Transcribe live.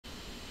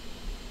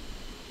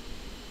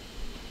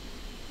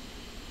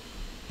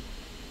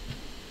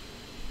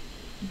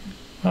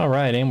All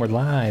right, and we're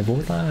live.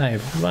 We're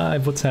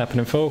live. What's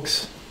happening,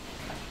 folks?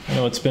 I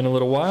know it's been a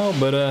little while,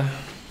 but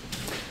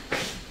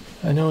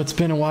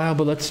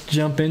let's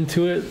jump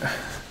into it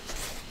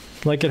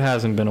like it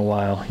hasn't been a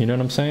while. You know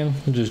what I'm saying?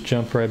 We'll just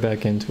jump right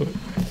back into it.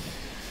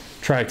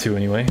 Try to,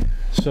 anyway.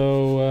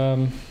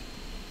 So,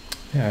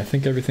 yeah, I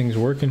think everything's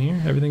working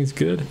here. Everything's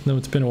good. No,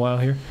 it's been a while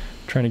here.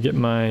 Trying to get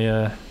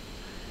my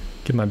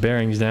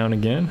bearings down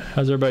again.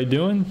 How's everybody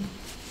doing?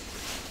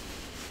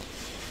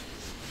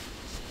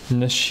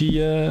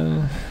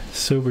 Nashia,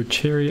 Silver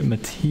Chariot,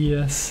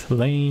 Matthias,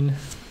 Lane,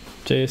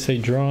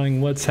 JSA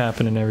Drawing. What's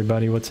happening,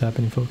 everybody? What's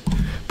happening, folks?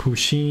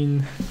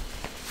 Pushin.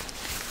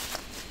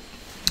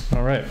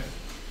 All right.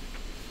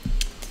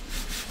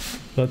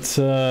 Let's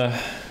do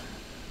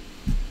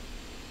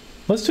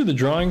the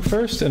drawing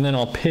first, and then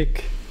I'll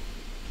pick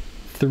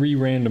 3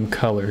 random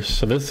colors.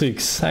 So this is the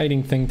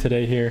exciting thing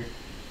today here,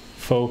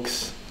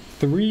 folks.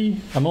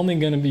 I'm only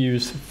going to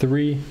use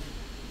 3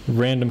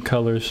 random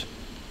colors.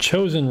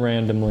 Chosen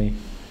randomly,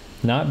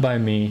 not by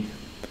me,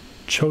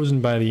 chosen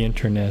by the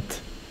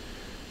internet.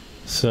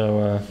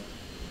 So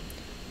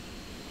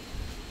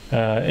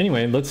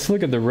anyway, let's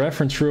look at the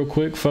reference real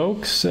quick,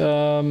 folks.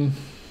 So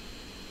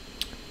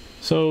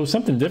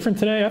something different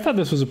today. I thought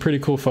this was a pretty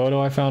cool photo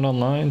I found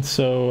online.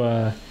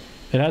 So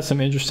it has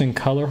some interesting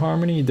color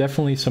harmony,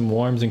 definitely some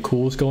warms and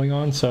cools going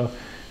on. So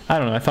I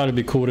don't know, I thought it'd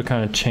be cool to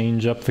kind of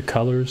change up the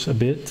colors a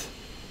bit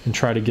and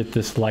try to get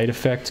this light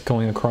effect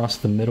going across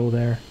the middle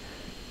there.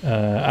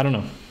 I don't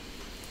know.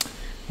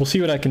 We'll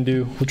see what I can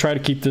do. We'll try to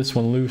keep this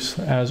one loose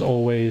as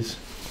always.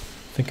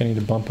 I think I need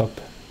to bump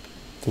up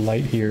the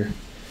light here.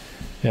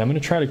 Yeah, I'll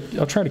try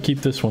to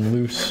keep this one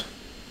loose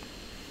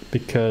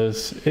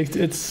because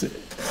it's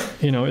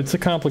you know, it's a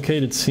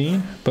complicated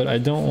scene, but I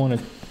don't want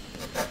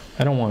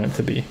it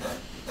to be.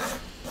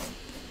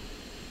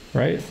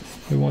 Right?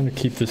 We want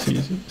to keep this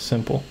easy,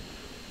 simple.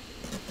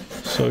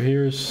 So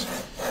here's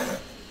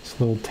this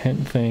little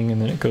tent thing,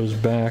 and then it goes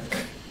back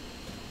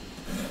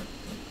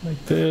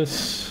like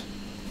this.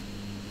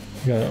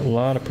 You got a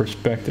lot of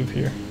perspective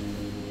here.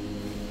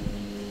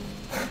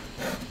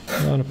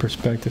 A lot of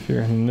perspective here,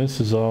 and this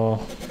is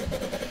all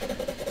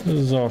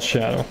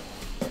shadow,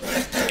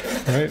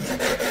 right?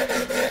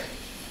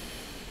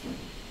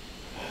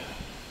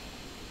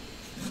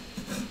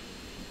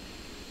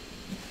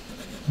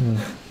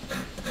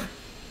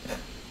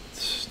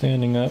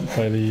 Standing up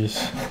by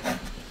these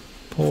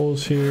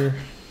poles here.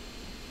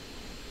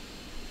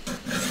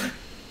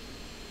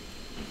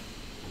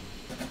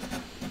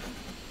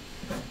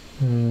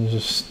 And there's a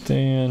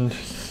stand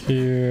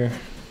here.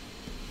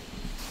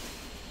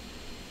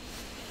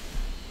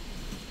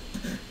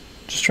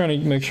 Just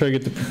trying to make sure I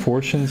get the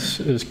proportions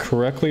as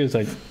correctly as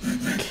I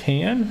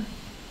can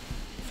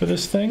for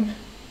this thing.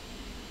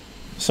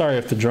 Sorry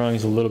if the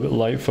drawing's a little bit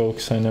light,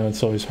 folks. I know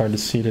it's always hard to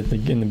see it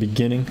in the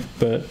beginning,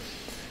 but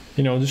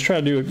you know, just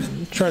try to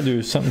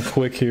do something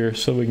quick here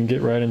so we can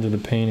get right into the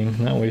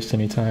painting, not waste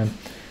any time.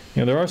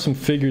 You know, there are some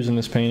figures in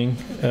this painting.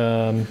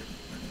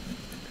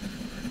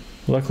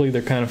 Luckily,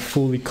 they're kind of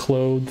fully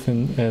clothed,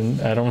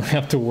 and I don't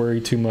have to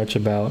worry too much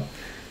about,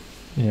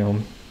 you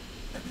know,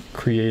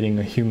 creating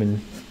a human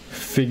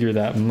figure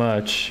that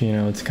much. You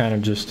know, it's kind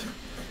of just,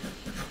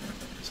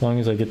 as long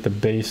as I get the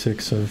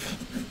basics of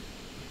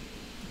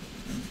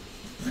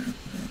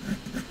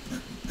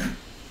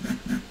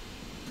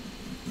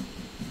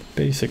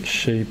basic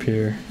shape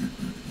here,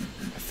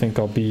 I think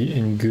I'll be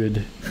in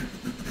good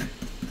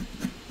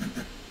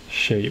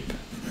shape.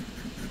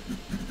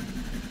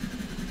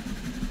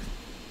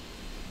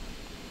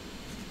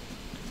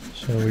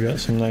 So we got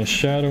some nice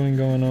shadowing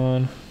going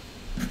on.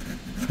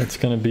 That's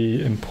going to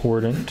be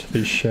important,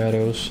 these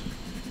shadows.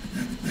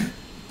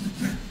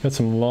 Got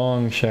some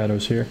long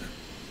shadows here.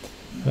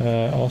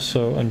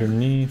 Also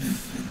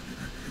underneath.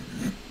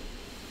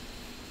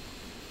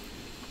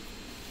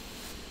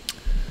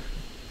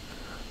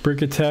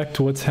 Brickitect,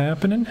 what's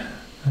happening?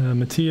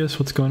 Matthias,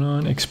 what's going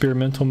on?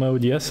 Experimental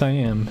mode. Yes, I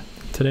am.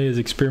 Today is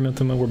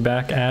experimental mode. We're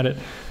back at it.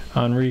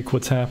 Enrique,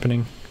 what's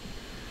happening?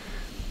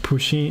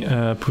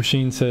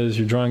 Pushin says,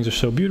 your drawings are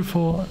so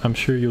beautiful. I'm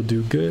sure you'll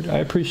do good. I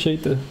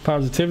appreciate the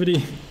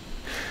positivity.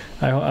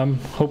 I'm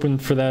hoping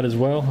for that as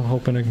well. I'm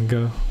hoping it can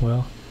go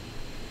well.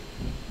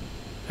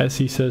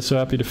 Essie says, so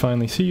happy to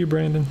finally see you,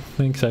 Brandon.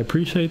 Thanks, I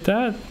appreciate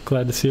that.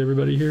 Glad to see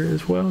everybody here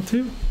as well,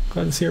 too.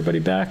 Glad to see everybody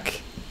back.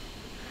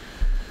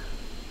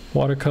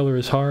 Watercolor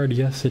is hard.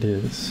 Yes, it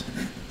is.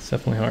 It's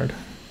definitely hard.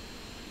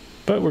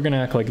 But we're going to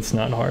act like it's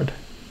not hard.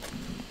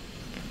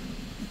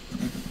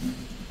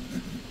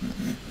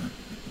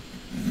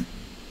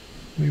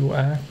 We will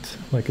act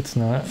like it's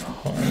not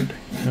hard.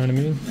 You know what I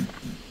mean?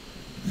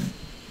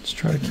 Just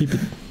try to keep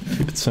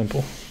it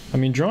simple. I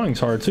mean, drawing's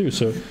hard too,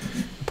 so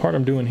the part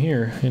I'm doing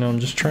here, you know, I'm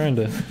just trying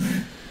to,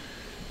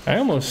 I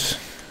almost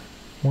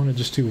want to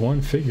just do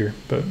one figure,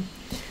 but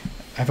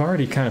I've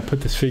already kind of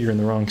put this figure in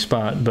the wrong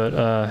spot, but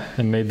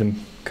and made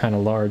them kind of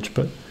large,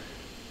 but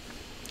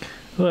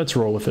let's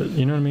roll with it.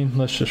 You know what I mean?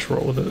 Let's just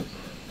roll with it.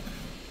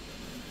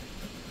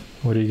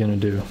 What are you gonna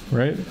do,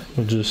 right?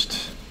 We'll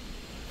just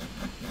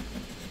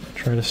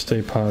Try to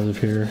stay positive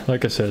here.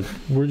 Like I said,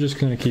 we're just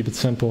gonna keep it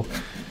simple.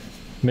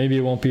 Maybe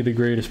it won't be the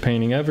greatest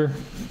painting ever,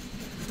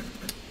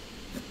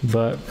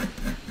 but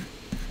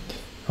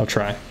I'll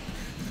try.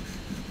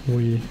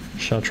 We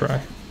shall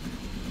try.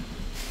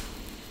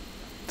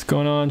 What's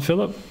going on,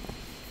 Philip?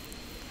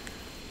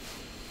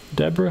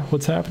 Deborah,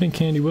 what's happening?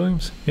 Candy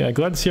Williams. Yeah,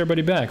 glad to see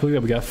everybody back. Look at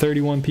that, we got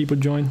 31 people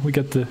join. We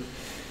got the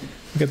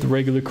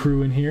regular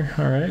crew in here.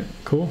 All right,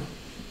 cool.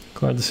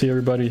 Glad to see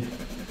everybody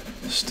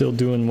still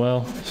doing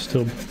well,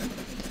 still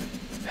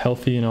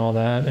healthy and all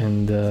that,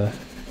 and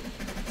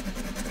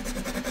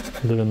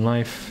living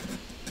life.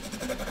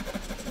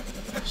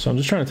 So I'm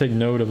just trying to take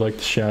note of like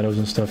the shadows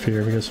and stuff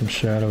here. We got some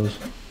shadows.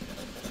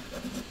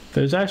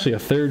 There's actually a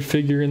third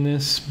figure in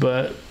this,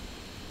 but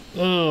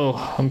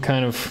oh, I'm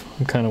kind of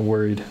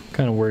worried. I'm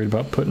kind of worried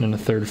about putting in a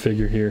third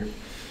figure here.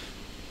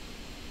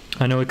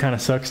 I know it kind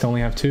of sucks to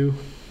only have two,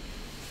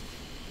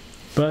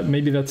 but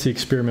maybe that's the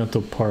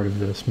experimental part of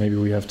this. Maybe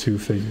we have two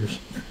figures,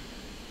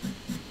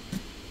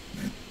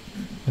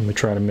 and we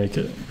try to make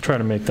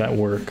that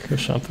work or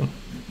something.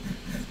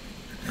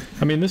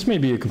 I mean, this may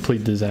be a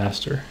complete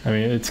disaster. I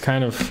mean, it's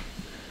kind of,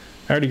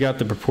 I already got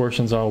the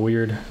proportions all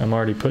weird. I'm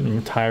already putting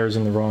the tires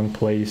in the wrong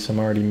place. I'm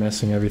already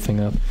messing everything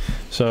up.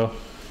 So,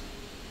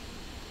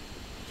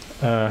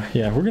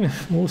 yeah,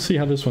 we'll see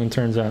how this one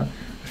turns out.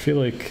 I feel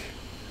like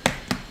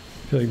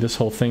this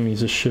whole thing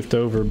needs to shift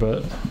over,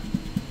 but,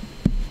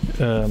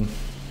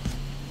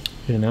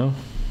 you know,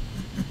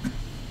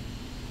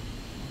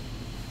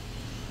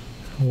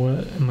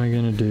 what am I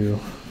gonna do?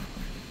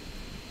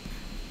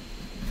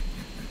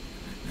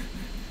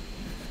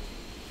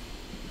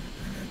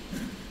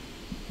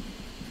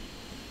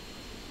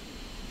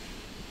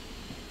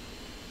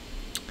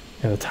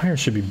 Yeah, the tires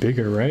should be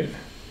bigger, right?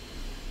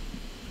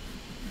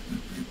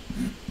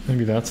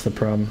 Maybe that's the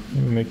problem.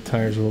 Maybe make the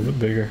tires a little bit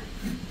bigger.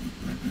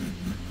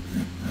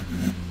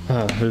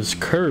 Those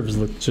curves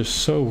look just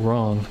so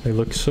wrong. They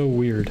look so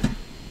weird.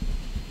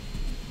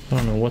 I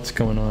don't know what's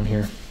going on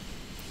here.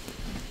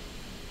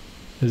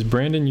 Is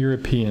Brandon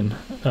European?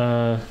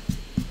 I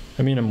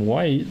mean, I'm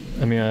white.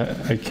 I mean,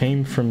 I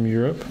came from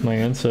Europe, my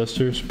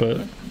ancestors,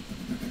 but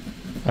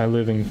I'm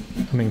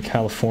in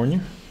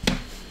California.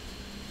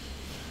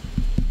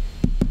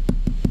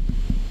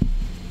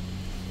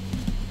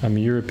 I'm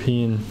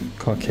European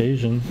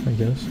Caucasian, I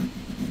guess,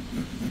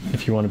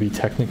 if you want to be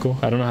technical.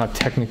 I don't know how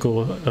technical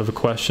of a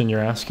question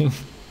you're asking.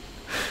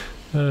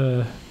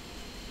 But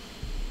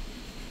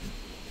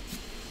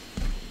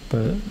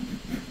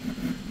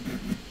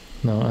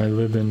no, I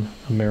live in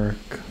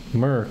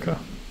America.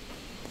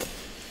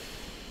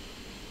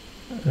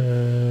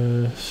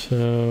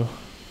 So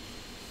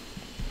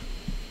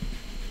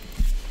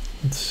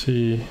let's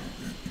see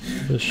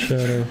the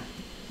shadow.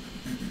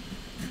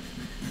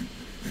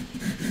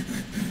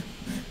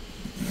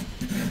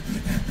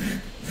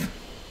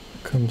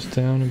 Comes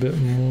down a bit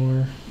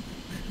more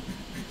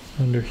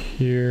under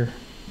here.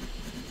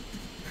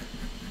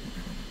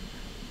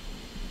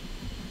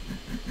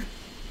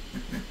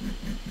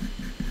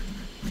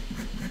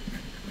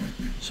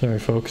 Sorry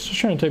folks, just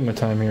trying to take my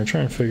time here,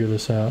 trying to figure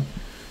this out.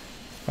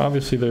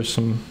 Obviously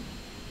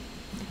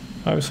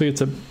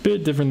it's a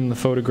bit different than the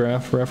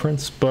photograph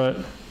reference, but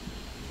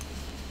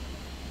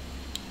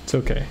it's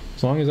okay.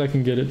 As long as I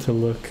can get it to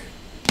look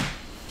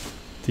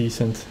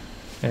decent,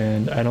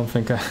 and I don't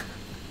think I've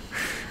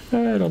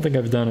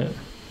done it.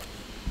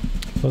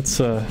 Let's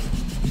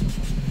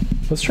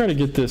try to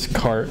get this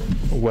cart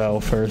well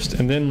first,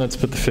 and then let's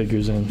put the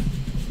figures in,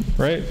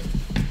 right?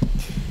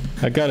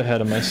 I got ahead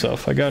of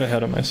myself.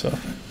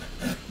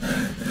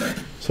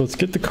 So let's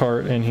get the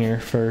cart in here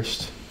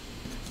first.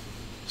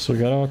 So we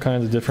got all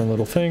kinds of different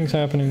little things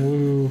happening.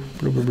 Woo,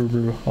 boo, boo, boo,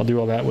 boo. I'll do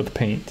all that with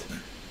paint.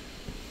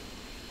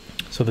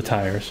 So the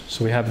tires.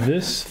 So we have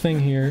this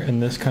thing here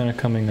and this kind of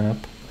coming up,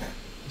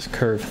 this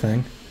curve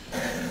thing.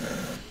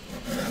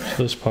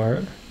 So this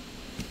part.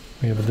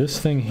 We have this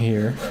thing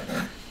here.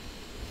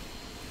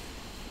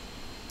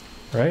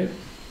 Right?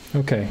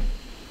 Okay.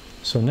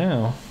 So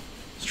now,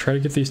 let's try to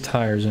get these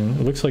tires in.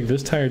 It looks like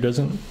this tire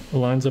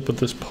lines up with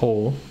this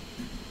pole.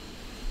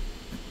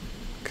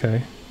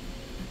 Okay.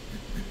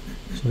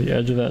 So the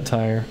edge of that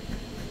tire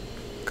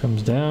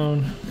comes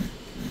down.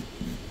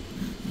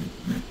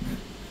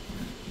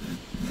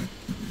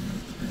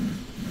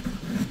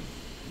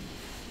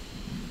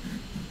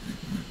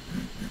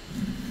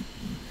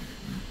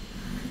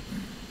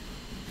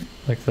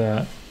 Like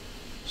that.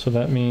 So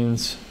that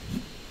means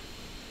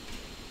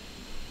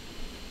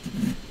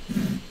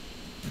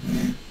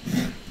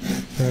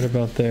right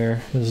about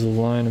there is the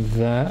line of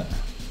that.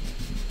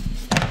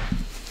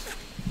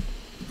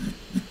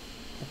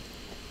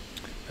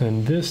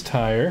 And this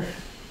tire,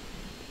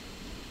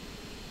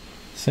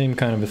 same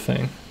kind of a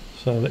thing.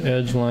 So the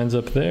edge lines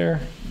up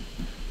there,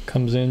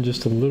 comes in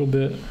just a little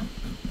bit,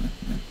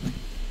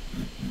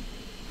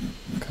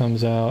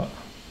 comes out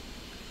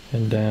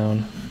and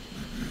down.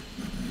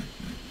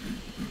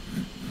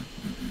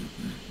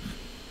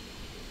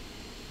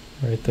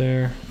 Right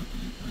there.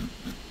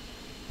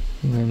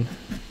 And then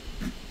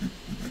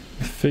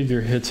the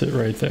figure hits it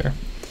right there.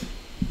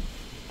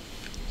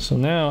 So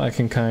now I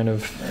can kind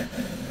of,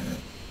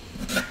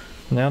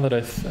 now that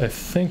I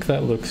think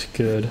that looks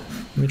good,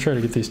 let me try to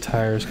get these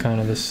tires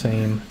kind of the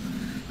same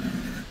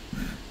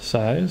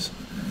size.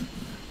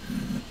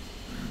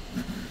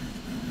 I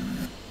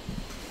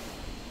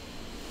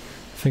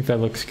think that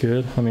looks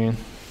good. I mean,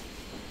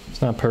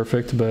 it's not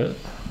perfect, but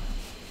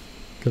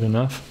good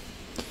enough.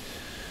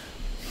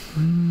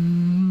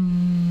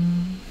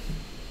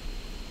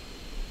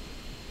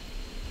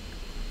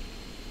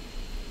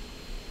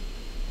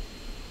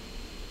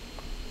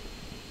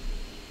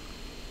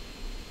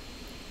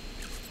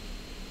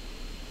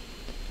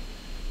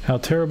 How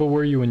terrible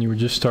were you when you were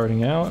just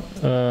starting out?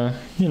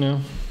 You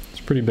know, it's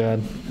pretty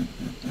bad.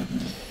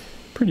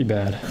 Pretty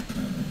bad.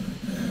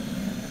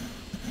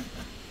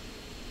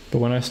 But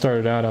when I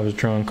started out, I was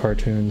drawing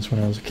cartoons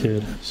when I was a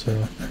kid,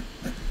 so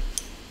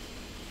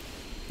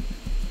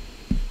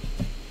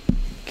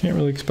can't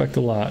really expect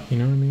a lot, you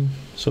know what I mean?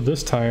 So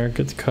this tire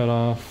gets cut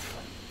off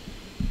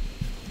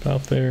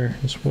about there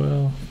as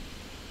well.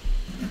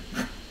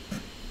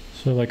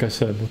 So like I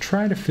said, we'll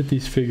try to fit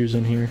these figures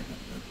in here.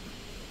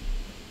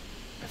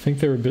 I think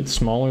they're a bit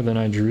smaller than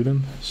I drew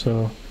them,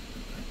 so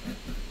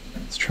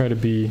let's try to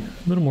be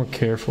a little more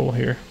careful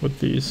here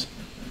with these.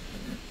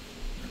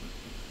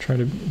 Try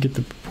to get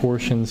the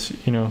proportions,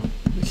 you know,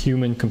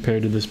 human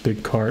compared to this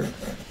big cart.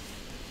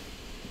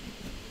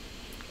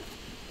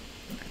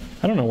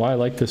 I don't know why I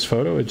like this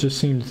photo. It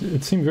seemed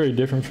very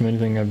different from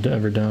anything I've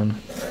ever done.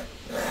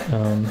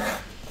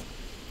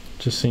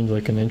 Just seemed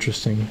like an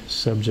interesting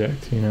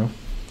subject, you know.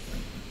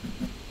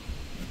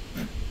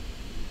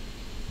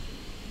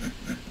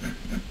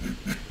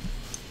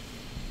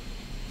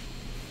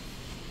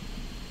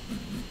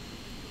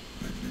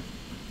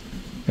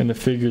 And the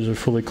figures are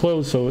fully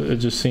clothed, so it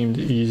just seemed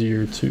would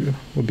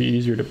be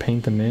easier to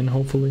paint them in,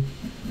 hopefully.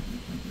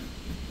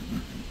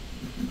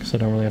 Because I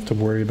don't really have to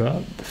worry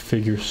about the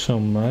figure so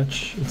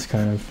much. It's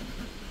kind of...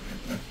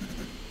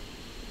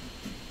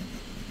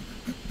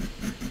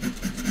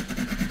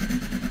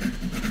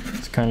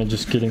 It's kind of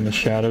just getting the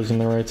shadows in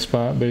the right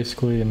spot,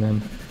 basically, and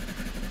then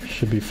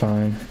should be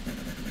fine.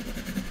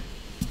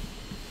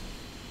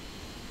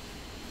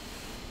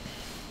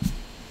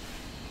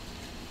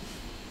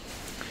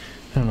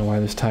 I don't know why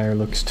this tire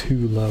looks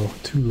too low,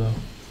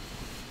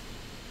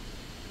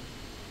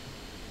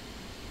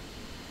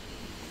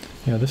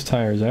 Yeah, this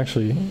tire is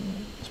actually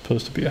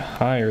supposed to be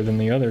higher than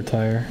the other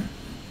tire.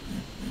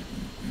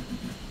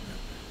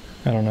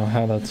 I don't know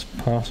how that's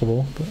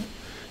possible, but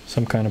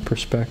some kind of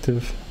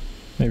perspective.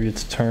 Maybe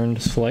it's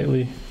turned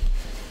slightly,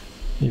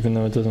 even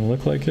though it doesn't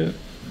look like it.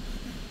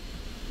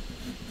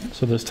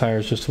 So this tire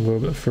is just a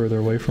little bit further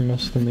away from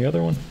us than the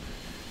other one.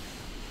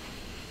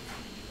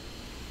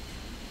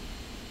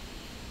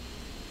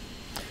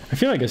 I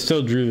feel like I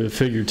still drew the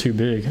figure too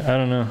big. I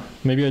don't know.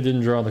 Maybe I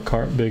didn't draw the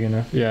cart big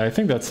enough. Yeah, I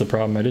think that's the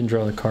problem. I didn't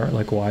draw the cart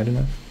like wide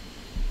enough.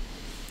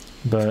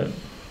 But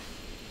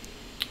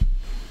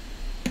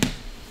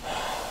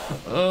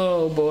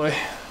oh boy.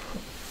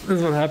 This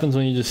is what happens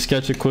when you just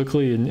sketch it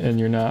quickly and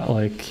you're not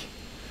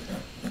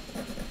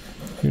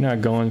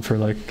going for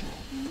like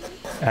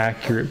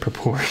accurate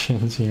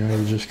proportions, you know,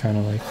 you're just kind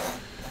of like,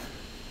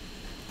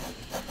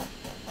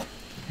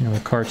 you know, the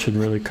cart should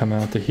really come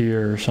out to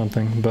here or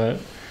something,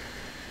 but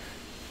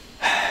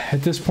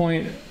at this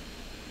point,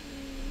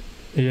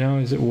 you know,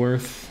 is it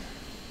worth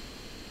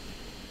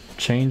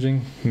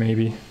changing?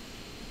 Maybe.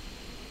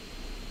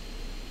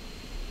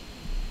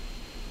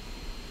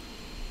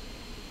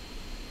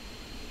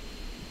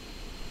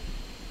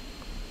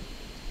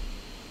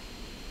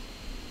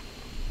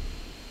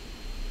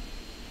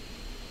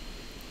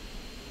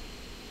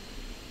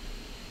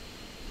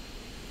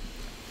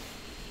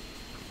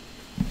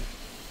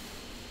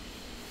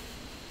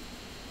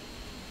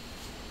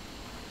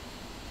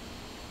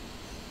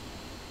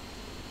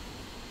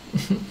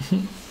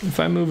 If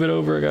I move it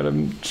over, I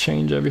gotta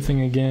change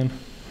everything again.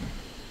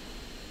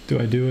 Do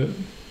I do it?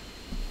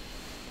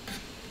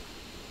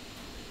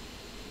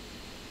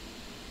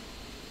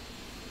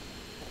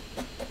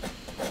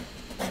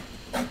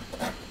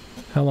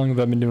 How long have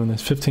I been doing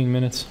this? 15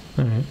 minutes?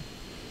 All right.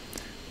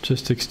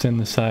 Just extend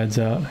the sides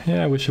out.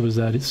 Yeah, I wish it was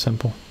that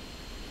simple.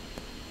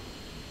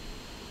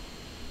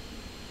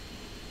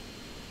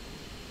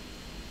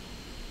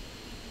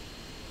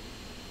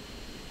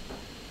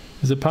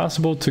 Is it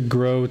possible to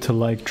grow to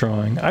like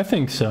drawing? I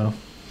think so.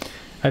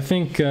 I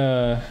think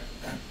it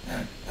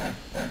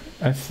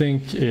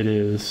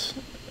is.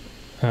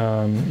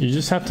 You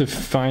just have to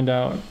find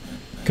out,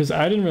 because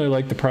I didn't really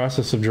like the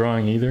process of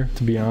drawing either,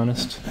 to be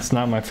honest. It's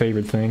not my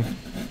favorite thing.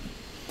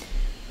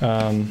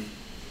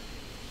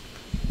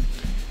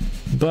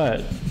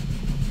 But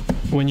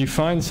when you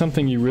find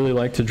something you really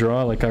like to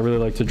draw, like I really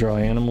like to draw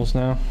animals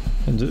now,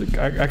 and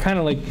I kind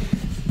of like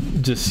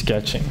just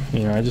sketching,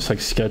 you know, I just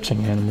like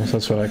sketching animals,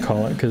 that's what I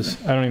call it, because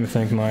I don't even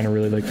think mine are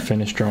really like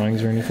finished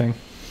drawings or anything.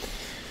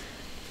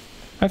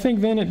 I think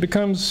then it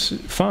becomes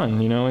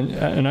fun, you know,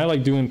 and I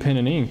like doing pen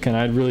and ink, and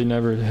I'd really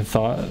never have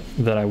thought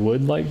that I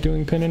would like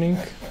doing pen and ink.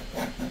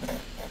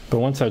 But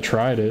once I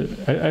tried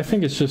it, I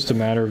think it's just a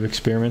matter of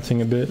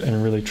experimenting a bit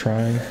and really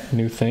trying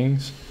new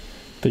things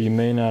that you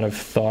may not have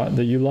thought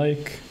that you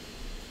like.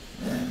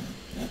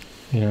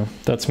 You know,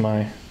 that's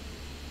my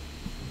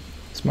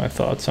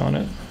thoughts on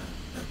it.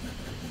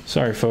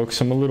 Sorry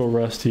folks, I'm a little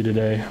rusty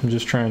today. I'm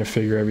just trying to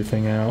figure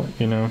everything out,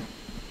 you know.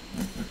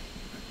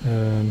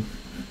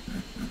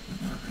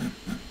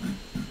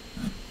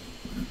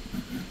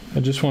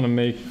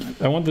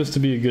 I want this to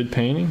be a good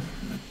painting.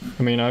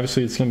 I mean,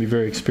 obviously it's going to be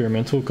very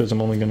experimental because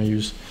I'm only going to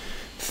use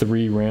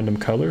 3 random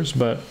colors,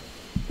 but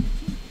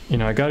you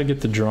know, I got to get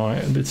the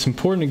drawing. It's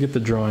important to get the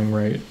drawing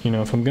right. You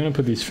know, if I'm going to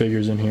put these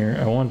figures in here,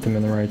 I want them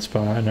in the right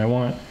spot, and I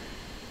want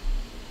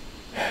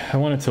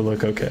it to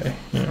look okay,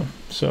 you know.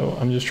 So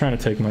I'm just trying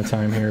to take my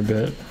time here a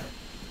bit.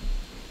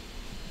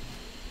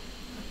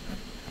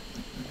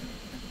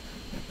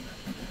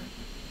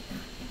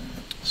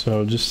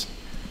 So just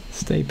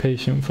stay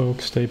patient,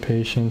 folks, stay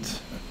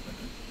patient.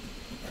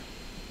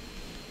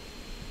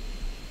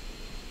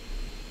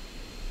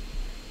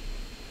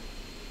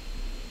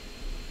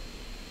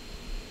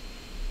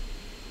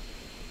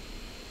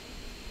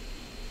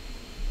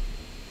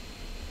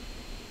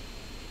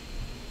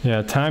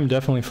 Yeah, time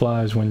definitely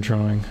flies when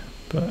drawing,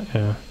 but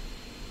yeah.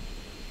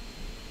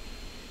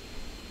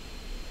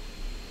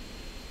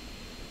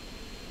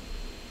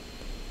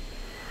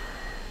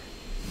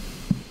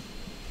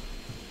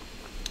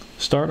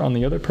 Start on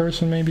the other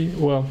person maybe?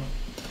 Well,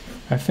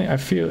 I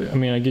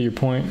mean, I get your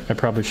point. I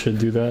probably should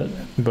do that,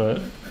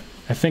 but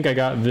I think I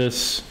got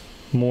this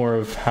more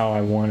of how I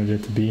wanted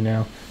it to be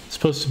now. It's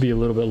supposed to be a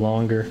little bit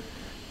longer.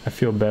 I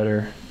feel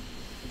better.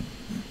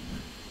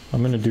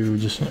 I'm gonna do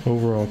just an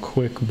overall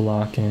quick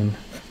block in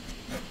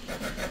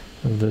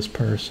of this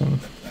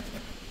person.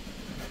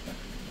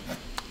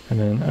 And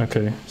then,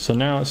 okay, so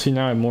now, see,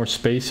 now I have more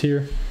space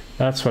here.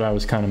 That's what I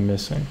was kind of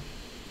missing.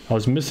 I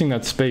was missing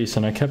that space,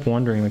 and I kept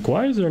wondering, like,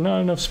 why is there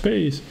not enough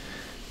space?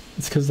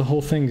 It's because the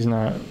whole thing's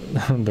not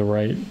the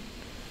right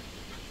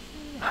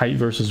height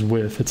versus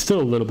width. It's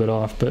still a little bit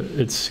off, but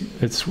it's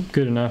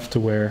good enough to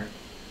where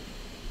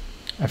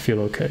I feel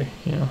okay.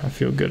 You know, I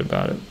feel good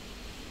about it.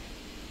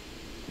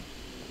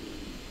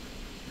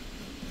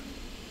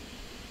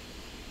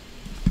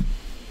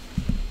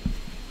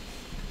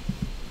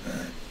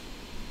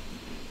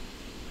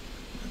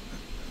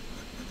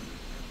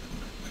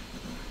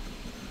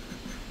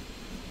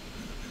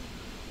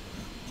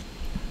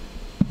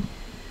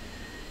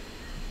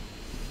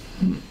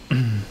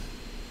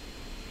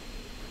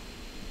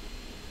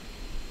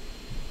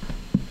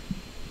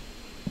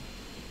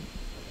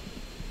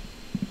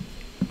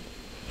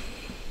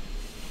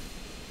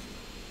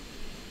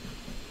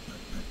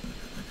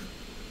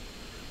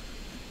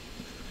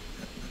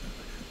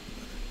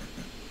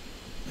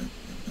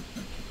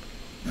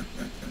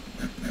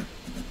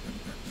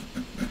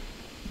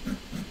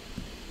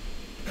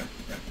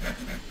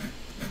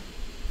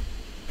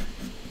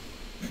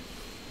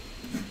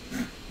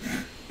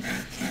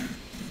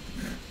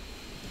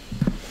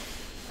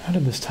 How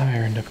did this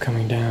tire end up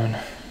coming down?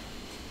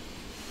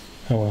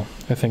 Oh well,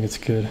 I think it's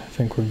good. I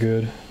think we're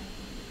good.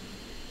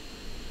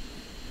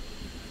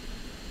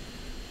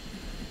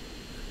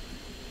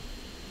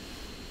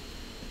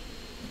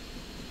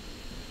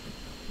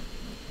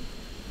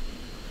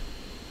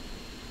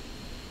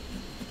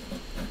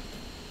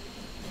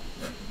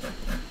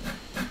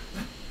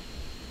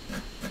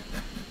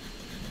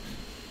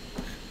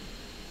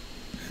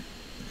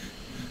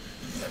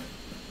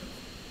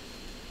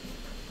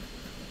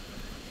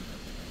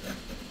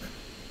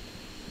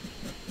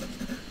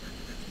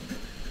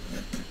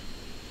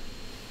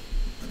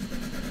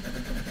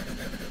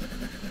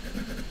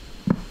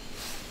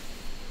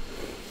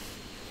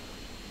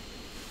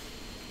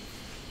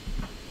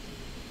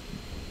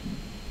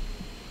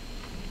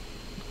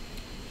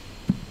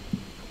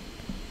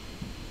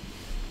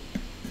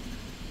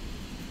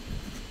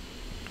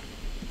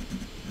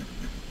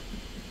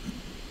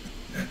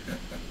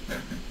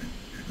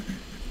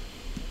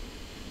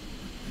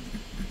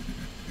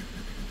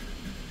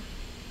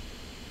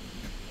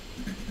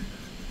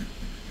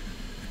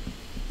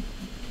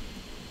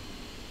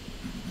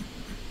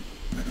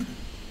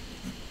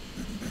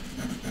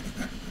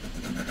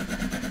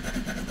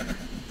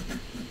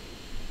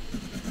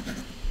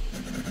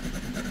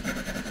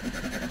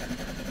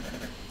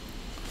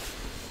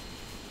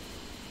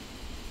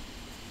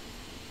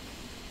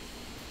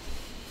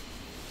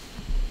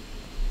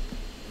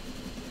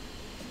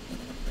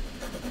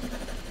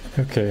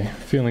 Okay,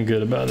 feeling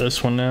good about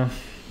this one now.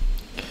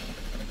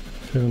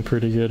 Feeling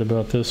pretty good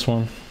about this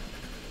one.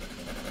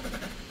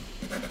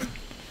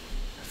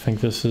 I think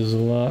this is a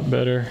lot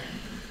better.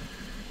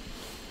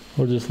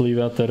 We'll just leave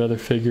out that other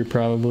figure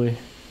probably.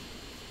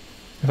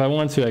 If I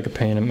want to, I could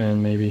paint him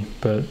in maybe,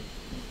 but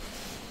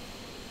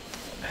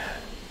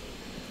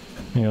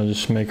you know,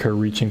 just make her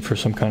reaching for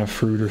some kind of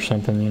fruit or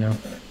something, you know.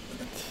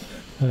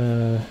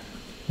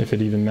 If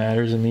it even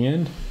matters in the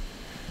end.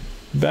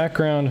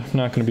 Background, I'm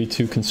not going to be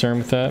too concerned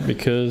with that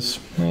because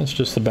it's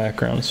just the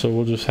background, so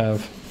we'll just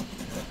have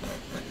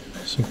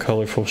some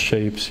colorful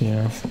shapes, you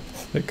know,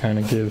 that kind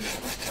of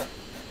give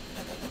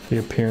the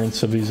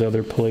appearance of these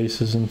other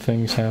places and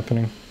things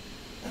happening.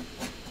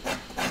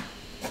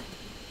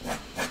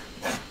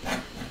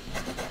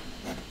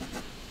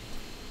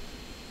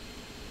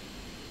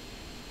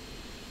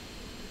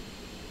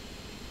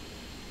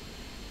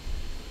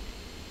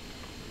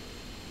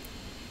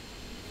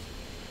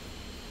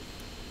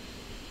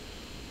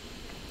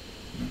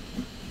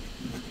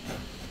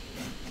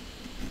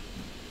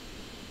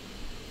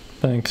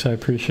 Thanks, I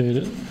appreciate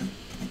it.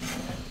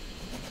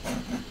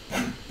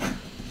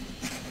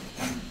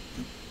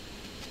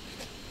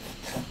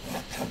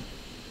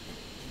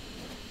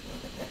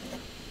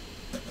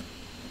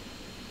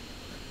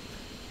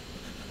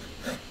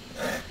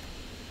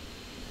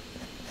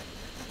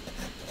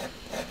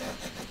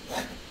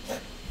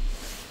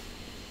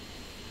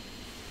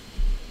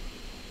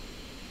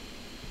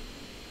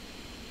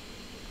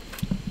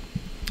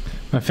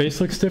 My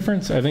face looks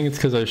different. I think it's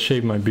because I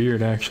shaved my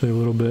beard actually a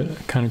little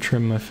bit. Kind of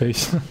trimmed my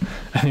face.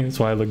 I think that's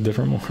why I look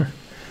different more.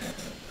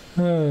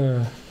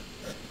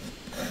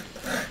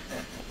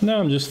 No,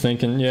 I'm just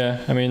thinking,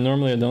 yeah. I mean,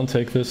 normally I don't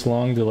take this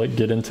long to like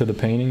get into the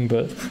painting,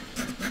 but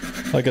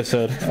like I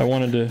said, I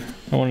wanted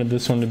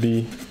this one to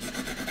be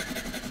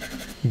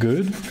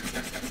good,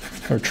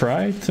 or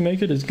try to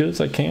make it as good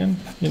as I can,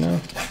 you know.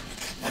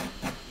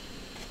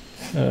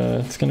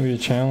 It's gonna be a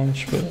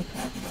challenge, but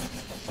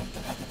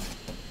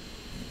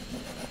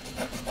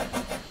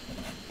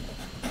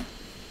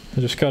I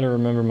just got to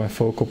remember my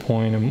focal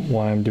point and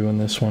why I'm doing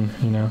this one,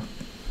 you know.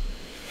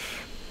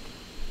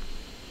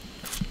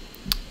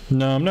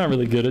 No, I'm not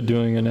really good at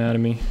doing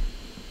anatomy.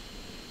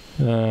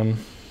 I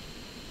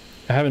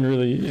haven't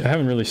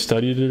really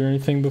studied it or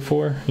anything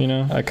before, you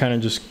know. I kind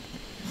of just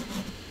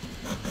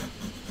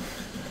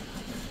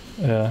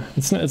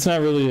it's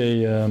not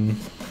really a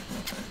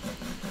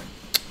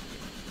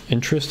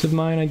interest of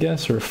mine, I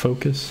guess, or a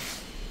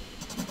focus.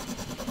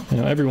 You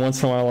know, every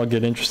once in a while I'll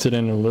get interested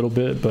in it a little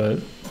bit, but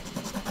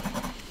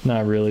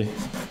not really.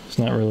 It's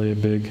not really a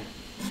big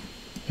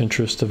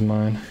interest of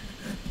mine.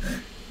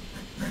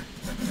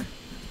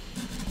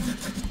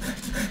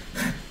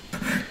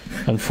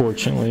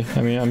 Unfortunately.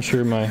 I mean, I'm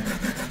sure my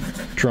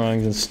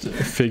drawings and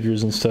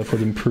figures and stuff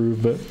would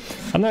improve, but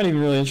I'm not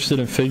even really interested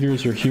in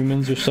figures or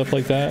humans or stuff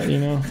like that, you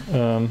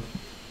know.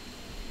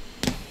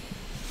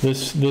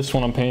 This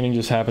one I'm painting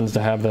just happens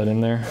to have that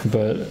in there,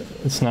 but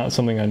it's not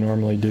something I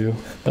normally do.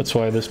 That's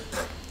why this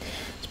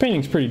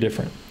painting's pretty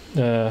different.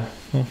 Well,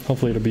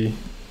 hopefully it'll be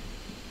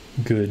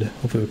good.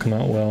 Hopefully it'll come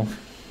out well.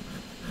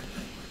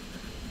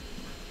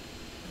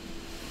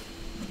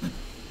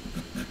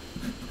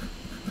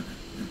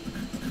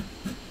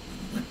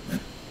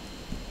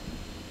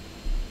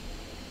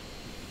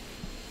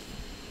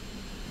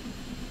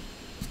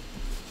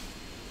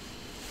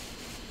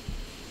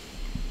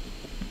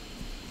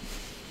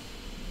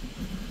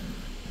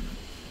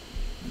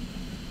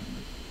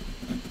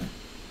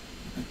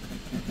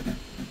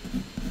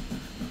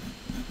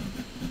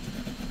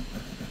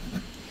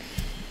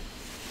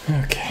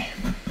 Okay.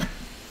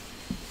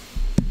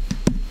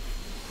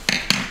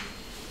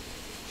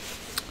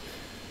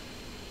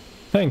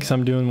 Thanks,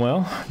 I'm doing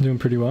well. Doing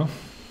pretty well.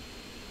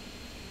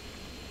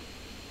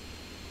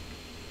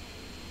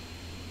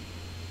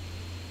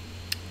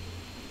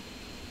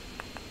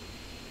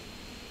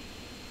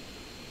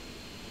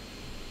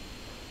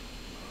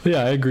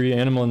 Yeah, I agree.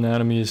 Animal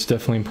anatomy is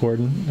definitely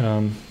important.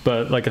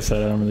 But like I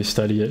said, I don't really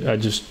study it. I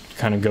just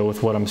kind of go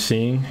with what I'm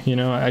seeing. You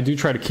know, I do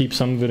try to keep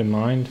some of it in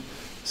mind.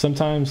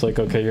 Sometimes, like,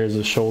 okay, here's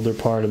the shoulder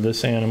part of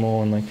this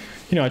animal, and like,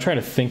 you know, I try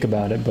to think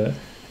about it, but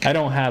I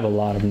don't have a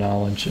lot of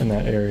knowledge in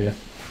that area.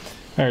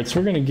 All right, so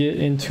we're gonna get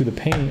into the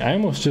painting. I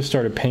almost just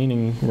started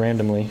painting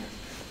randomly,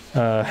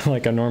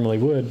 like I normally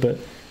would, but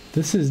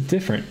this is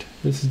different.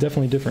 This is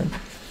definitely different.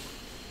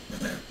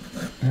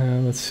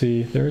 Let's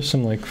see, there's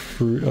some like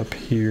fruit up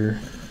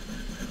here.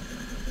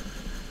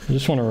 I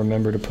just want to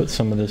remember to put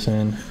some of this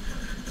in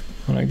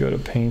when I go to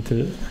paint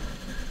it.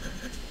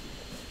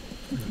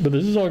 But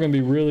this is all going to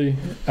be really,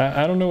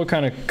 I don't know what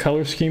kind of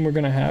color scheme we're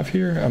going to have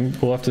here.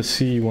 We'll have to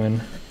see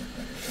when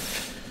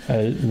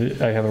I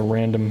have a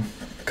random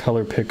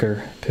color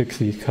picker picks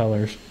these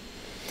colors.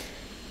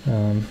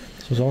 So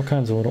there's all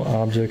kinds of little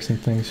objects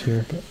and things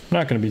here, but I'm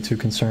not going to be too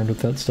concerned with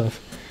that stuff.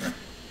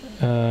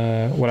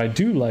 What I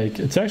do like,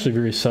 it's actually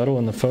very subtle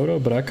in the photo,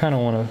 but I kind of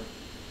want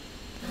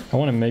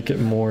to make it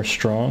more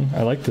strong.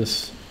 I like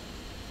this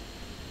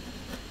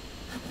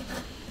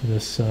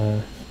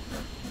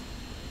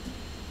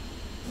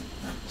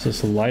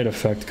light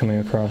effect coming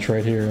across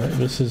right here.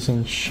 This is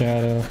in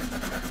shadow,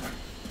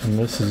 and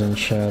this is in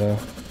shadow.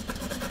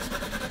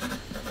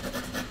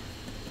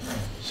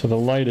 So the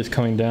light is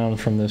coming down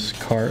from this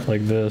cart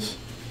like this,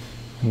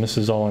 and this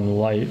is all in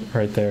light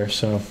right there.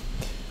 So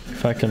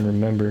if I can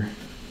remember,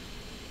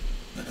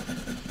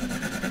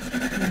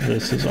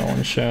 this is all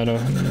in shadow,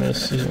 and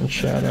this is in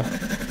shadow.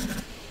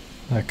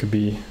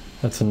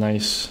 That's a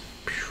nice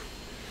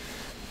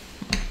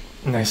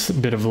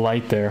bit of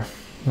light there.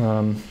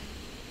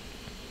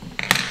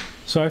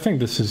 So I think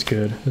this is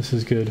good. This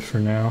is good for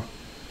now.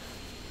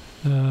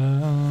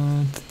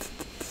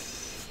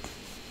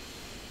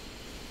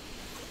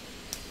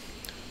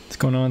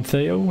 going on,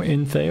 Theo?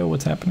 In Theo,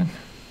 what's happening?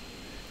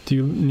 Do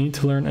you need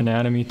to learn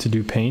anatomy to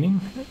do painting?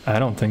 I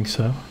don't think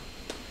so.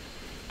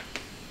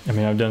 I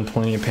mean, I've done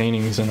plenty of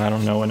paintings and I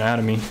don't know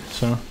anatomy,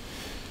 so.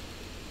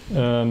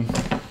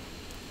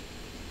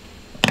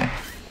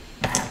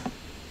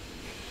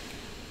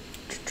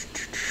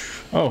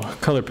 Oh,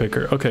 color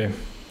picker. Okay.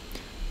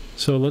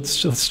 So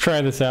let's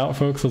try this out,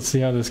 folks. Let's see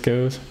how this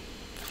goes.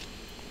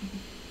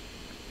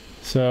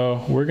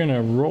 So we're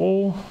gonna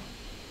roll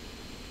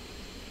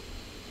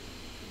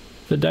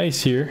the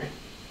dice here.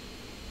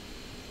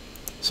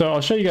 So I'll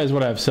show you guys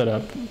what I've set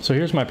up. So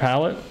here's my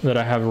palette that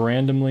I have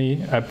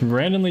randomly. I've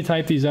randomly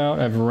typed these out.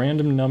 I have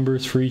random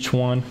numbers for each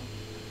one.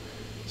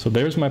 So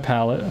there's my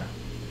palette.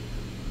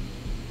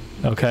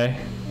 Okay,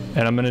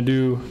 and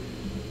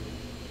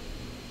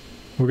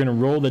we're gonna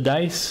roll the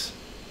dice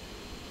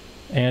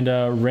and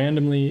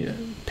randomly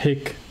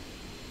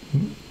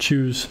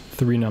choose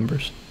 3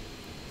 numbers.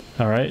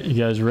 All right, you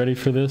guys ready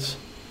for this?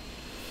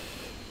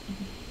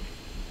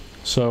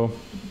 So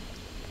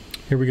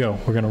here we go.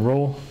 We're gonna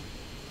roll.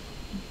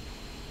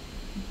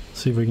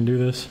 See if we can do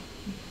this.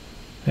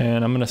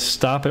 And I'm gonna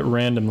stop it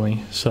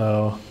randomly.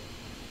 So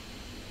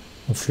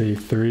let's see,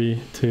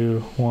 3, 2,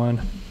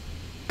 1.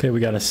 Okay, we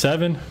got a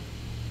 7.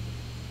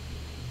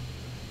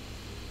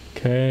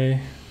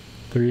 Okay,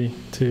 3,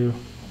 2,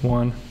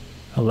 1,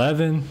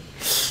 11.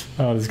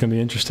 Oh, this is gonna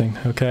be interesting.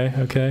 Okay,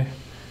 okay.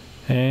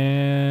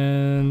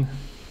 And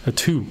a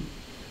 2.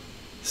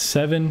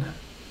 7,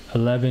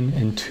 11,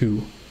 and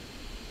 2.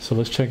 So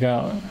let's check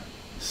out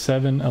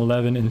 7,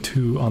 11, and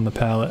 2 on the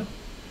palette.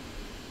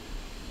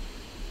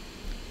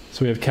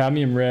 So we have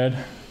cadmium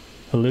red,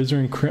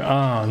 alizarin crimson.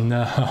 Oh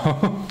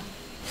no.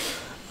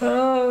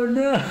 Oh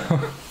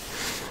no.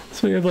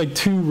 So we have like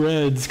 2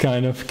 reds,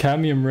 kind of.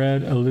 Cadmium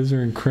red,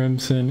 alizarin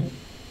crimson,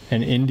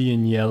 and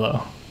Indian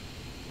yellow.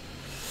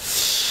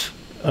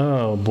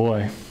 Oh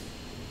boy.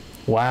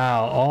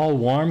 Wow, all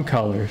warm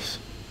colors.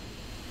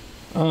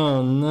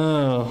 Oh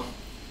no.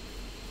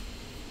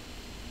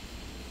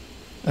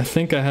 I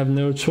think I have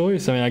no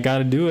choice. I mean, I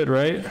gotta do it,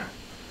 right?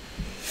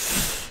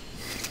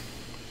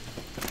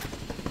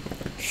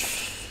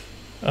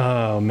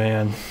 Oh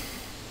man.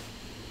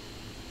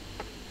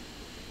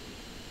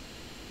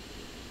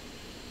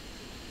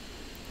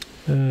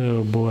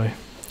 Oh boy.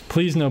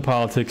 Please no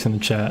politics in the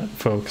chat,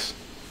 folks.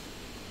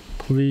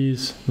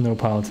 Please no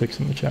politics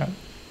in the chat.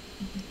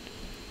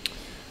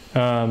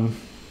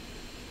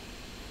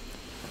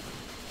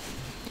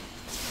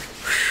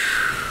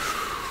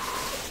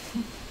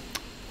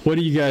 What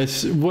do you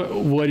guys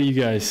what do you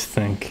guys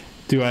think?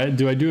 Do I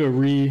do a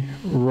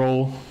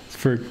re-roll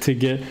to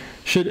get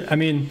should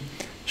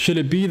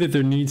it be that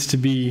there needs to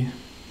be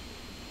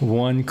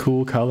one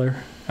cool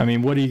color? I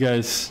mean, what do you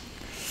guys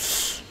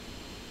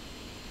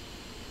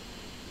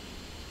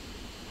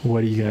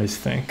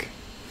think?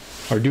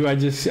 Or do I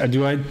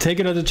take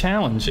it as a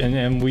challenge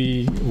and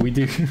we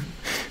do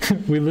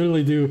we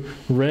literally do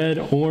red,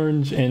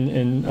 orange,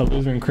 and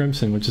alizarin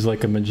crimson, which is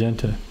like a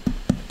magenta.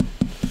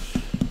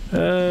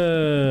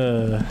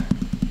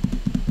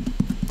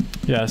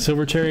 Yeah,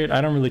 Silver Chariot, I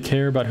don't really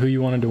care about who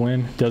you wanted to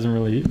win. Doesn't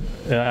really,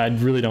 I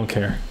really don't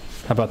care.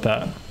 How about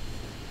that?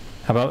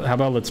 How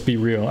about let's be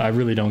real. I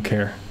really don't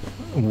care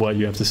what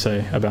you have to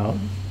say about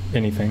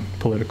anything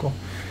political.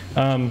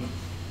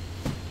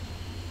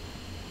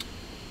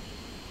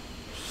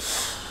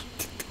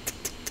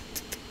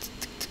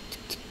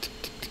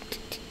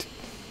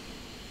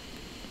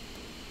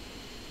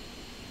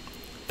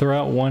 Throw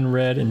out one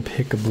red and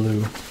pick a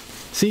blue.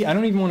 See, I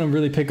don't even want to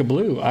really pick a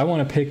blue. I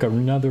want to pick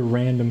another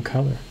random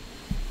color.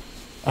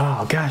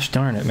 Oh, gosh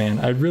darn it, man.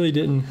 I really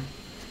didn't.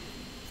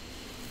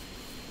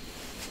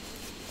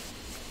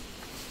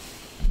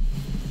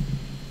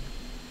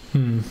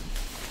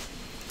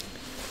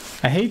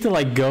 I hate to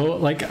like go,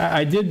 like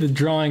I did the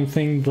drawing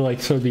thing to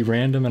like sort of be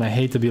random, and I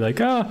hate to be like,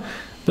 oh,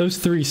 those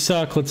 3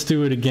 suck, let's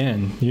do it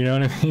again. You know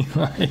what I mean?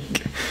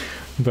 Like,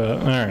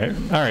 but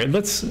all right,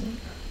 let's.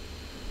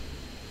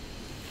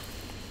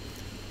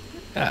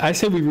 I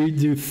say we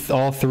redo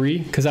all 3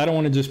 because I don't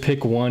want to just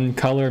pick one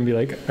color and be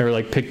like, or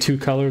like pick 2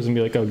 colors and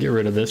be like, oh, get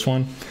rid of this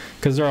one,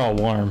 because they're all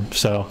warm.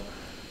 So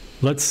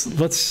let's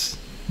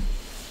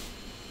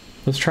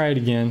try it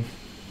again.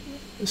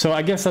 So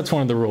I guess that's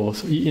one of the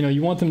rules. You know,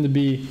 you want them to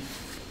be,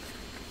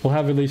 we'll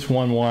have at least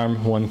one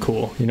warm, one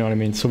cool. You know what I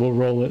mean? So we'll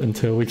roll it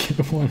until we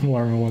get one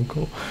warm and one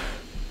cool.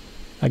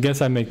 I guess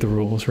I make the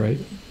rules, right?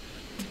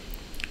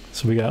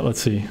 So we got,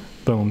 let's see,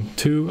 boom,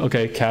 2.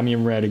 Okay,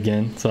 cadmium red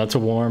again. So that's a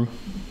warm.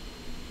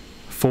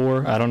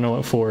 4, I don't know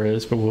what 4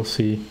 is, but we'll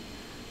see.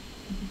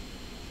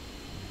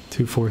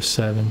 2, 4,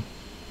 7.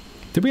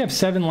 Did we have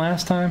 7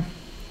 last time?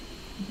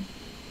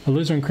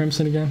 Alizarin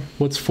crimson again?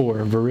 What's 4?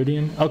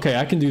 Viridian? Okay,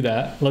 I can do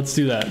that. Let's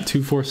do that.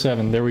 2, 4,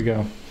 7. There we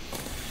go.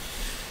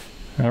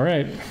 All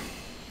right.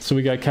 So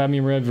we got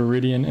cadmium red,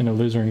 Viridian, and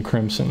alizarin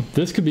crimson.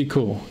 This could be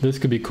cool. This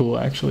could be cool,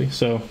 actually.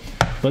 So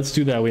let's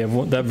do that. We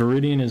have that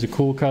Viridian is a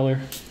cool color.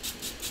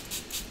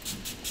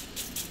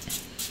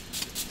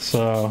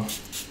 So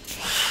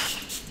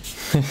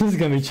this is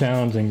going to be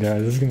challenging,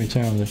 guys. This is going to be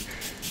challenging.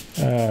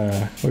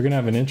 we're gonna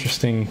have an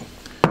interesting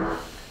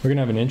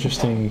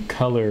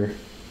color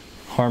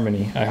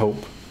harmony, I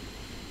hope.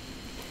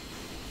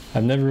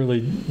 I've never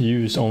really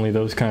used only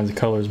those kinds of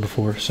colors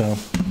before, so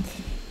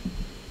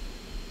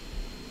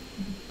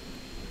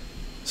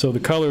the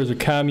colors are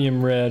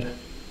cadmium red,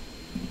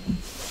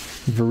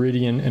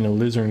 viridian, and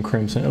alizarin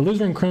crimson.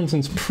 Alizarin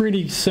crimson's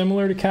pretty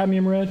similar to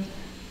cadmium red,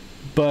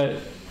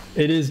 but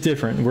it is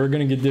different. We're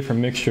gonna get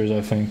different mixtures,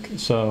 I think.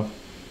 So,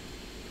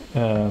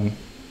 yeah,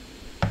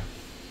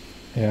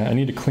 I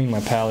need to clean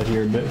my palette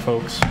here a bit,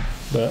 folks,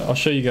 but I'll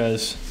show you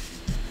guys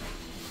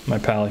my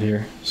palette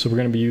here. So we're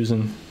gonna be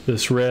using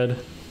this red,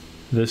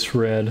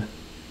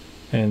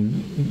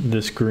 and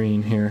this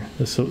green here,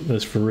 this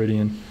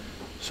viridian.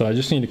 So I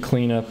just need to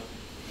clean up.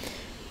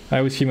 I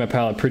always keep my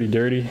palette pretty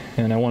dirty,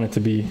 and I want it to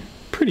be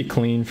pretty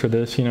clean for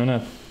this. You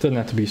know, doesn't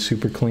have to be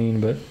super clean,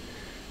 but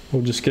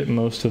we'll just get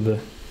most of the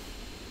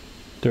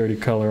dirty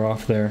color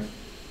off there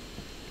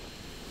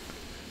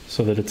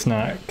so that it's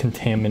not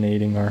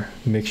contaminating our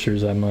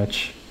mixtures that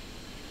much.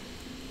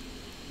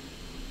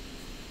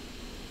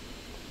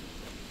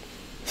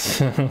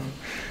 So,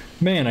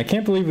 man, I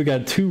can't believe we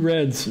got 2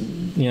 reds,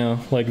 you know,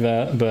 like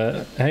that,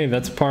 but hey,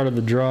 that's part of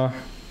the draw.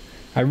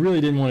 I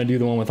really didn't want to do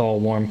the one with all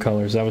warm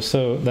colors.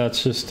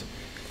 That's just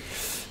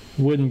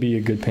wouldn't be a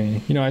good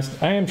painting. You know,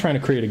 I am trying to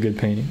create a good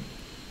painting,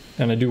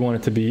 and I do want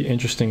it to be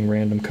interesting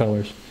random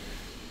colors.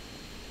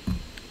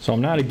 So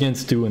I'm not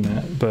against doing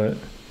that, but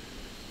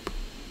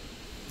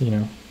you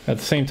know, at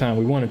the same time,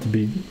 we want it to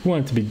be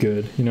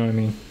good. You know what I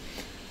mean?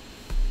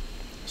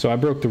 So I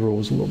broke the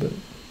rules a little bit.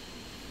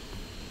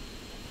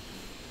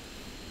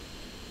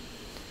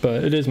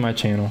 But it is my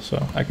channel,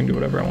 so I can do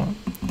whatever I want.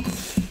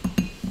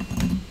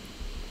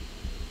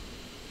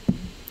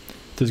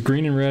 Does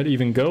green and red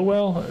even go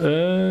well?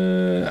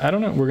 I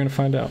don't know. We're gonna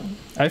find out.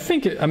 I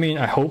think I mean,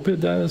 I hope it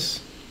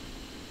does.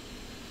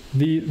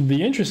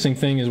 The interesting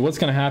thing is what's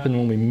gonna happen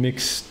when we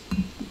mix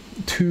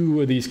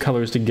 2 of these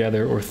colors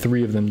together or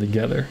 3 of them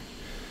together.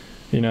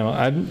 You know,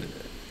 I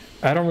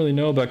don't really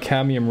know about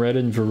cadmium red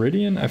and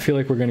viridian. I feel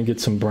like we're gonna get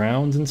some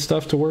browns and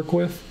stuff to work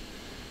with.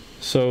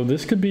 So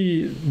this could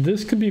be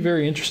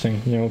very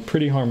interesting, you know,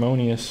 pretty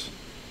harmonious.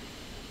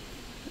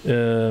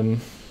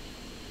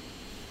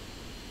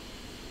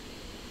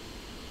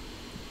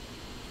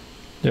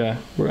 Yeah,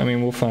 I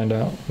mean, we'll find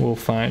out. We'll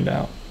find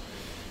out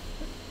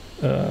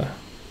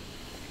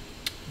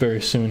very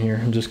soon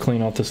here. I'm just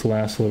clean off this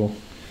last little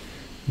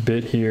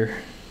bit here.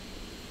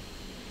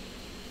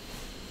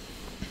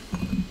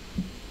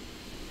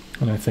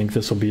 And I think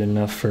this will be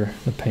enough for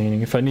the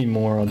painting. If I need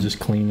more, I'll just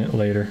clean it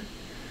later.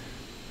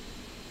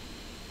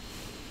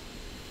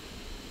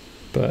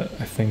 But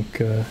I think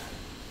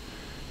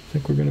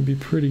we're gonna be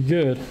pretty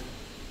good.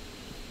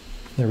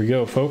 There we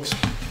go, folks.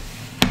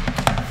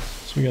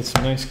 So we got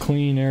some nice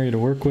clean area to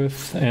work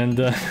with, and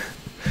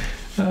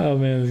oh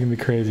man, this is gonna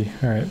be crazy.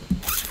 All right.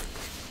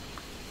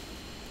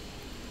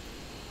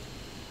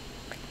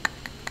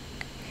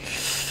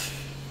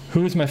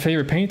 Who is my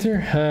favorite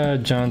painter?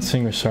 John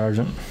Singer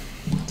Sargent.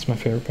 That's my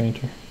favorite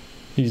painter.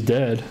 He's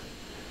dead.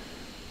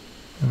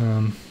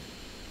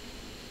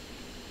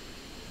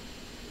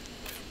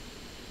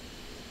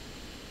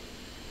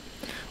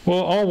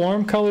 Well, all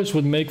warm colors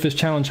would make this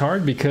challenge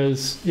hard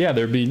because, yeah,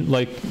 there'd be,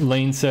 like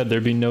Lane said,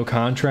 there'd be no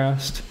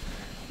contrast.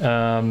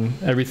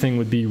 Everything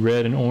would be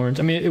red and orange.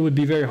 I mean, it would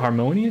be very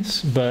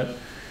harmonious, but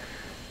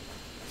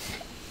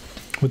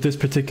with this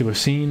particular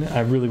scene,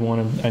 I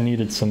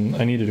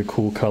needed a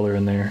cool color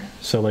in there.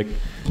 So, like,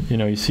 you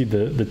know, you see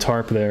the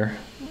tarp there,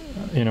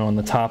 you know, on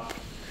the top,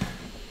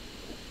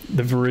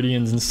 the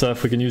viridians and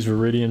stuff. We can use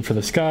viridian for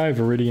the sky,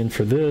 viridian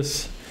for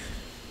this.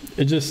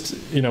 It just,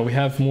 you know, we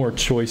have more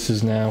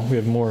choices now. We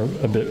have more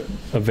a bit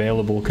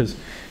available because,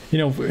 you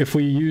know, if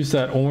we use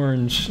that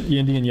orange,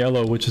 Indian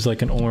yellow, which is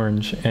like an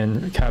orange,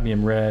 and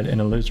cadmium red and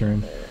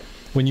alizarin,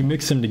 when you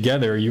mix them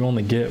together, you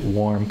only get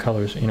warm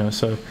colors, you know,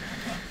 so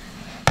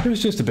it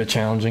was just a bit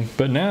challenging.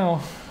 But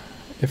now,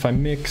 if I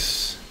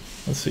mix,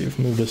 let's see, if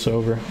I move this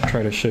over, I'll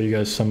try to show you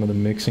guys some of the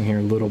mixing here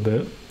a little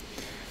bit.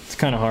 It's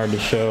kind of hard to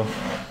show,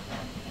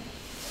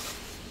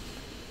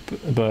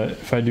 but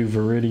if I do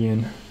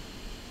viridian,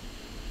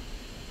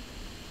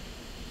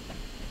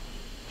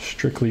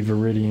 strictly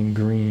viridian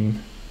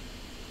green,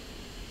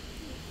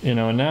 you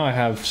know, and now I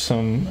have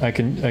some, I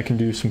can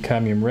do some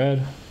cadmium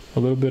red, a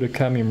little bit of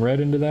cadmium red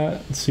into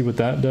that and see what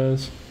that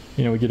does.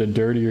 You know, we get a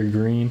dirtier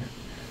green.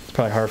 It's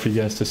probably hard for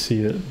you guys to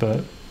see it,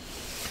 but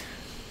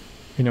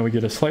you know, we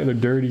get a slightly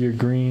dirtier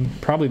green,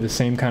 probably the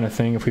same kind of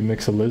thing if we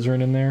mix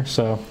alizarin in there.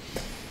 So,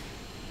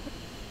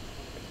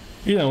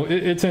 you know,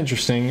 it's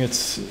interesting.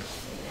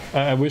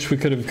 I wish we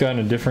could have gotten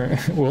a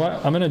different, well,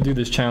 I'm going to do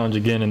this challenge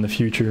again in the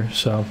future,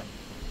 so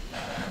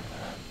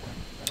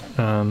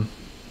I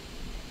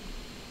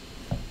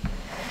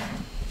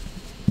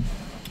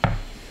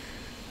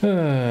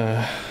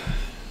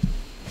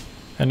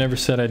never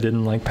said I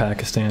didn't like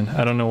Pakistan.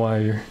 I don't know why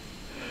you're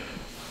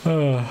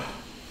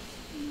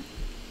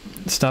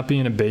stop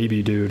being a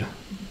baby, dude.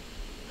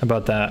 How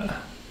about that?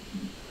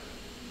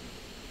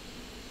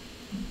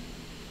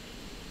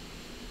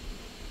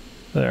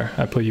 There,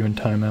 I put you in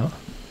timeout.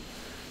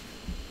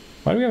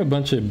 Why do we have a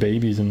bunch of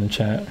babies in the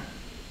chat?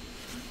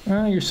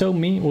 Oh, you're so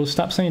mean. Well,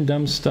 stop saying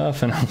dumb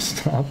stuff and I'll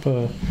stop,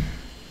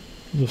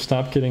 you'll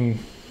stop getting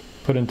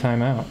put in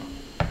timeout.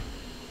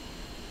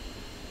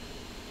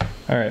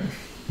 All right.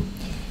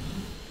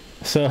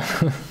 So,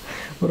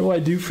 what do I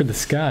do for the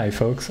sky,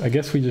 folks? I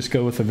guess we just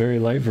go with a very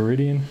light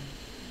Viridian.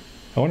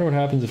 I wonder what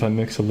happens if I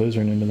mix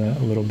alizarin into that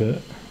a little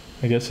bit.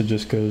 I guess it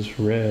just goes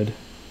red.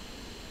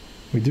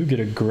 We do get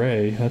a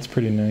gray. That's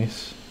pretty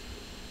nice.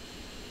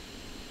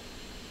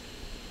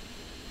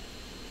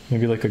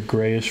 Maybe like a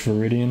grayish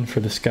Viridian for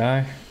the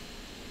sky.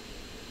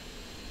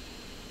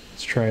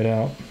 Let's try it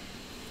out.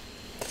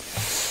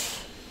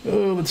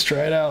 Oh, let's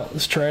try it out.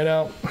 Let's try it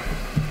out.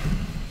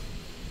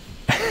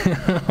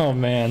 Oh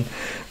man,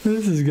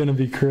 this is gonna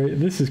be crazy.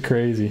 This is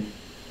crazy.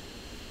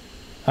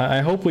 I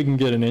hope we can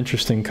get an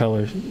interesting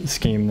color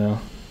scheme though.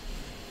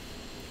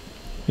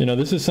 You know,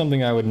 this is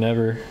something I would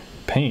never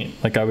paint.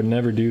 Like I would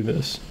never do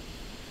this.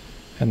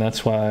 And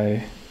that's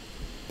why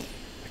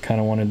I kind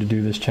of wanted to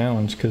do this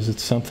challenge, because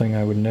it's something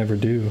I would never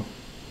do.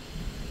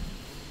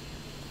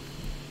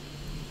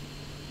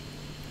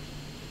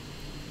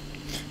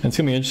 And it's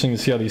gonna be interesting to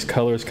see how these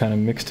colors kind of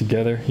mix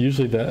together.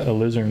 Usually that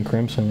alizarin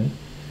crimson,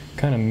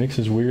 kind of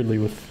mixes weirdly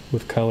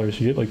with colors.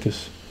 You get like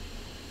this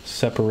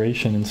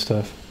separation and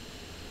stuff.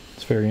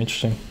 It's very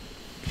interesting.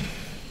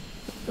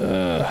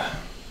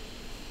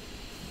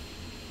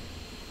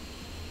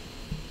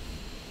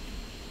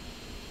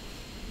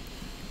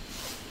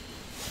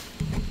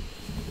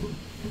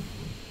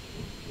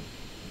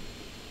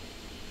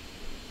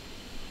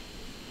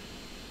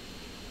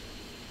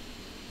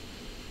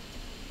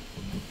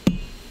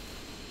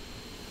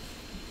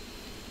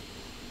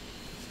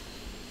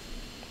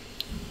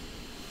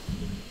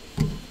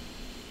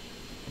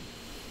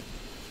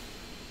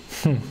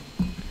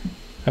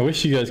 I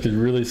wish you guys could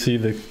really see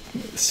the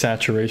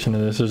saturation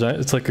of this.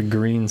 It's like a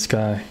green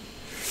sky.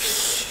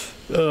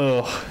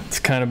 Oh, it's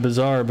kind of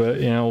bizarre, but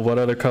you know, what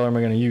other color am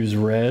I going to use?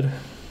 Red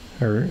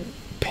or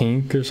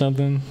pink or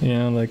something? You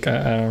know, like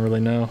I don't really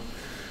know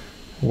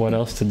what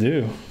else to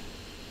do.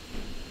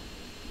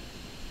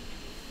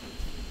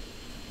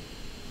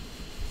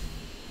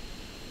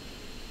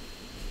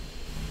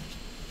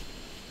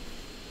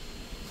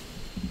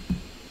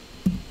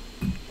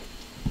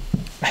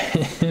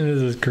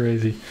 This is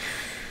crazy.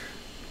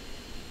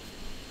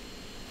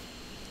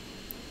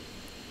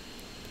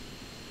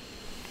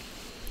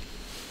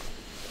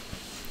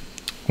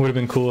 Would have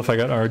been cool if I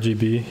got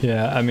RGB.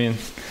 Yeah, I mean,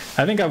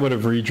 I think I would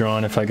have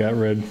redrawn if I got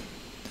red.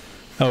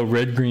 Oh,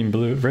 red, green,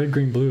 blue. Red,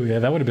 green, blue. Yeah,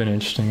 that would have been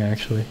interesting,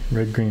 actually.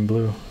 Red, green,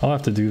 blue. I'll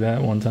have to do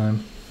that one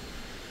time.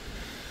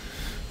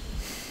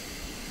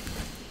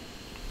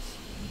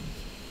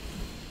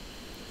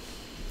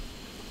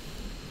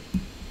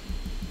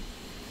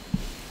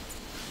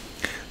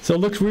 So it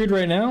looks weird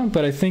right now,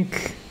 but I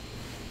think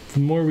the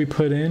more we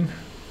put in,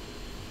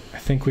 I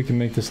think we can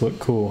make this look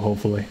cool,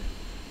 hopefully.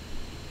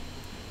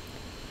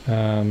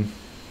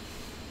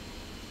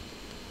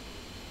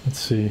 Let's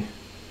see.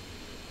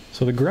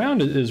 So the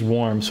ground is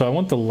warm, so I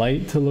want the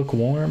light to look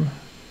warm.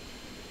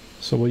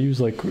 So we'll use,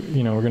 like,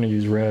 you know, we're going to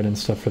use red and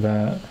stuff for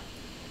that.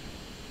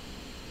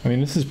 I mean,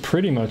 this is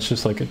pretty much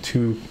just like a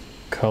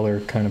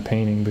two-color kind of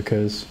painting,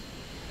 because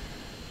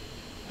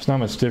there's not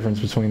much difference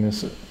between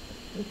this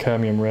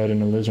cadmium red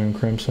and alizarin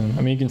crimson.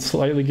 I mean, you can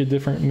slightly get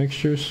different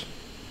mixtures.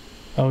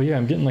 Oh yeah,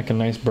 I'm getting like a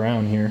nice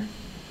brown here.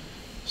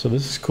 So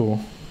this is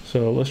cool.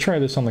 So let's try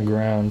this on the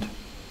ground.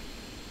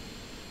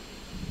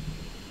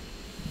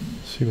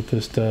 See what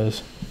this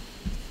does.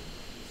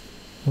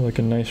 Like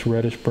a nice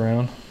reddish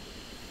brown.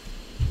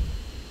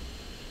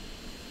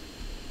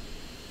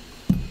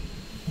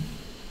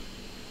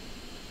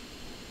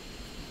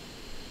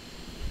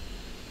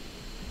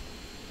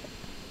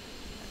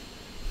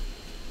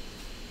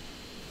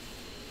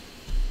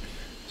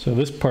 So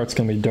this part's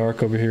gonna be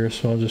dark over here,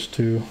 so I'll just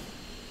do,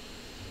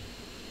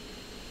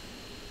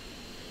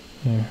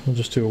 yeah, we'll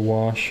just do a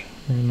wash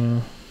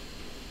and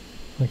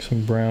like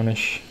some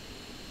brownish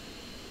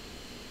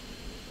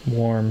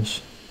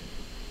warms.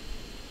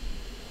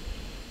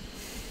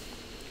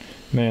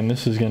 Man,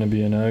 this is gonna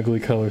be an ugly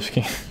color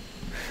scheme.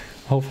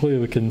 Hopefully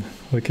we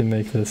can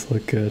make this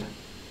look good.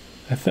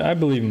 I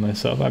believe in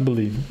myself. I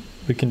believe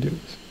we can do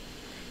this.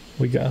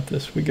 We got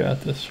this. We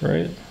got this,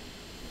 right?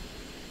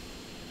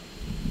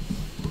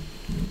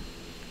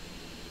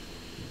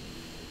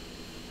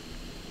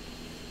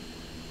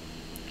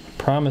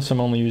 Promise I'm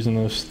only using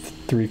those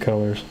three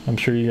colors. I'm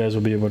sure you guys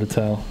will be able to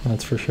tell,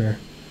 that's for sure.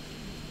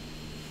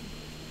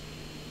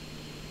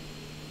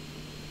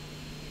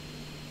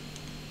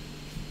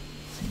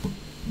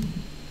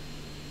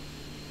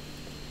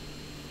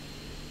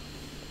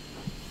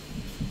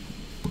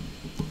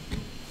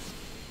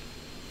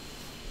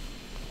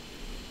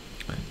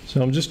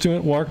 So I'm just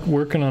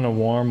working on a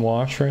warm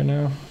wash right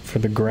now for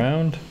the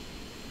ground.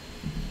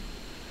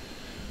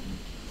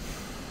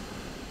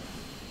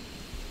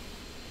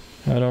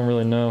 I don't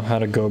really know how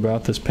to go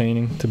about this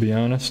painting, to be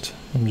honest.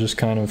 I'm just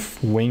kind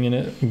of winging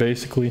it,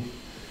 basically.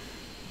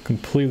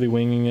 Completely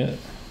winging it.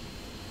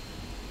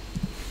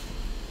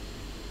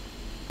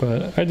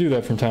 But I do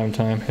that from time to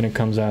time and it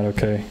comes out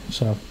okay.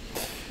 So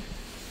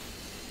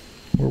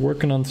we're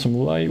working on some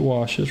light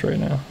washes right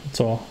now.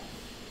 That's all.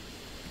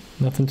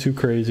 Nothing too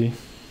crazy.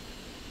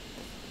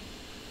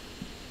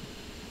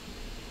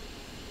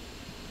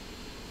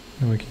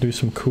 And we can do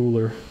some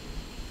cooler.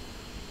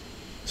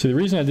 See, the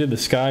reason I did the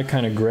sky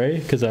kind of gray,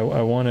 because I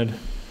wanted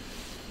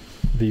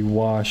the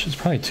wash, it's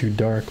probably too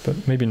dark,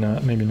 but maybe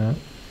not, maybe not.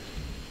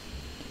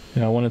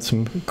 Yeah, I wanted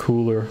some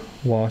cooler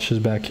washes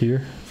back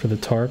here for the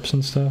tarps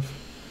and stuff.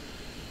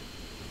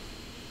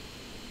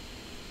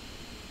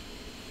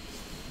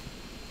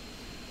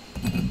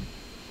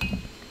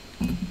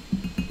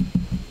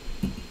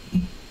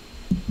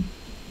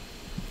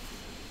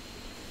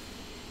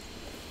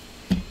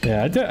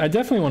 Yeah, I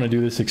definitely want to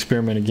do this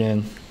experiment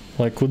again.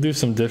 Like, we'll do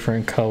some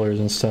different colors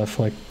and stuff.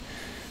 Like,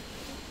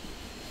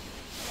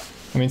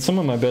 I mean, some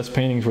of my best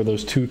paintings were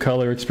those 2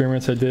 color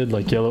experiments I did,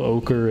 like yellow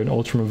ochre and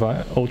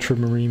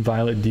ultramarine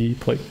violet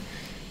deep, like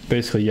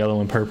basically yellow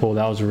and purple.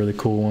 That was a really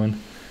cool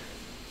one.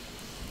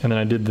 And then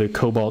I did the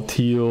cobalt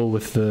teal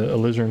with the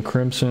alizarin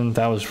crimson.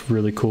 That was a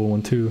really cool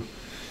one too.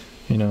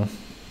 You know,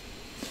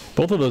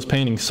 both of those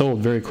paintings sold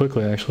very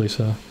quickly actually.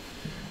 So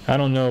I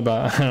don't know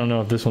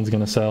if this one's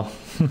gonna sell,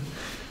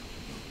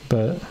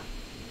 but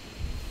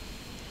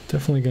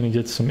definitely gonna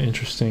get some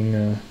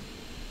interesting.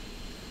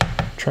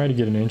 Try to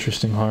get an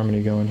interesting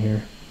harmony going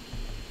here.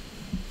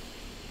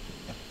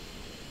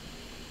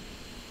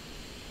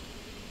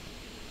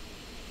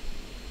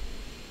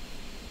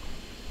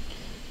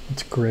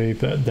 Let's grade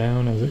that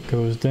down as it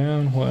goes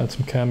down. We'll add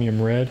some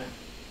cadmium red.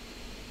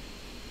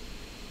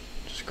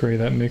 Just gray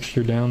that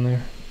mixture down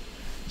there.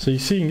 So you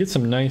see, you can get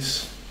some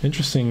nice,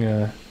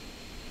 interesting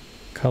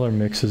color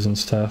mixes and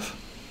stuff.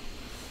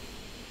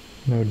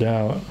 No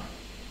doubt.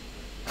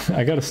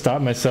 I gotta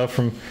stop myself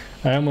from,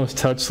 I almost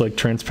touched like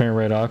transparent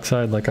red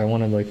oxide, like I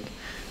want to like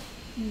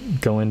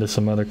go into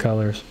some other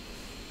colors.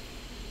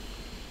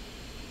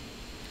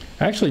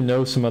 I actually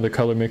know some other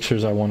color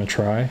mixtures I want to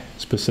try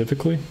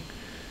specifically,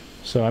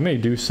 so I may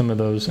do some of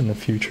those in the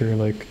future.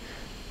 Like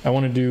I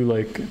want to do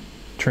like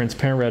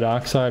transparent red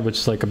oxide, which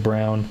is like a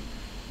brown,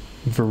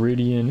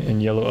 viridian,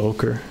 and yellow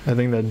ochre. I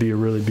think that'd be a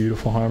really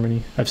beautiful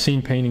harmony. I've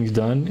seen paintings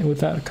done with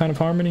that kind of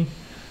harmony,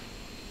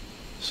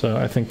 so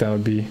I think that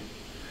would be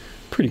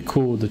pretty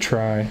cool to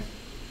try.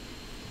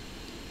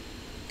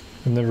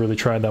 I've never really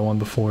tried that one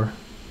before.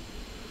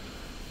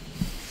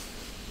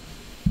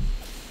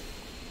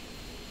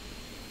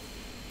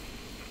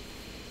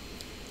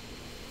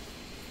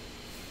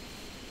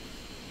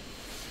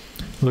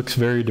 Looks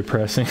very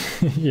depressing.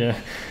 Yeah,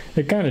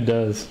 it kind of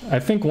does. I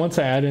think once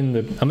I add in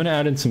I'm gonna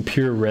add in some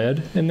pure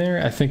red in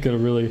there. I think it'll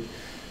really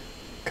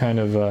kind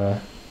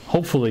of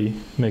hopefully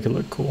make it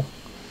look cool.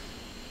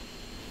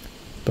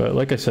 But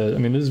like I said, I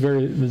mean, this is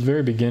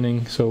very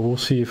beginning, so we'll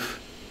see if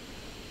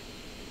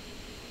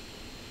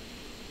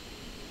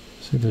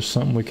there's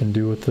something we can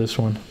do with this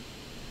one.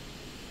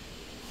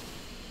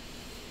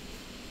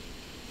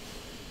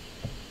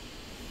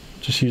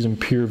 Just using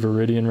pure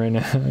viridian right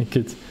now. Like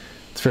it's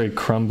very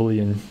crumbly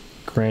and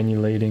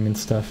granulating and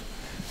stuff.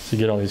 So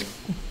you get all these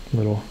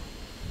little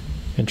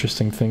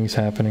interesting things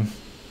happening.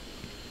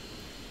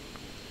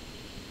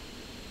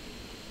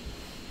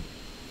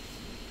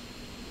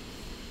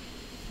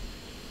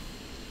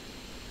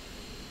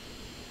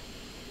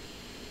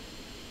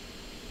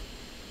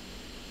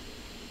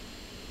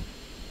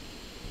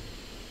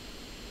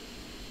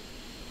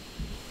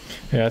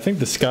 Yeah, I think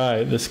the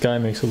sky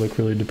makes it look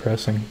really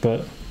depressing,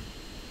 but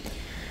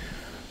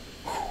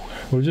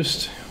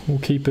we'll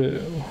keep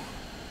it,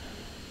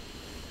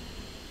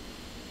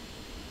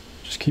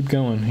 just keep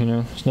going, you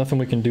know. There's nothing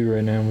we can do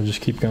right now. We'll just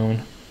keep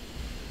going.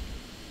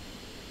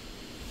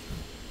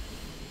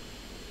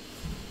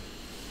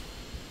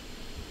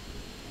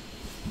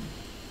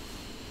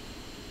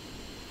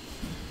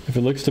 If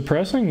it looks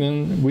depressing,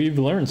 then we've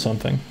learned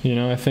something, you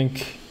know. I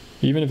think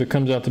even if it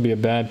comes out to be a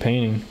bad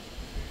painting,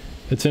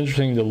 it's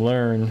interesting to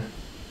learn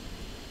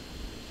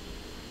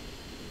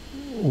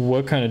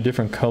what kind of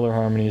different color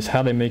harmonies,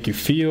 how they make you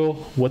feel,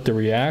 what the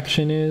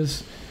reaction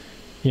is,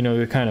 you know,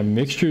 the kind of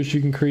mixtures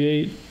you can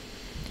create.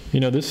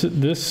 You know,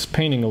 this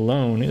painting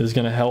alone is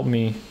going to help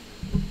me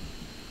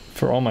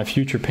for all my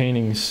future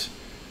paintings,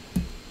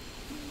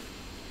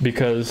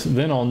 because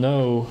then I'll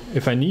know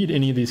if I need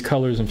any of these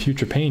colors in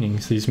future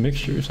paintings, these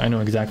mixtures, I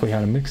know exactly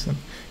how to mix them.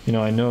 You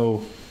know, I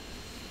know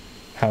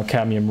how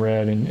cadmium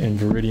red and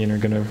viridian are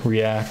going to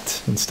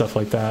react and stuff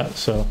like that.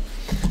 So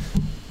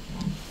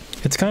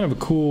it's kind of a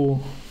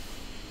cool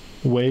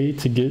way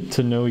to get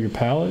to know your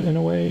palette in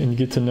a way, and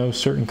get to know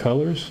certain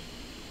colors.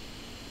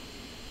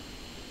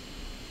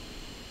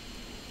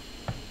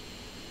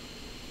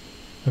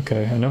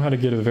 Okay, I know how to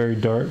get a very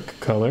dark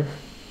color.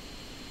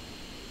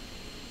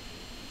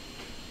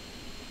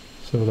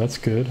 So that's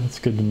good. That's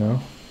good to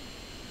know.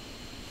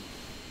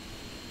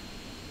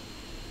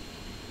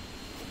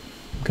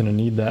 I'm gonna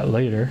need that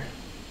later,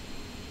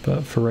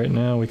 but for right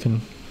now we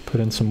can put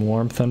in some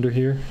warmth under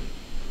here.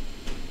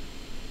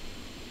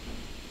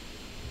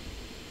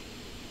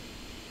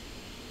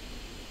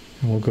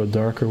 And we'll go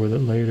darker with it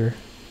later.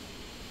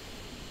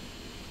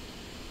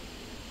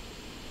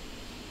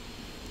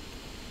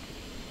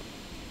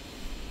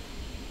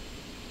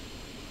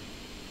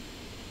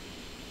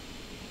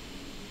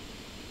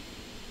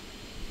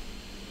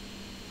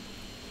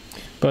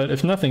 But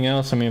if nothing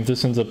else, I mean, if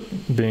this ends up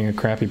being a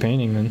crappy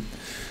painting, then,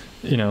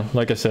 you know,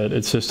 like I said,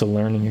 it's just a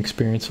learning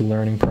experience, a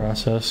learning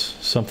process,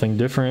 something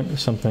different,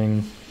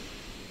 something,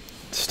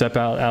 step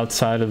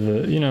outside of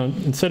the, you know,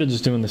 instead of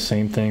just doing the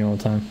same thing all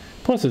the time.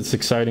 Plus, it's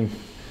exciting.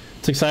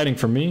 It's exciting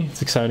for me.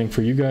 It's exciting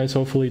for you guys,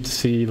 hopefully, to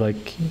see,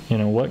 like, you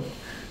know,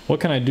 what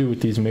can I do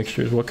with these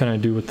mixtures? What can I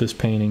do with this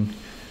painting?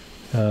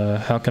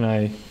 How can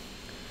I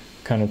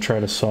kind of try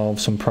to solve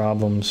some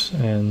problems?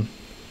 And,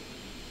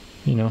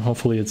 you know,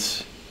 hopefully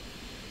it's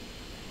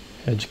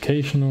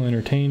educational,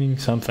 entertaining,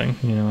 something,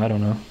 you know, I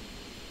don't know.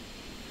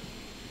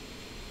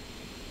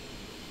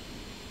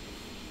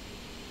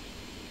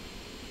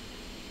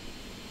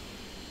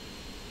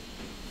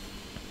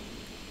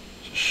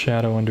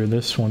 Shadow under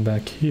this one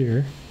back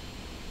here.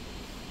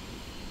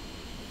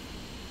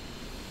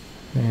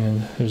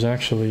 And there's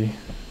actually,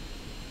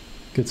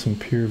 get some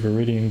pure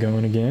Viridian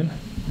going again.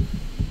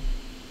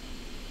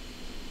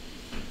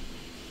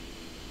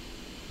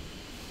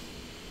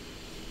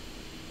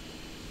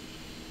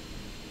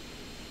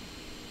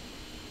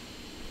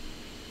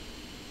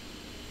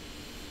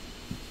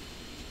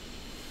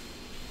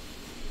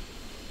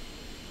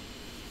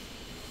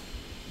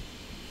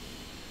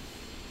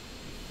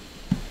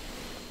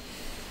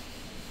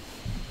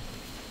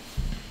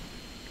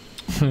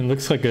 It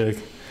looks like a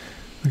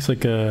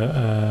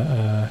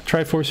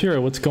Triforce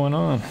hero. What's going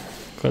on?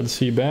 Glad to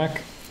see you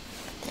back.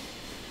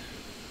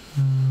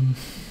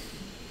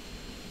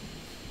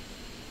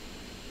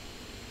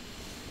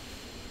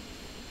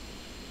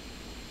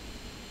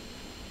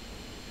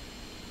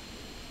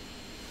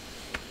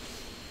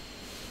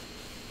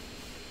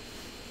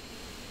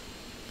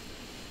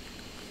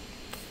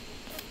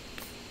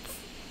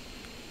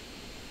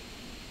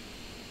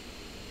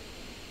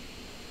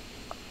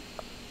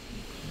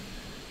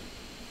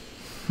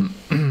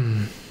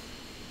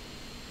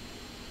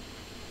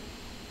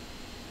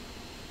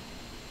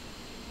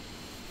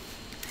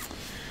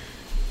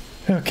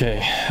 Okay,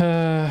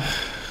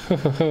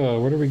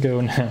 where do we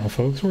go now,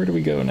 folks? Where do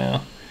we go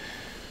now?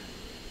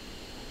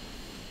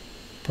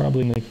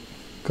 Probably in the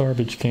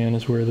garbage can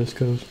is where this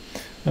goes.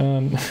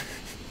 No,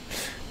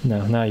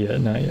 not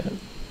yet, not yet,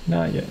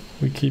 not yet.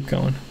 We keep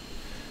going.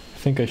 I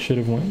think I should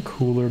have went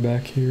cooler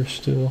back here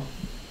still.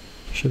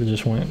 Should have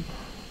just went,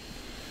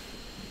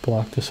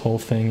 block this whole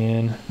thing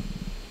in.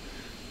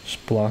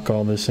 Just block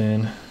all this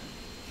in.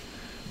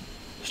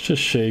 It's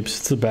just shapes,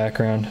 it's the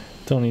background.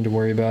 Don't need to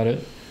worry about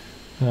it.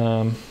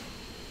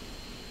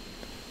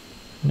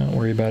 Not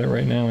worry about it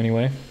right now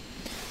anyway.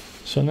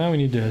 So now we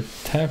need to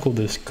tackle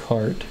this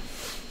cart.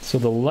 So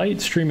the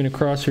light streaming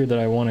across here that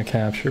I want to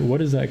capture,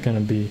 what is that going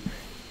to be?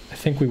 I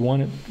think I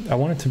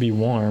want it to be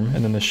warm,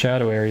 and then the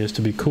shadow areas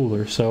to be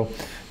cooler. So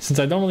since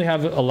I don't really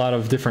have a lot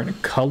of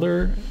different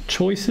color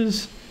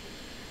choices,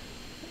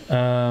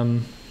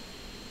 I'm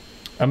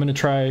going to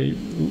try,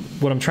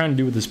 what I'm trying to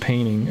do with this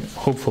painting,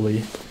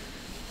 hopefully,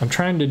 I'm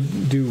trying to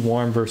do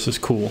warm versus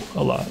cool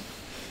a lot.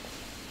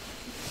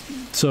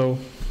 So,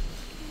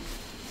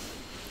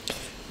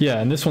 yeah,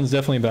 and this one's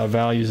definitely about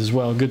values as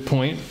well. Good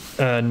point,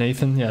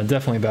 Nathan. Yeah,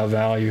 definitely about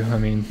value. I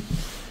mean,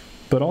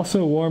 but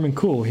also warm and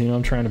cool. You know,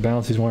 I'm trying to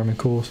balance these warm and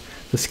cools.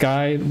 The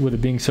sky, with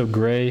it being so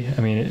gray,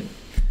 I mean,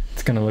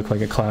 it's going to look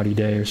like a cloudy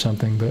day or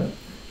something. But,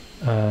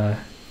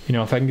 you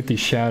know, if I can get these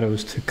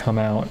shadows to come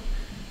out,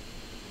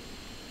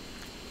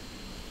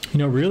 you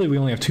know, really we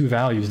only have 2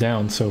 values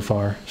down so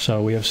far.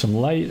 So we have some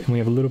light and we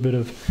have a little bit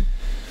of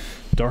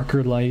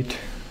darker light.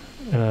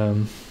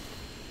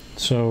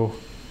 So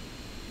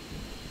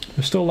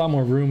there's still a lot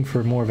more room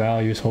for more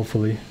values,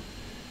 hopefully.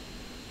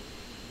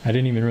 I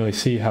didn't even really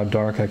see how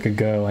dark I could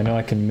go. I know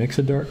I can mix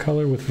a dark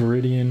color with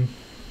Viridian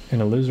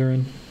and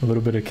alizarin, a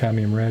little bit of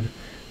cadmium red,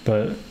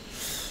 but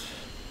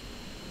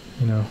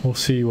you know, we'll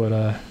see what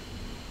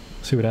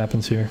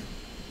happens here.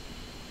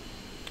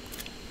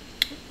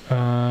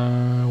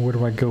 Where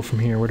do I go from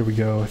here? Where do we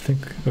go? I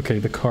think, okay,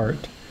 the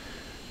cart.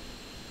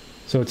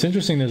 So it's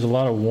interesting, there's a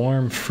lot of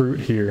warm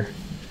fruit here,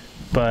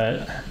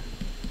 but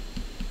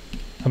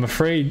I'm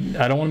afraid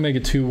I don't want to make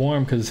it too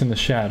warm because it's in the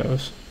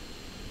shadows.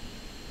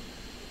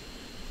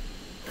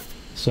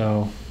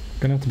 So I'm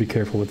gonna have to be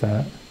careful with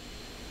that.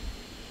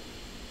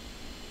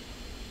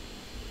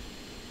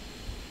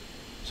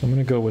 So I'm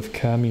gonna go with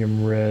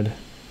cadmium red,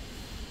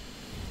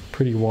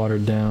 pretty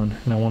watered down,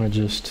 and I want to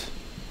just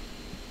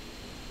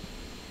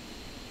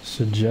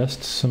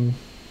suggest something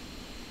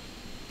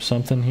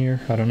here.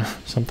 I don't know,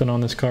 something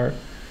on this cart.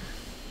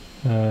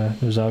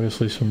 There's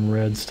obviously some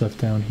red stuff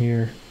down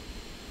here.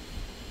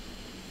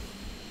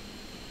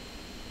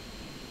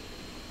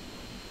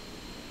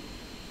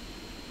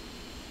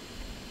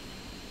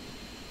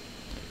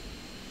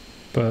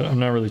 But I'm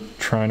not really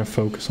trying to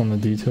focus on the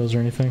details or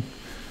anything.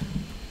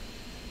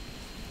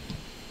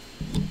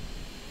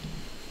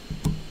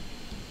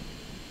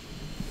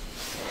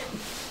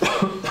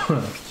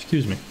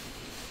 Excuse me.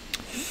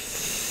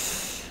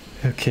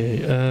 Okay,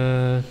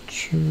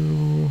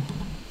 true.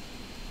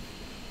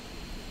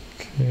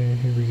 Okay,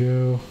 here we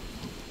go.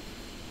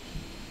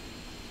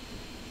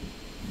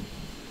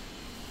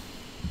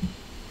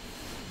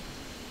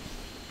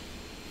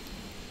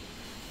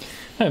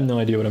 I have no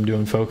idea what I'm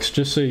doing, folks.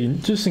 Just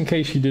in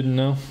case you didn't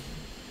know,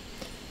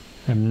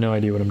 I have no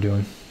idea what I'm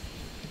doing.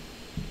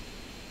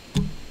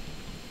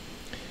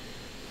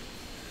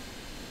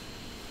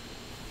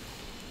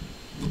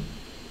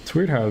 It's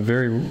weird how a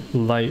very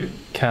light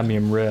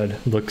cadmium red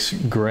looks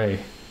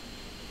gray.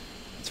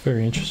 It's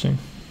very interesting.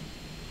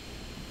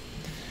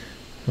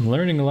 I'm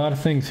learning a lot of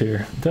things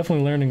here.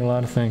 Definitely learning a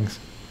lot of things.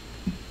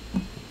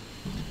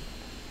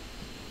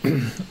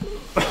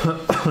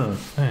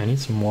 I need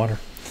some water.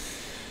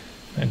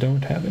 I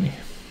don't have any.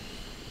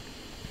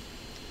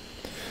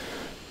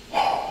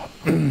 I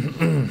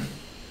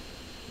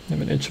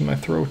have an itch in my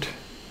throat.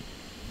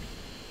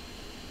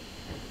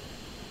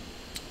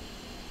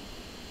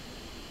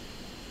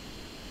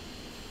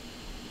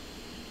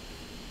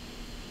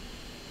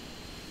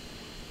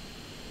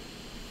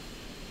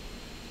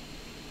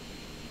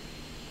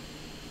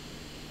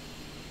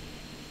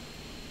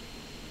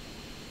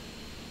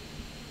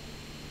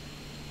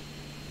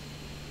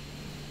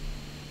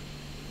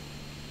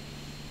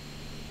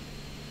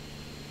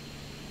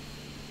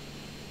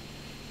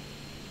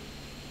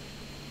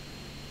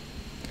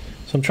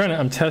 So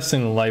I'm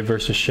testing the light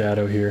versus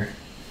shadow here.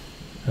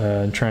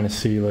 I'm trying to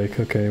see like,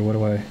 okay,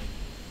 do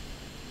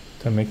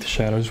I make the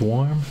shadows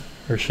warm?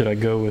 Or should I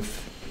go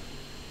with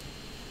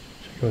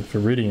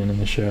Viridian in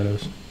the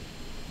shadows?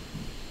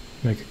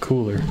 Make it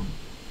cooler.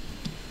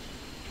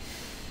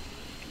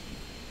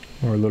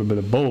 Or a little bit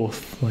of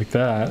both, like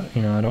that.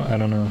 You know, I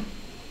don't know.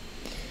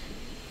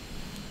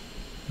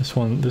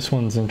 This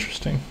one's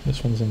interesting.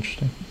 This one's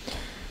interesting.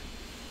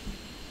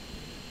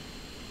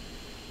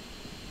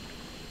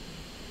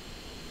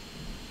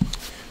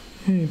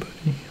 Hey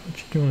buddy, what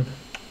you doing?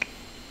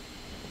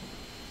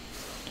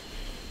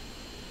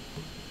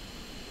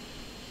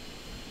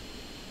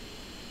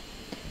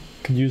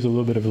 Could use a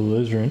little bit of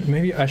alizarin.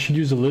 Maybe I should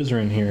use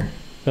alizarin here.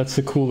 That's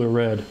the cooler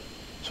red.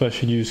 So I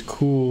should use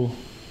cool.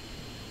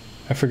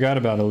 I forgot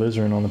about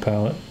alizarin on the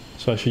palette.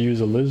 So I should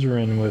use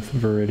alizarin with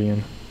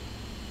Viridian.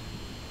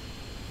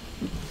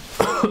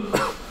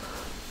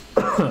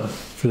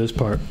 For this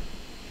part.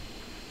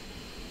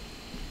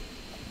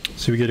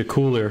 So we get a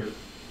cooler.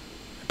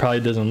 Probably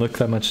doesn't look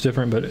that much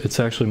different, but it's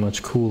actually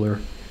much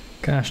cooler.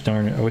 Gosh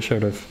darn it, I wish I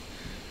would have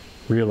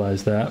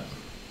realized that.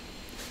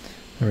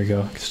 There we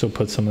go. I can still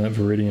put some of that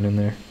Viridian in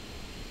there,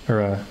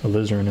 or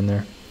alizarin in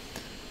there.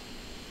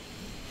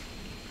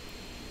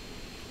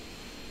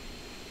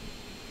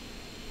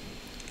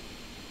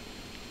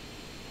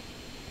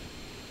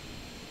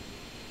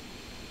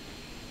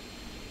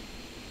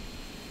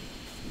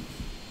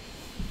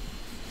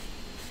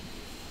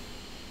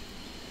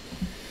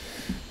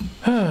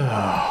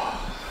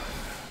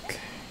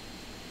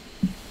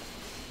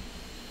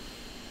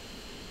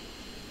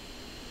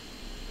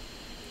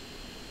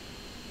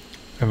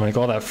 And like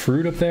all that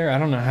fruit up there, I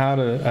don't know how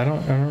to, I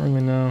don't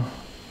really know.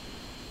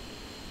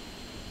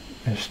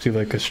 I just do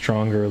like a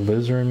stronger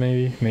alizarin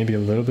maybe a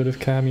little bit of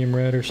cadmium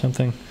red or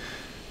something.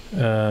 You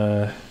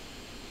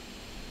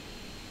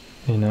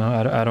know,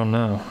 I don't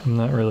know. I'm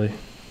not really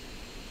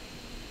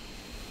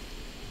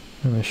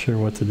sure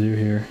what to do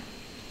here.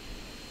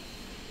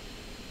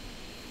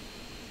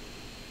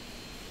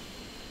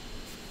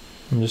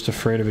 I'm just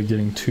afraid of it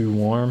getting too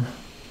warm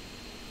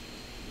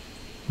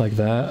like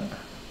that.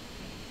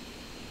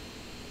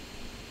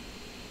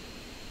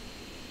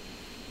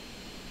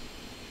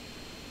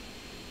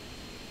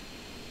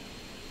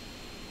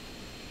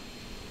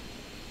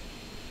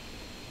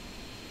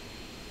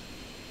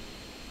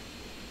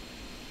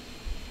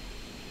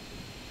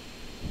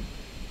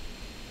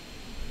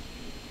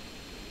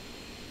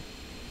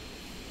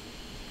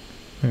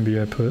 Maybe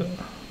I put a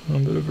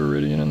little bit of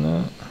Viridian in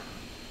that.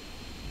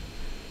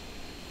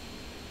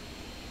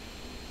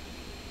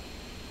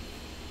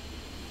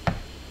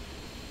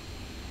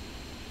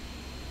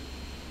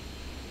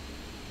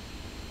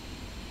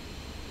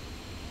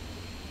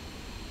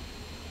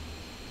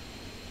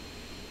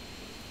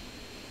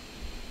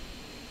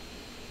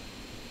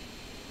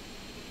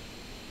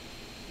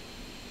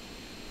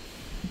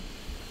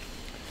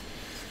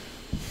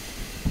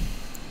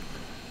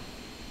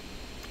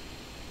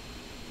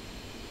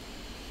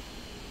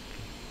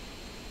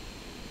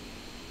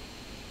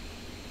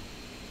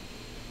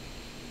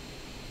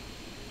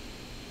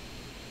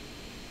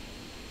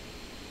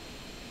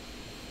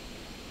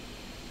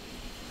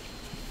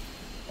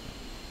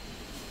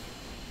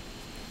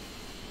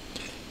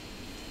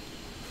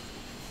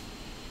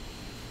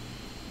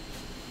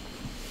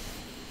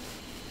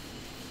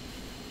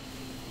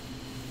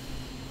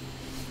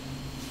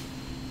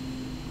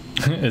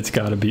 It's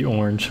got to be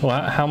orange.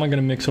 Well, how am I going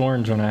to mix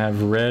orange when I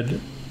have red,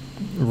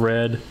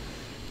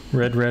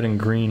 and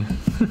green?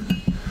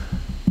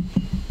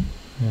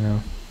 You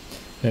know.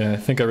 Yeah, I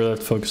think I really have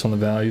to focus on the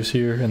values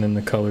here and then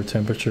the color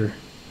temperature.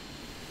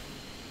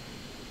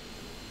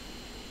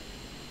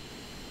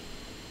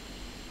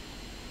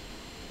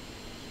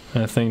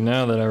 And I think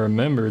now that I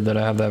remembered that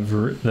I have that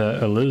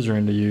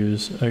alizarin to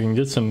use, I can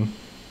get some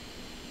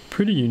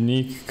pretty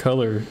unique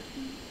color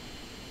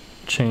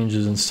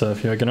changes and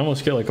stuff. Yeah, I can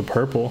almost get like a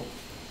purple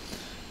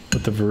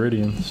with the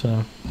Viridian,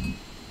 so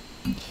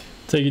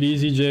Take it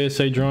easy,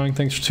 JSA Drawing.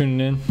 Thanks for tuning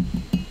in.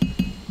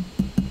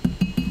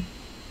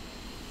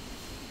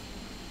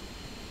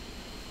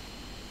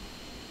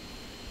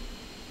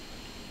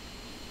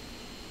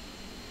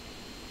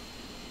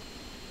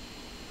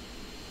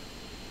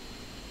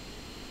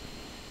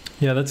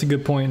 Yeah, that's a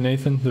good point,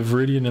 Nathan. The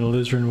Viridian and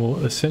Alizarin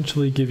will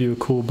essentially give you a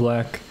cool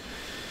black,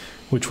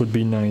 which would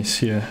be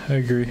nice. Yeah, I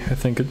agree. I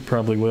think it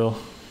probably will.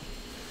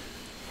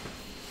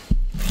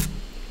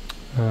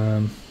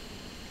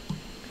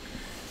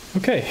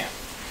 Okay.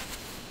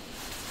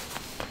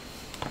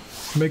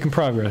 Making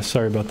progress.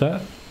 Sorry about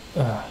that.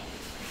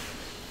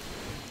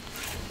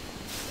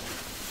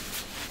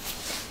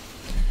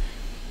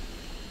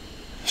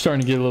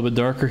 Starting to get a little bit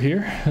darker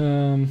here.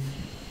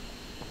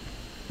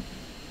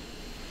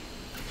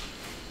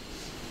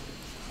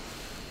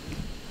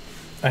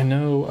 I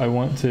know I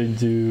want to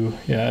do,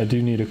 yeah, I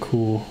do need a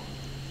cool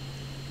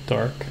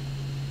dark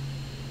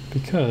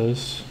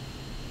because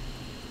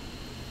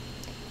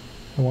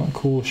I want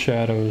cool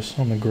shadows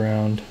on the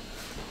ground.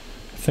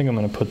 I think I'm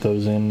going to put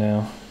those in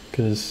now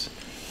because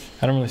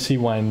I don't really see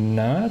why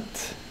not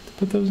to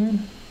put those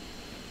in.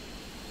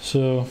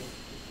 So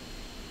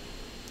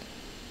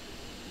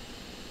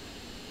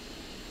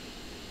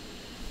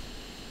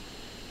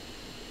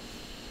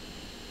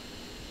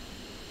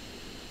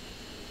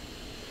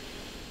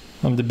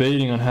I'm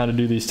debating on how to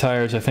do these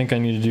tires. I think I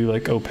need to do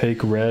like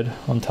opaque red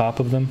on top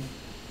of them.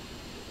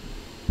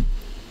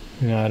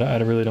 You know, I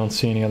really don't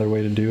see any other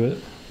way to do it.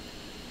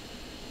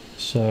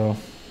 So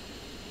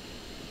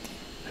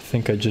I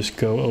think I just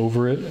go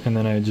over it and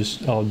then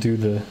I'll do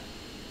the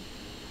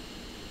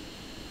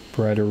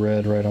brighter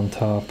red right on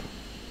top.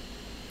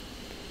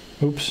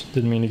 Oops,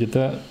 didn't mean to get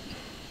that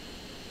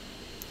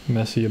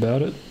messy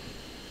about it.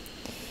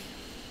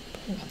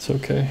 But that's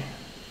okay.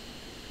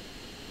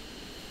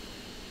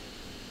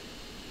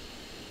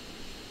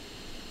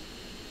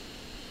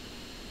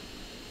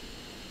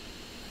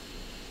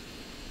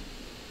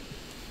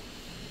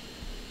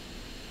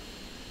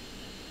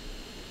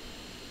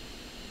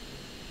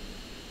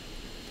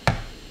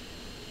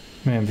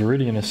 Man,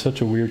 Viridian is such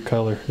a weird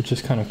color. It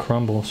just kind of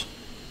crumbles.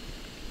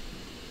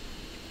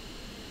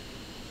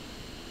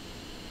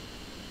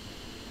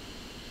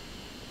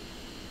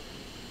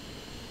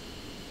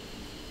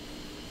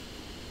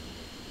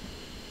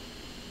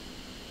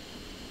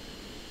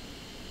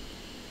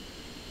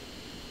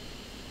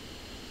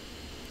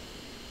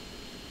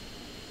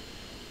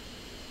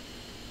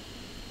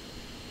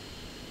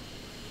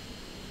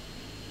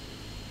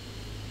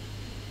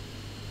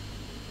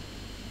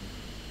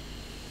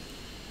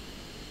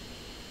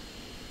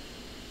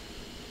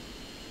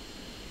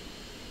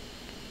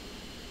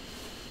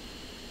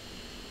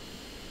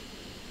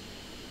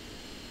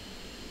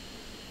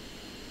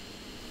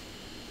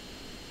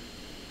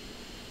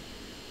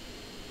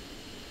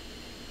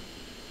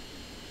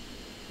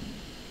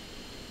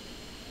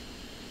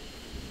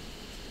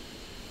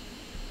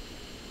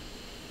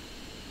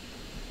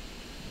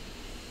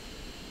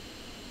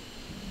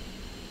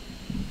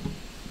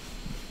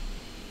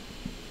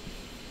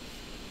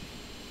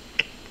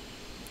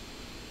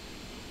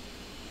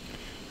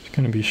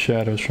 Going to be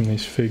shadows from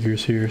these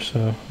figures here,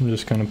 so I'm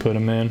just going to put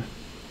them in.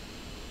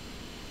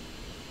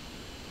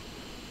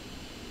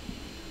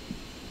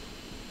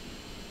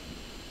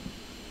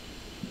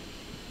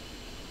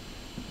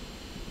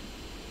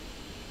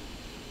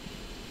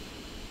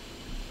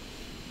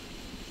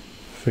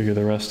 Figure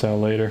the rest out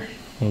later.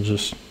 We'll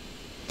just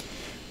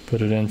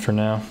put it in for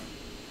now.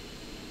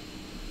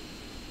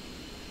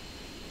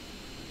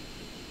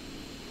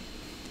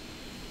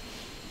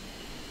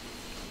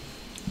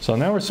 So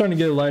now we're starting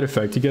to get a light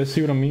effect. You guys see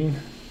what I mean?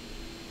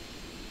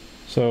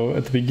 So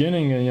at the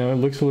beginning, you know, it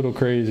looks a little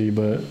crazy,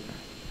 but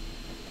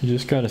you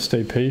just got to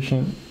stay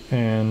patient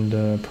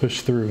and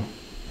push through.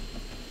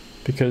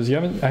 Because I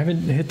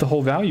haven't hit the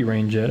whole value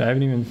range yet. I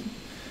haven't even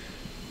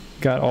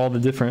got all the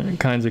different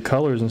kinds of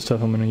colors and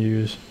stuff I'm going to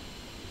use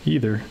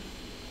either.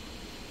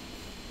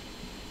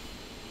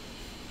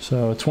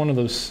 So it's one of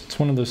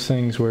those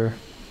things where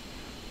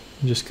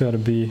you just got to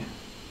be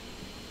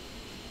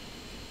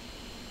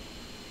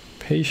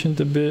patient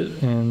a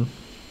bit and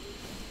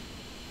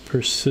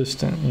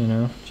persistent, you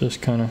know,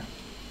 just kind of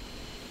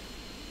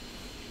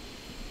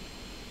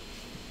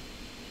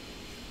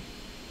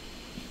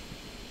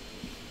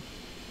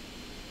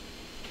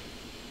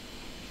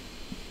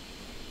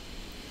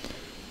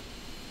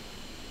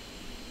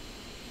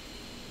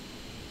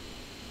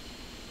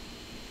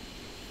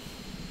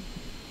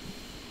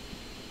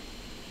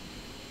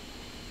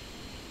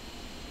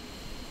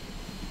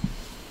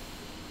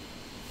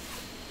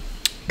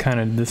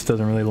this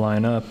doesn't really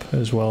line up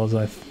as well as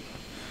I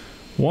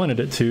wanted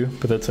it to,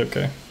 but that's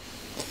okay.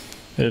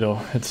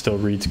 It still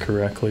reads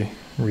correctly,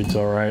 reads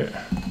all right.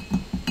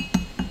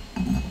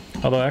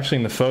 Although actually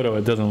in the photo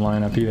it doesn't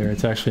line up either.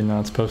 It's actually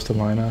not supposed to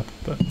line up,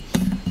 but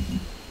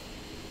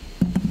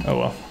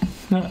oh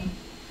well.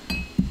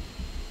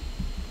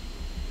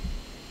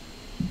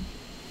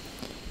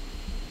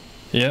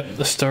 Yep,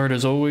 the start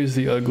is always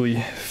the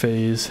ugly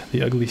phase,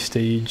 the ugly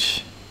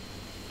stage.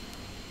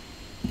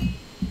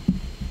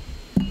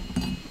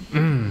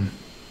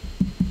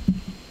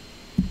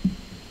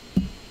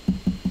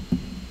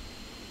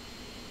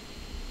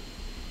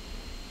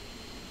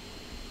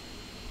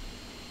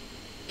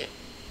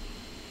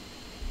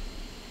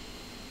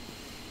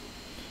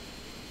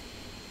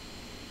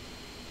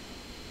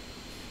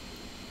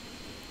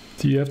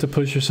 Do you have to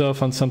push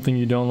yourself on something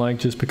you don't like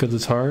just because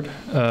it's hard?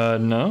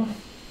 No.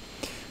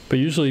 But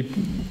usually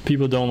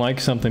people don't like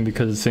something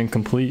because it's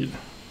incomplete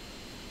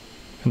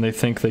and they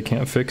think they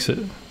can't fix it.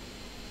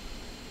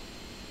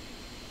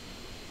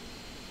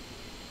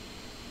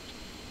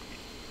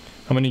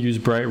 I'm going to use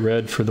bright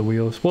red for the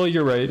wheels. Well,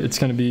 you're right. It's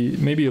going to be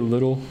maybe a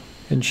little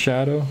in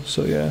shadow.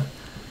 So yeah.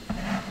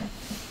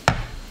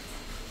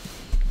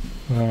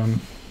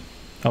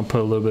 I'll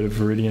put a little bit of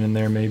Viridian in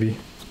there maybe.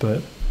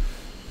 But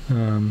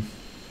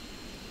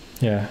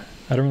yeah,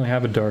 I don't really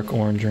have a dark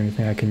orange or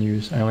anything I can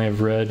use. I only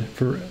have red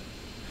for... I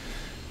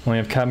only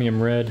have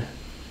cadmium red,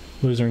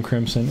 alizarin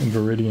crimson, and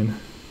Viridian.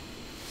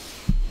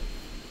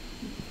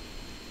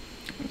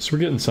 So we're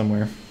getting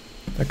somewhere.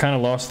 I kind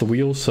of lost the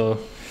wheels, so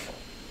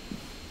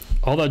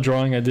all that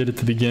drawing I did at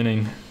the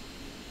beginning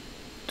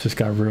just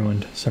got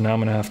ruined. So now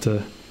I'm gonna have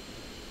to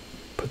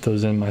put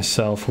those in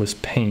myself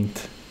with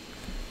paint.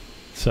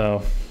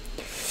 So,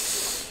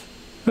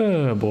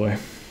 oh boy.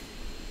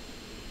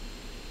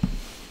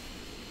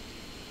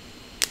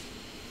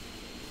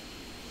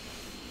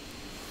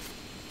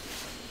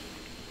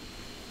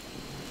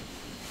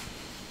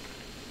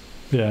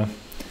 Yeah,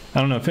 I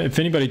don't know if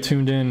anybody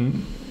tuned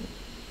in,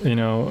 you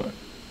know,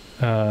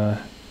 and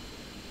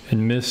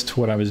missed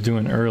what I was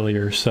doing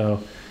earlier.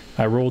 So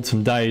I rolled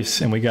some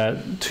dice and we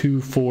got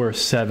 2, 4,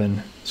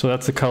 7. So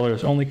that's the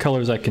colors, only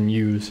colors I can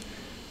use.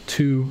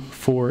 2,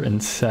 4,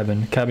 and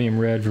 7. Cadmium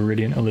red,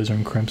 Viridian,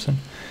 alizarin crimson.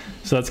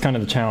 So that's kind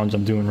of the challenge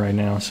I'm doing right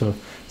now. So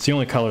it's the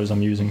only colors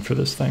I'm using for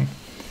this thing.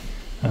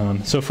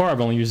 So far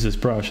I've only used this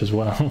brush as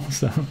well.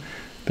 So,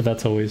 but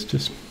that's always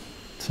just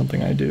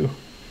something I do.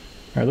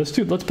 All right,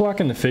 let's block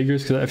in the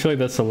figures because I feel like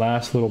that's the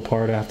last little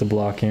part I have to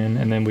block in,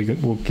 and then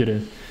we'll get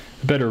a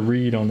better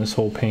read on this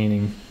whole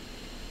painting.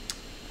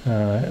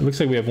 It looks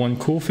like we have one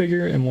cool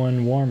figure and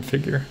one warm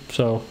figure,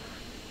 so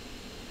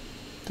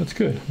that's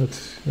good.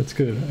 That's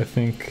good. I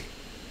think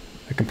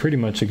I can pretty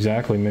much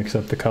exactly mix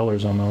up the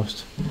colors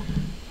almost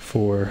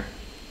for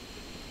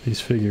these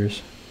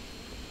figures.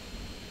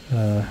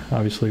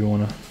 Obviously, we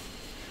want to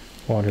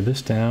water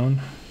this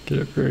down, get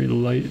it very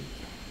light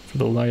for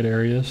the light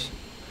areas.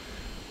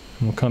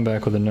 And we'll come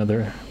back with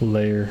another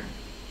layer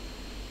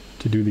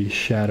to do these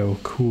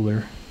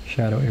cooler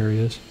shadow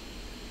areas.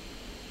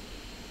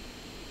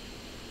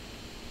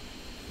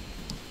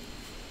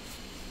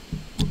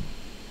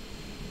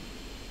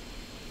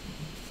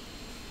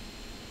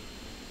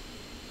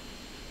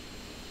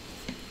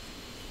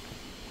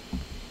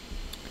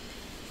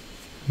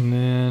 And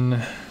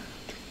then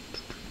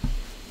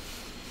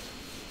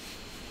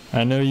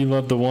I know you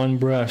love the one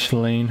brush,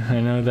 Lane. I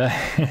know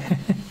that.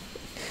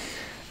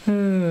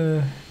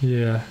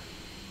 Yeah.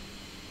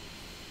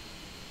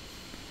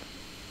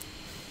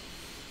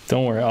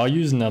 Don't worry, I'll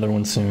use another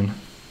one soon.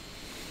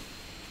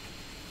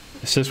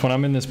 It's just when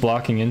I'm in this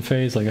blocking in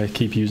phase, like I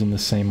keep using the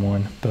same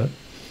one, but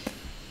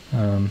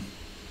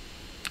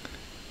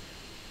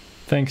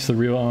thanks, The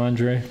Real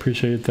Andre,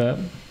 appreciate that.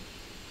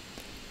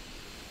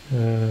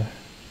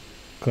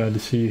 Glad to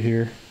see you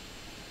here.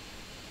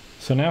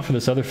 So now for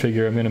this other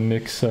figure, I'm going to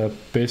mix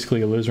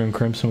basically alizarin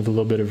crimson with a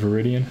little bit of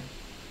Viridian.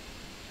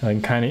 I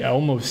can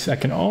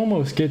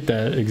almost get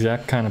that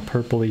exact kind of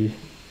purpley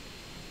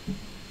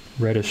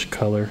reddish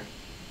color.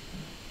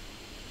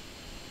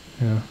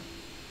 Yeah,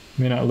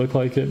 may not look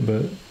like it,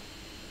 but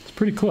it's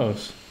pretty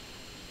close.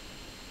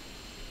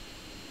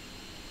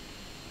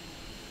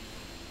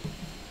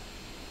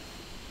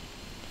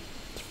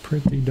 It's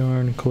pretty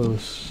darn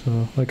close.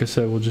 So like I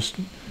said,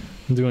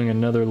 I'm doing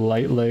another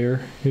light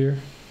layer here.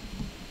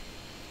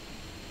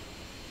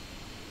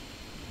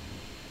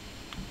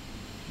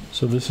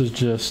 So this is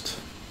just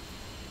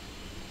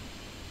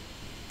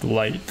the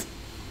light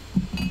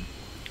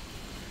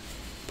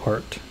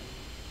part,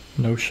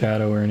 no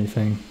shadow or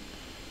anything.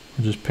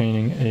 We're just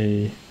painting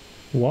a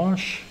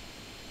wash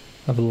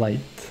of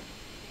light.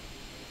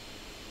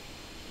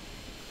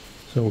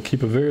 So we'll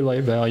keep a very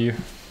light value.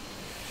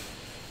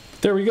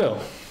 There we go.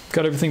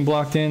 Got everything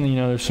blocked in. You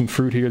know, there's some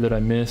fruit here that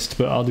I missed,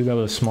 but I'll do that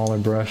with a smaller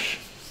brush,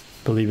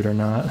 believe it or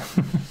not.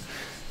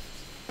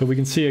 But we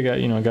can see I got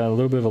a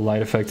little bit of a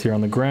light effect here on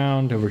the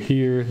ground over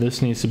here.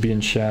 This needs to be in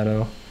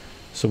shadow.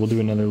 So we'll do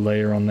another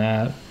layer on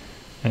that,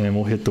 and then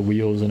we'll hit the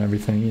wheels and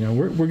everything. You know,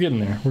 we're getting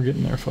there. We're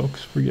getting there,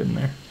 folks. We're getting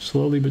there.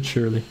 Slowly but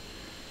surely.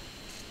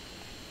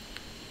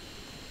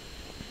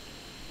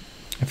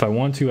 If I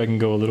want to, I can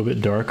go a little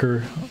bit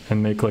darker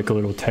and make like a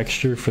little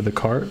texture for the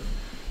cart.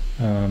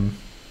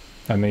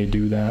 I may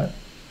do that,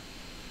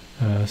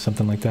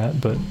 something like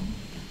that. But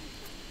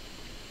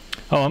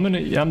oh, I'm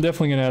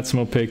definitely gonna add some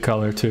opaque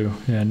color too.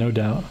 Yeah, no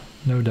doubt,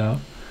 no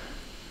doubt.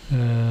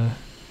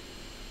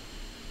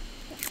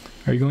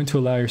 Are you going to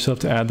allow yourself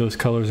to add those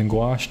colors in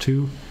gouache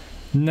too?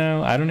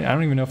 No, I don't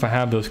even know if I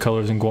have those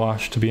colors in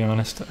gouache, to be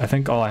honest. I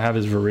think all I have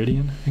is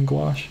Viridian in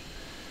gouache.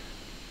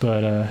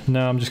 But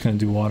no, I'm just going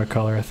to do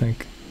watercolor, I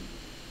think.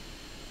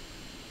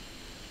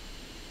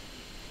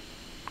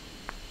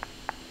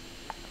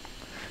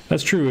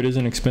 That's true, it is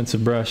an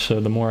expensive brush, so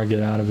the more I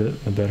get out of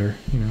it, the better,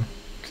 you know.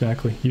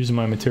 Exactly, using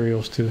my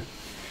materials to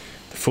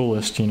the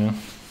fullest, you know.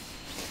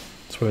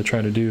 what I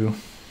try to do.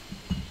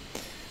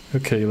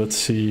 Okay, let's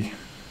see.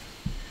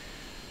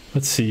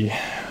 Let's see.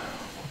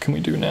 What can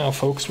we do now,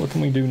 folks? What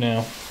can we do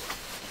now?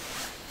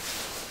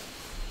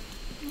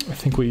 I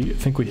think we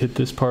hit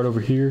this part over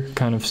here,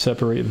 kind of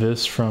separate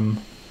this from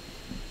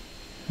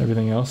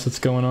everything else that's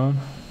going on.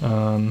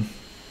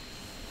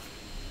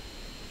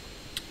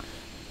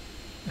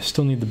 I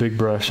still need the big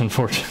brush,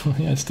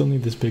 unfortunately. I still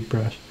need this big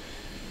brush.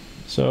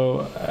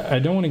 So I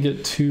don't want to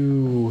get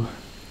too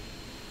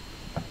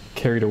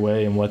carried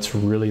away in what's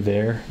really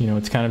there. You know,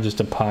 it's kind of just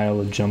a pile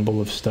of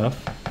jumble of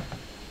stuff.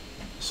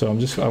 So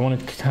I want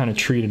to kind of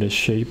treat it as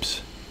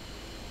shapes.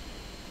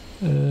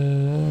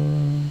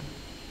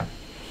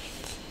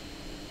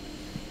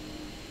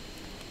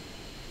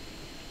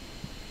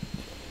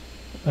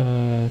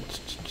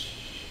 Let's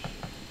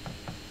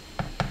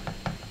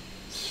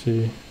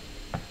see.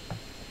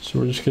 So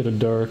we're just gonna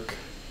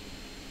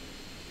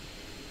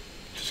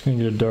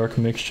get a dark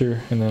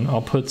mixture, and then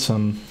I'll put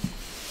some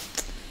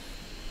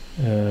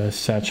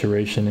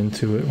saturation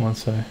into it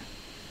once I.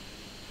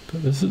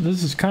 But this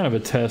is kind of a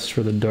test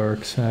for the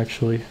darks,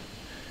 actually.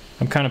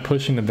 I'm kind of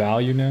pushing the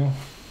value now,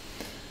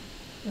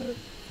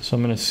 so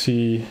I'm gonna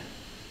see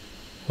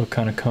what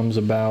kind of comes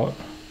about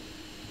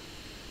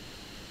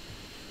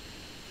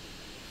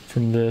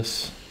from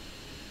this.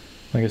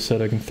 Like I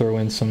said, I can throw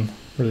in some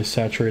really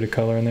saturated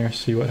color in there,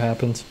 see what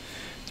happens.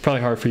 It's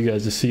probably hard for you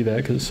guys to see that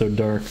because it's so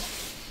dark,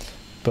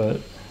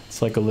 but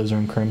it's like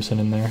alizarin crimson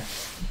in there.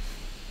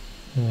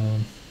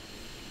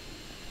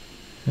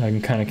 I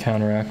can kind of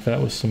counteract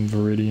that with some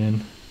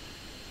viridian.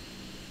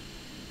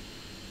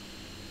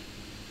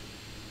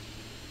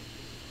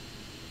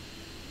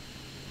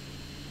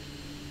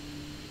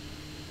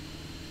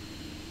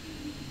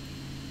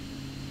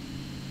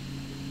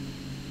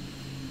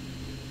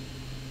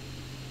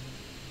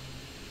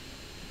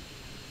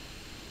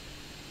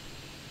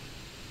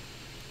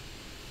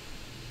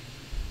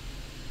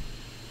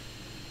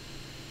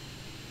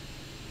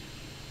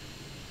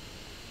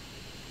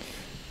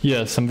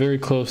 Yes, I'm very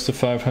close to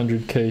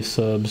 500K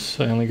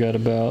subs. I only got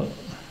about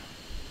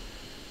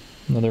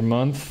another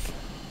month,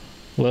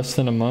 less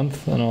than a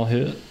month, and I'll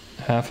hit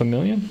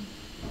 500,000.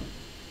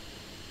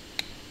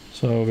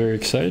 So very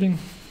exciting.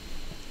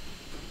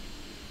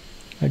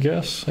 I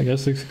guess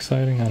it's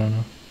exciting. I don't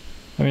know.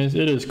 I mean,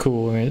 it is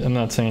cool. I mean, I'm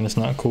not saying it's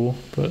not cool,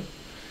 but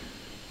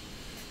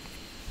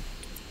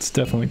it's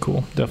definitely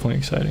cool. Definitely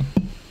exciting.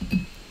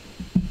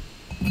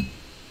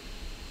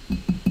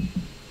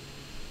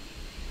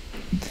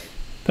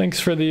 Thanks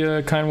for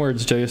the kind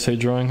words, JSA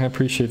Drawing. I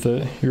appreciate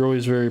that. You're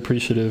always very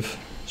appreciative.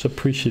 It's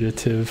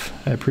appreciative.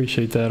 I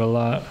appreciate that a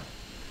lot.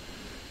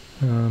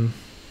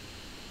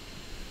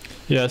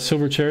 Yeah,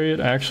 Silver Chariot.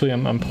 Actually,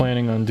 I'm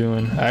planning on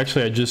doing.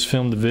 Actually, I just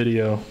filmed the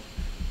video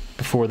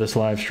before this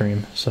live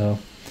stream, so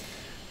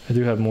I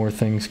do have more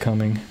things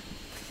coming.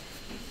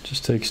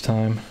 Just takes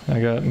time.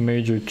 I got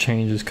major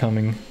changes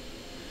coming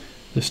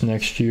this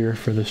next year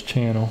for this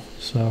channel,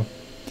 so.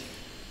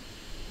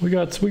 We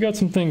got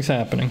some things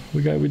happening.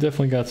 We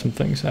definitely got some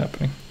things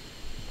happening.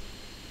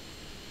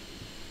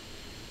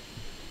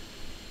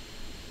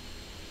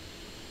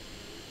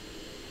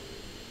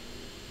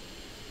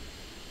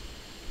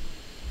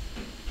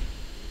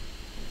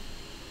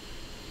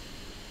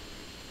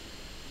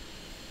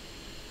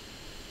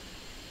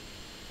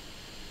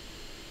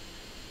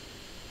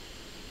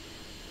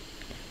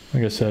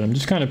 Like I said, I'm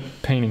just kind of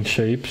painting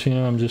shapes, you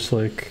know, I'm just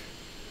like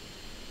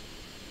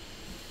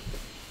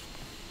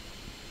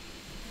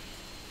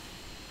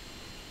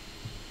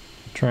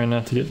trying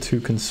not to get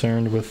too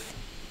concerned with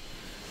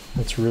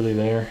what's really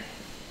there.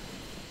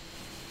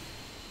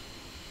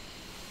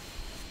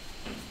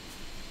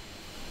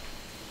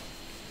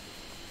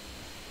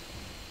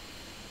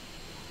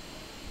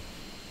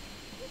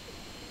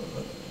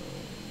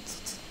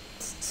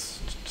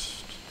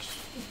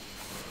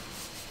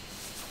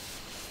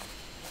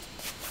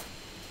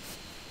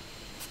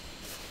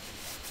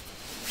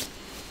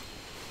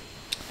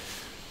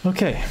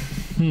 Okay.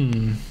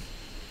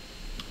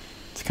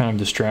 It's kind of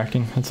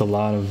distracting. That's a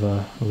lot of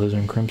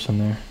alizarin crimson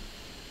there.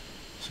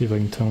 See if I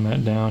can tone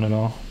that down at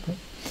all. But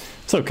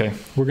it's okay.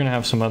 We're going to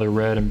have some other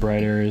red and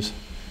bright areas.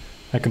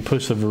 I can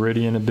push the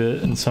viridian a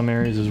bit in some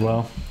areas as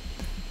well.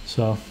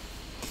 So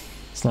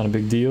it's not a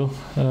big deal.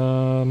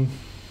 Let's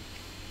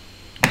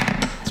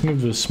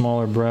move to a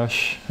smaller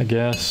brush, I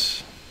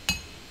guess.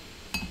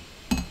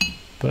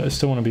 But I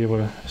still want to be able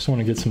to, I still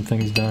want to get some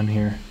things done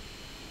here.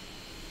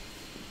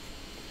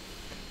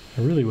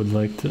 I really would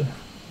like to,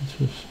 let's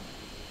just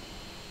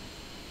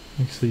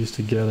mix these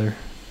together.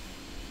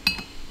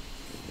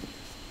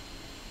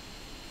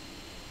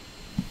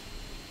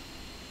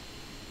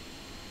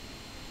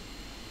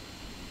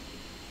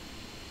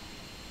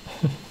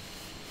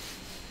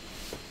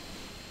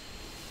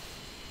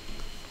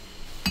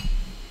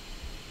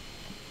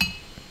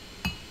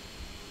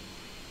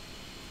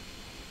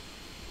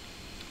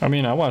 I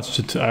mean, I watch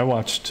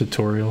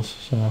tutorials,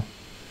 so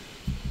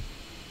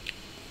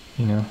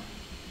you know,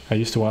 I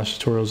used to watch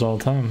tutorials all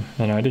the time,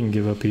 and I didn't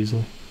give up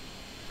easily.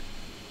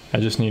 I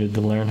just needed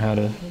to learn how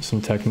to,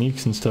 some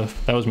techniques and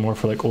stuff. That was more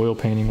for like oil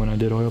painting when I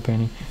did oil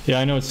painting. Yeah,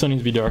 I know it still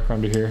needs to be darker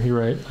under here. You're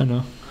right, I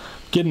know.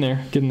 Getting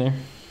there, getting there.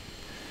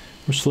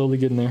 We're slowly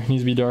getting there. It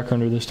needs to be darker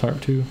under this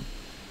tarp too.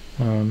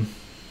 And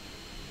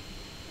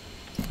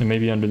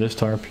maybe under this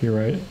tarp, you're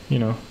right. You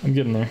know, I'm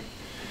getting there.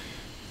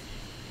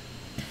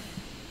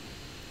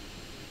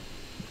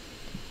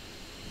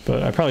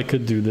 But I probably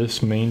could do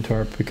this main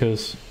tarp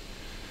because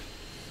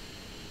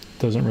it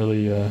doesn't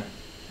really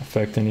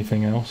affect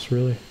anything else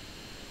really.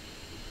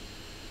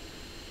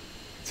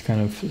 It's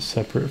kind of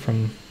separate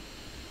from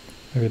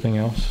everything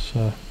else.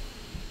 So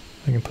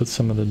I can put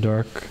some of the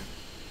dark,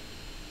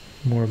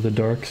 more of the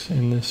darks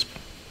in this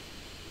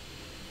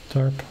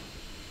tarp.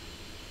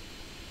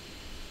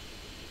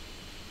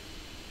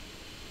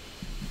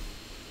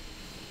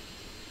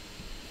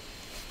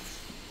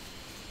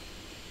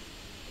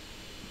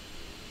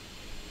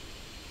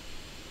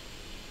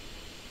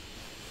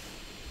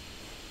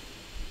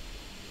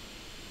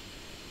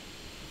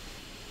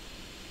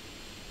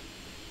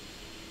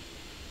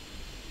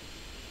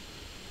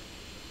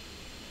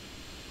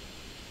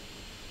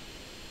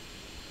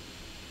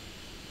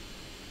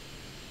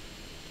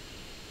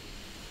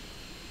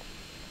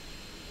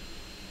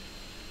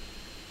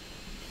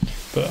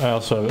 But I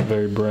also have it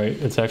very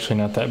bright. It's actually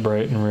not that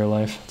bright in real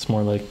life. It's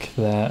more like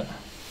that.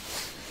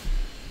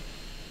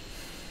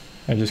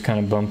 I just kind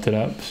of bumped it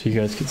up so you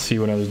guys could see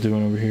what I was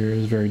doing over here. It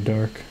was very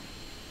dark.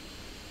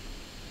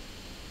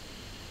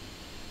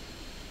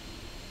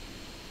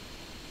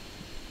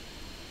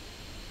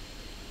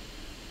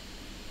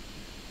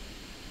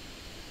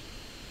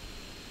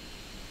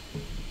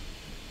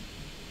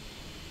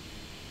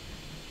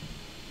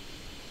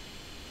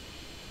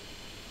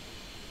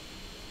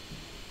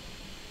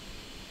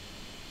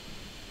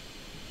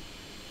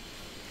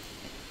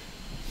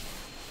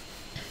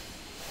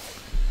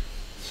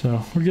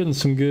 So we're getting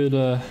some good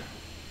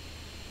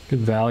good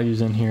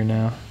values in here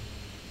now.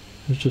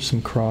 There's just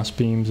some cross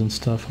beams and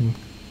stuff. I'm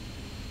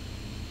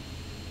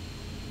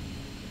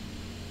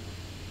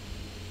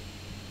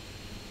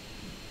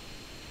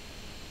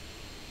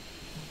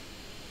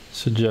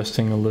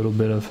suggesting a little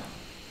bit of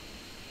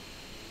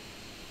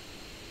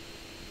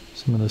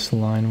some of this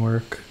line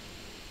work.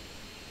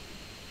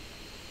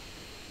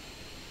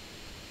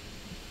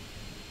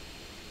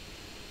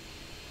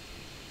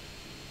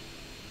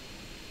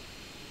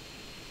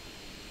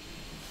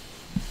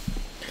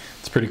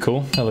 Pretty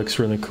cool. That looks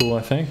really cool,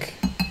 I think.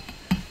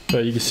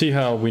 But you can see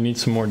how we need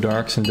some more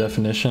darks and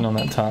definition on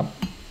that top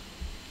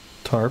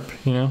tarp,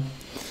 you know.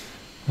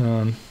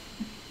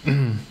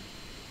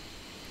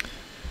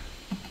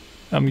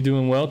 I'm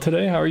doing well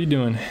today. How are you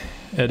doing?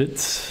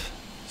 Edits,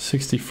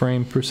 60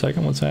 frames per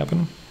second. What's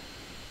happening?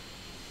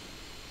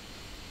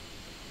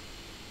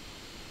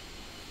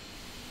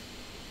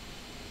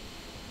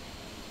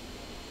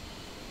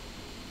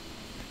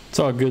 It's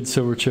all good,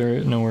 Silver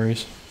Chariot. No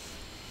worries.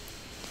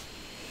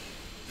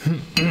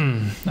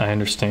 I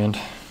understand.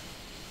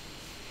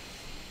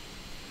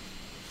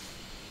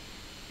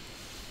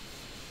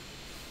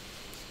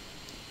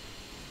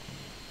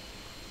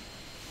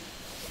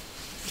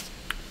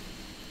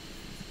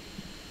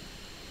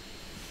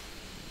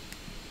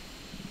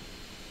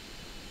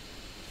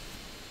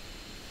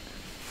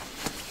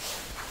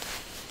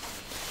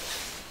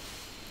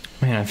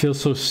 Man, it feels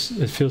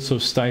so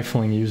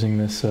stifling using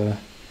this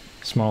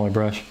smaller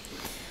brush.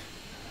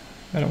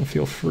 I don't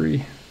feel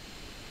free.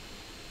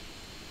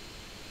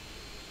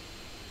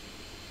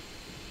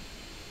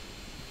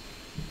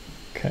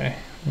 Okay,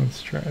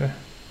 let's try to,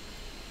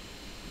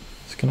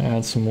 just gonna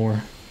add some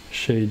more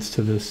shades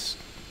to this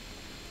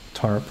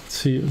tarp. Let's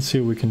see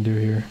what we can do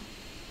here.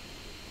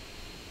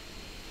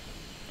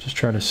 Just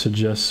try to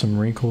suggest some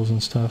wrinkles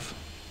and stuff.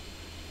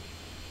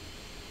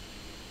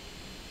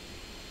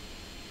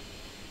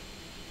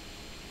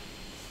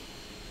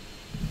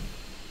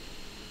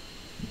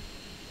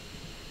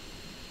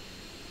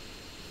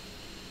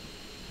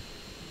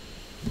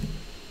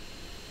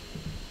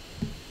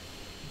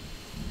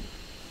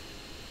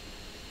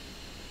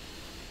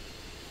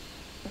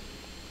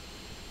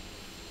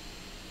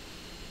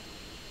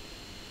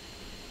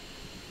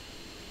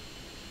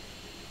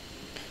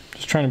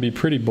 Trying to be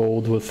pretty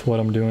bold with what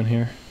I'm doing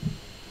here.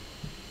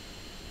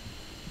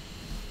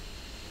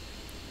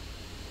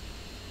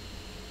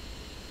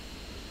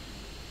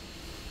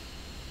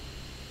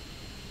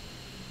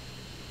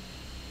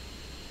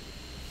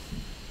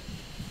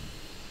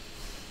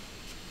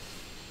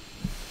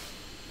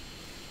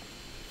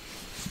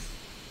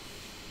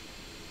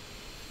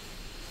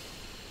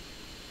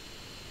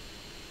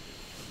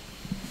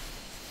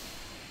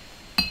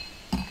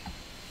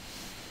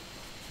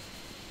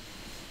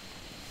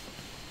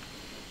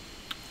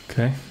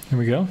 Okay, here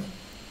we go.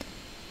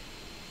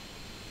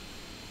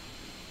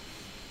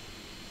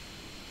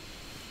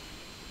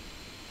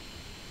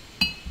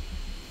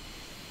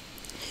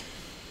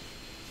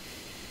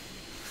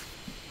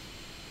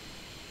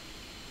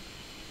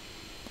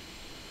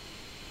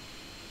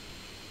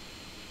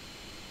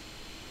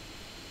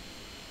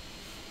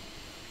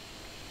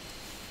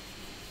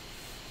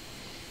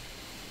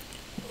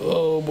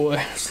 Oh Oh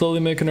boy, slowly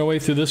making our way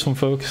through this one,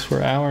 folks. We're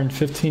an hour and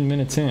 15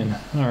 minutes in.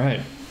 All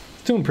right,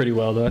 doing pretty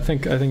well though. I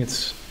think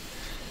it's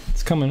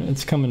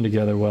coming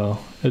together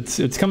well.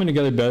 It's coming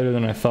together better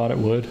than I thought it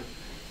would.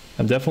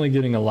 I'm definitely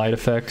getting a light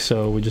effect,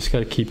 so we just got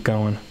to keep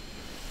going.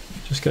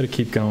 Just got to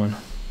keep going.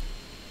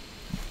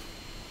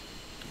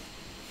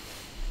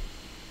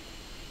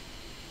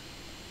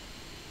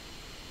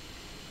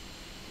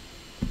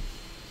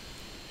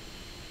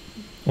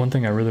 One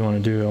thing I really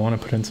want to do, I want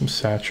to put in some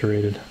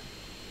saturated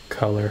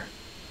color.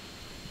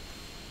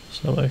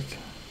 So like,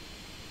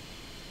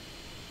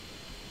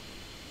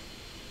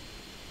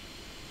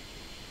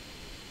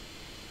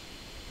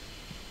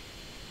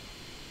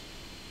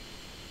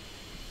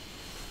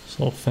 this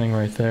little thing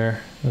right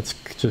there, that's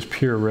just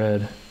pure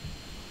red.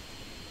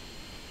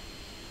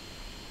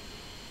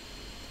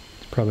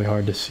 It's probably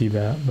hard to see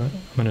that, but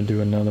I'm going to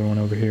do another one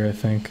over here, I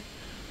think.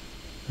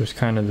 There's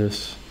kind of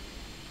this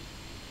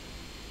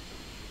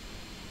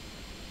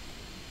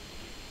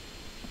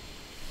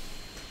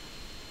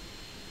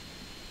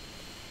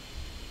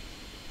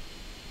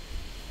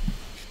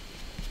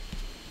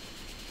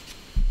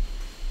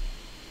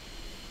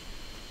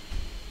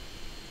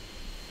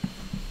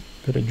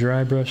bit of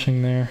dry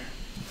brushing there.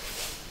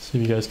 See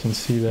if you guys can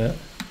see that.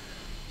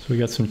 So we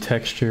got some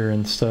texture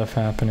and stuff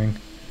happening.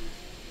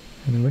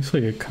 And it looks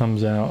like it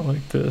comes out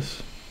like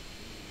this.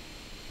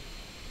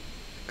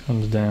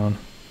 Comes down.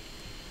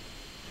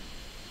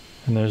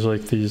 And there's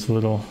like these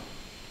little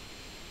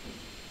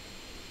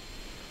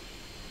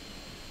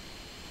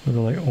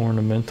like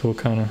ornamental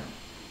kind of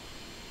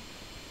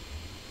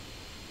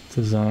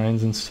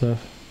designs and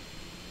stuff.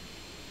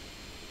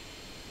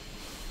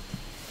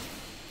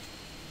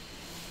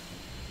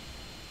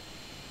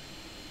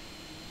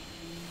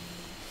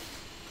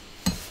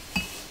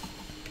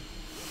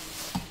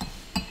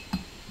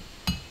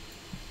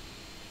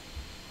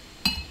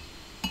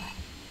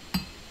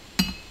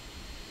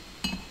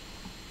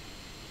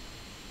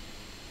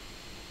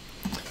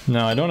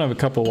 No, I don't have a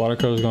couple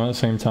watercolors going at the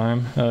same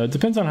time. It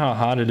depends on how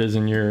hot it is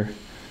in your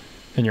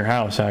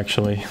house,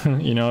 actually.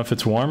 You know, if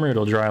it's warmer,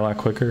 it'll dry a lot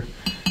quicker.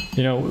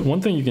 You know,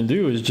 one thing you can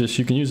do is just,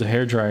 you can use a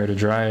hair dryer to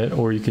dry it,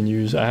 or you can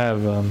use, I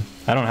don't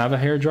have a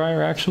hair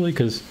dryer actually,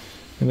 because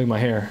look at my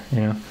hair, you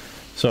know.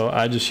 So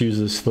I just use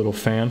this little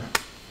fan,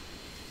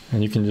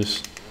 and you can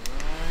just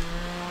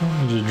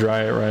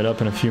dry it right up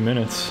in a few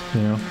minutes,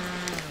 you know.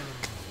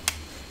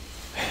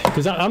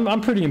 Because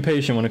I'm pretty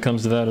impatient when it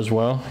comes to that as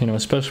well, you know,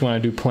 especially when I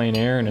do plein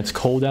air and it's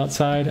cold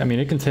outside. I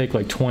mean, it can take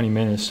like 20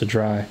 minutes to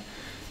dry.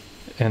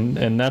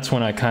 And that's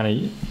when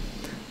I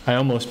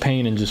almost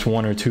paint in just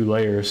 1 or 2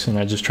 layers, and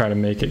I just try to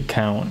make it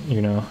count,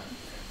 you know.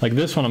 Like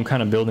this one, I'm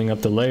kind of building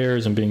up the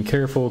layers and being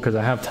careful because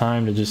I have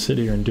time to just sit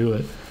here and do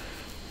it.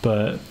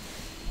 But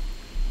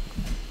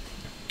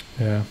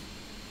yeah,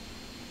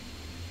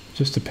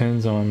 just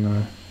depends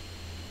on,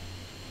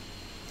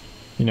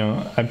 you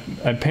know,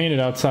 I painted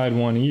outside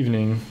one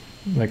evening,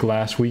 like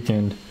last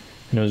weekend,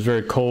 and it was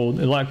very cold,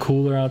 a lot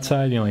cooler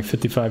outside, you know, like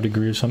 55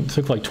 degrees or something. It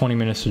took like 20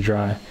 minutes to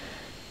dry.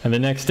 And the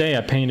next day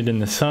I painted in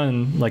the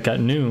sun, like at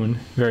noon,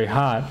 very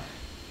hot.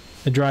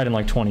 It dried in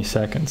like 20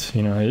 seconds,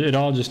 you know. It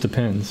all just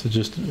depends.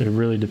 It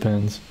really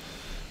depends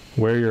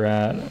where you're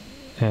at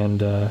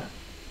and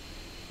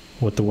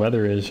what the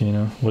weather is, you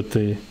know, what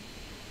the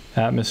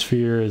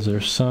atmosphere is. There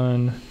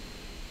sun?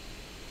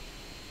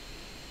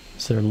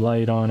 Is there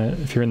light on it?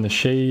 If you're in the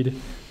shade,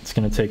 it's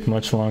going to take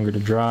much longer to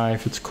dry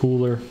if it's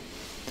cooler.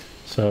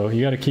 So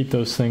you got to keep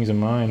those things in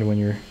mind when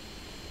you're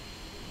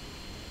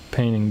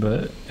painting,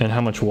 and how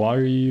much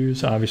water you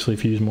use. Obviously,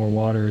 if you use more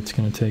water, it's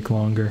going to take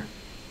longer.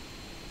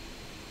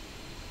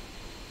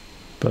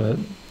 But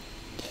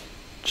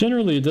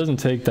generally, it doesn't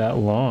take that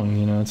long,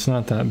 you know, it's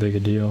not that big a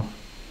deal.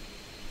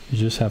 You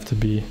just have to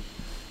be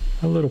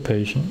a little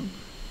patient.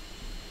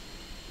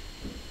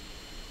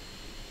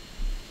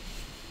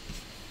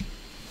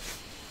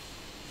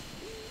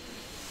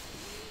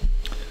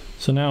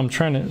 So now I'm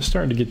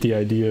starting to get the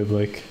idea of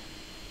like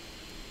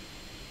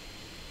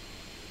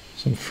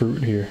some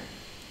fruit here,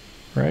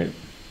 right?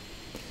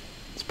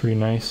 It's pretty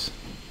nice.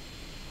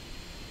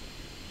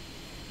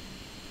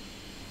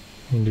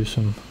 You can do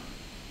some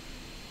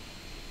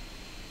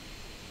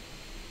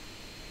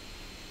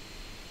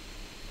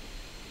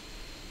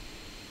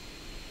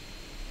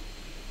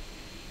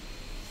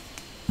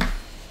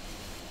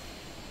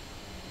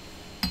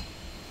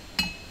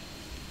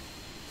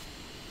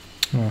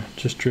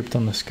just dripped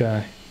on the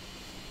sky.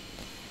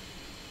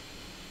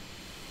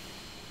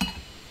 I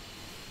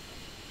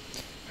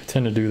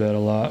tend to do that a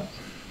lot.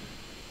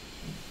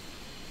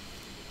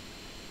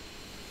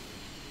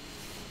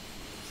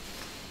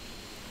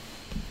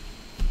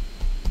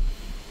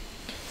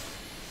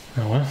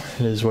 Oh well,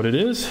 it is what it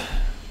is.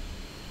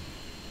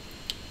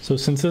 So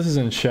since this is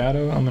in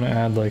shadow, I'm going to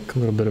add like a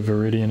little bit of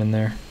Viridian in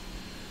there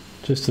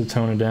just to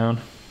tone it down.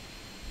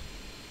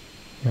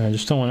 Yeah, I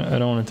don't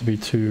want it to be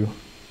too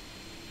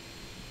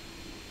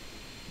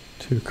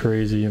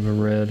crazy of a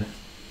red.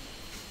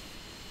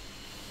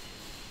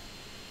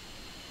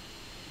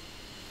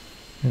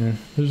 Yeah,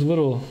 there's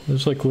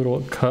like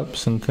little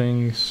cups and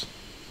things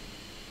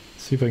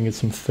see if I can get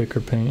some thicker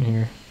paint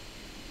here.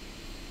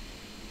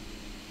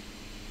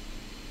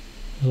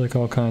 There's like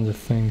all kinds of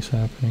things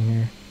happening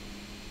here.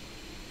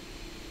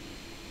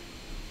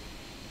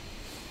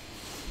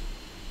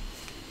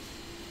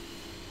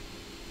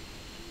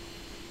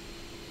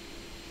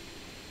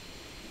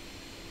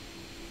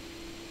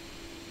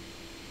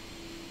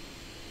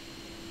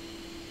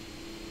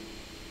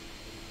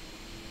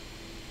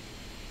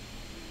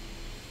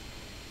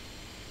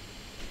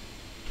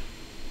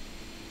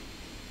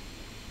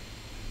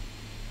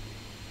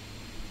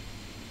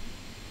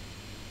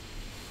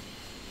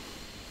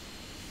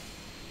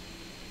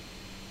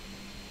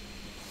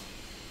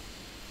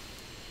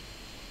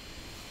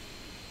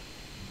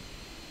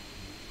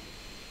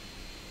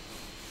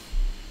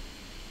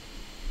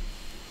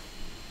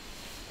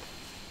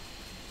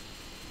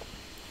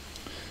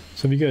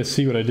 So if you guys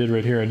see what I did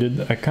right here,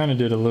 I kind of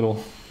did a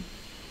little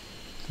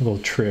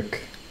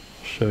trick.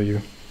 I'll show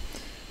you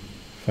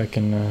if I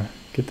can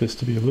get this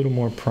to be a little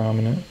more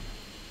prominent.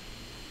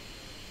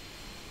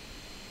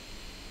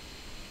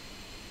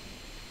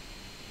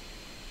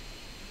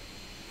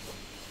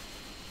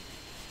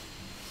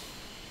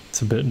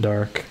 It's a bit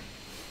dark.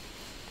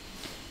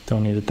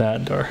 Don't need it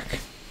that dark.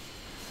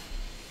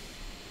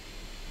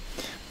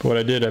 But what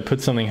I did, I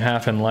put something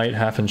half in light,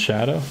 half in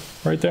shadow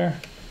right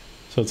there.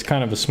 So it's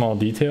kind of a small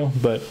detail,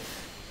 but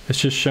it's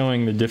just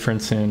showing the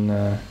difference in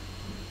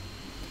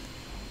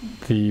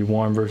the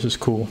warm versus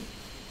cool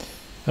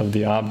of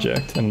the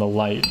object and the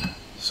light.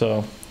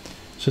 So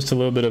it's just a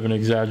little bit of an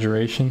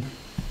exaggeration.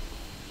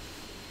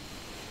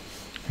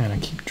 And I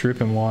keep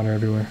dripping water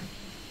everywhere.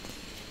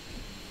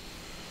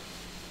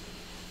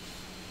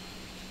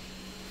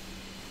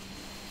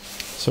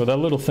 So that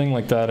little thing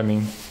like that, I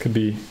mean, could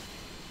be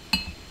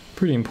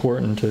pretty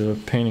important to a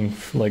painting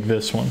like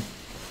this one.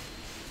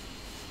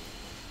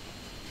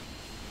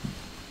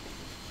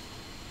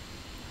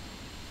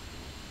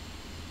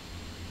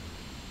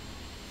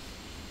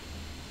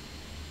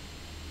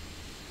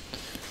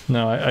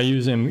 No, I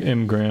use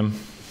M Graham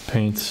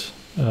paints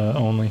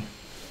only.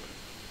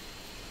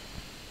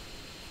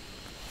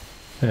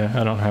 Yeah,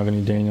 I don't have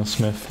any Daniel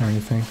Smith or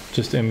anything.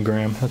 Just M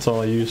Graham. That's all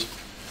I use.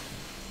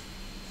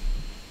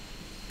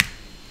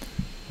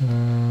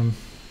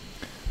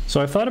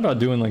 So I thought about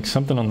doing like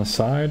something on the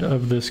side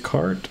of this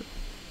cart.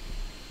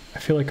 I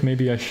feel like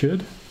maybe I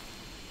should.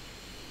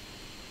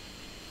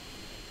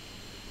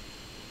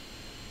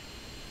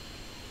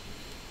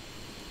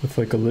 With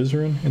like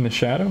alizarin in the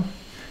shadow.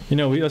 You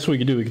know, that's what we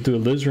could do. We could do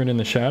alizarin in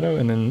the shadow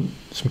and then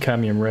some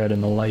cadmium red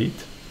in the light.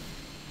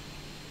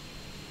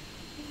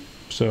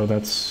 So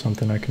that's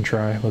something I can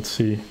try. Let's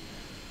see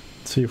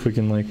if we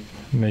can like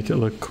make it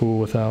look cool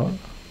without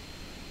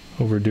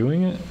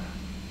overdoing it.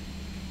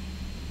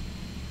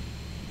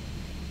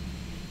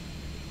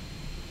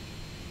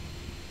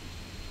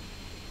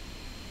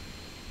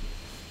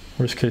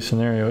 Worst case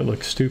scenario, it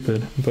looks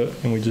stupid,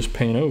 and we just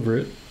paint over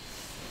it.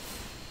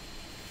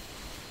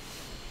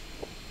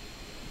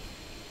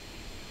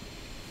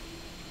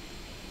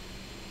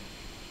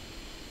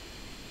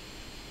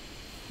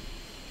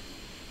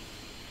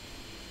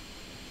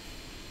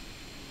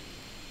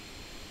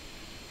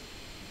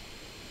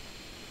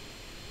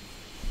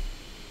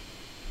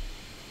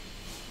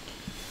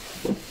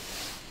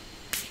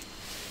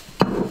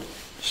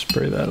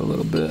 Spray that a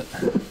little bit.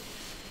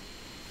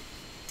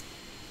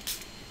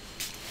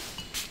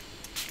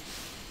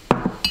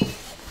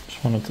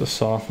 Just want it to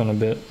soften a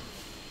bit.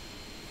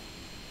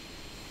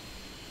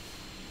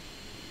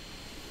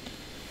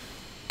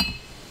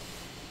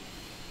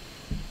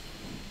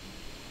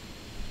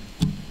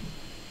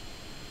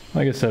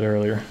 Like I said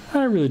earlier,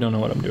 I really don't know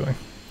what I'm doing.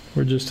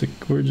 We're just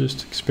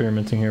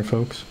experimenting here,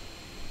 folks.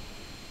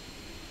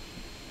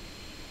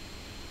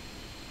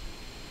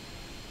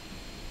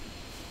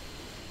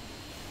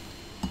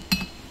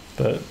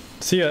 But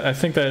see, I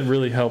think that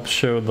really helps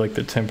show like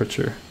the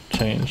temperature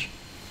change.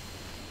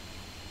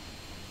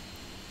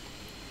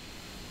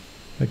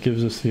 That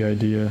gives us the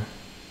idea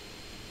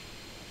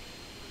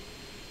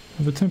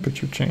of a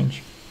temperature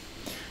change.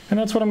 And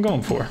that's what I'm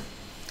going for.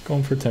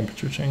 Going for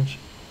temperature change.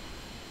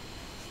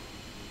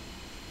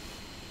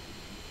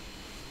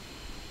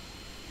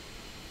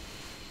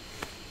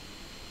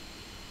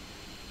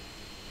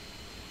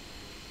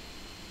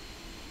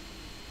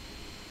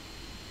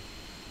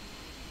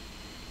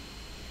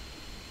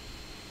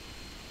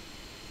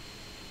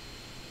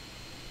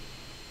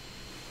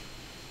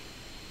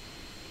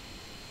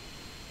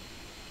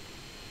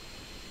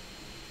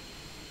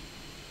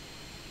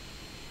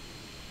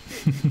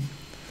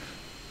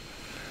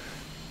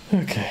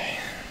 Okay.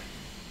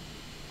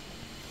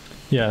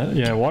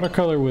 Yeah,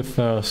 watercolor with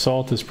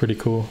salt is pretty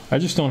cool. I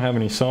just don't have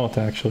any salt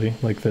actually.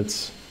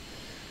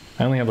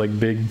 I only have like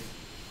big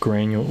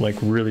granule, like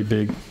really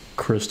big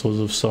crystals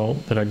of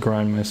salt that I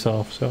grind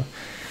myself. So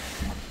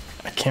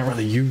I can't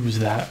really use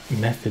that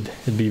method.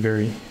 It'd be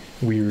very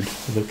weird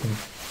looking.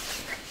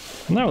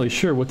 I'm not really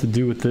sure what to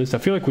do with this. I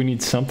feel like we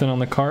need something on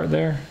the cart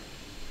there.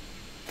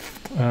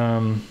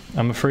 I'm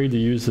afraid to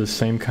use the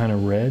same kind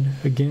of red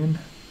again,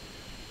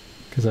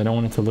 because I don't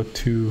want it to look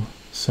too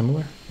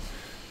similar.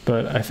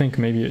 but I think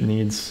maybe it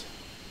needs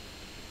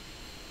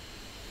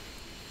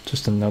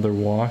just another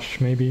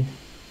wash maybe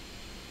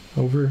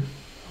over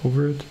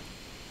it.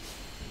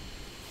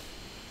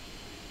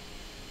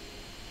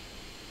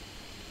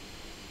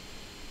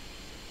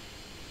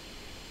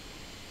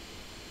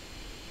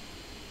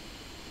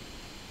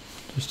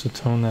 Just to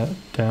tone that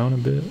down a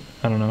bit.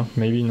 I don't know,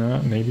 maybe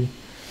not, maybe.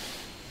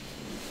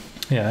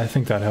 Yeah, I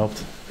think that helped.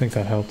 I think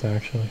that helped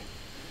actually.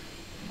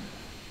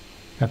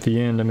 At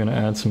the end, I'm gonna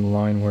add some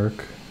line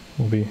work.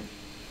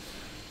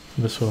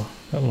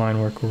 That line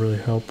work will really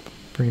help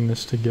bring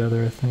this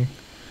together, I think.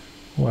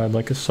 We'll add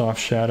like a soft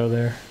shadow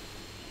there.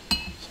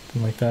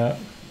 Something like that.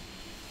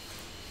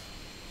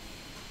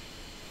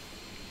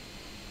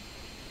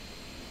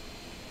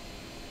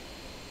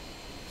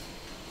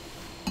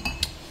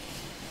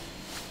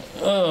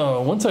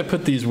 Once I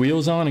put these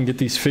wheels on and get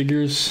these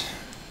figures,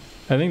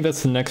 I think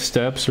that's the next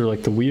steps, or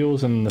like the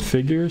wheels and the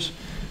figures.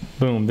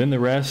 Boom, then the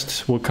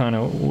rest will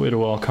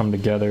it'll all come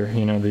together.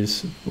 You know,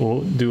 these,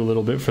 we'll do a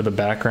little bit for the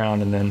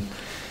background and then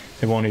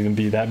it won't even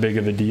be that big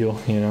of a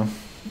deal, you know.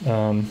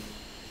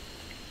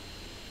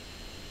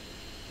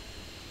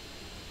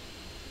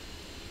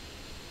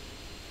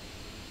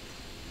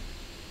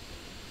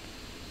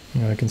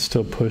 You know, I can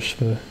still push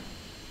the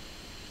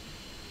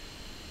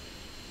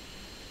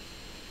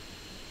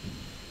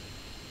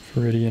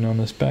Viridian on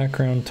this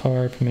background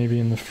tarp, maybe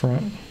in the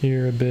front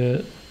here a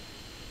bit.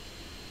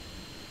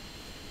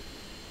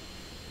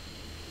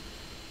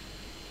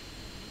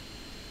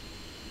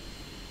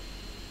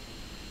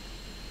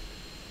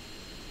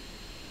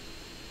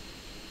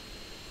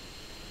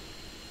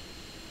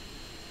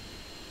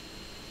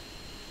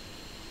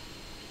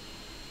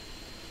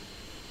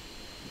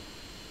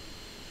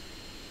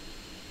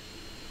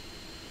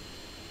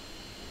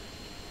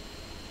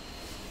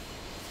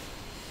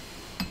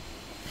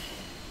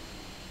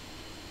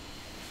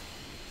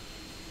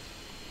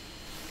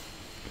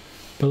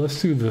 But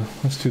let's do the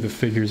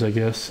figures, I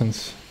guess,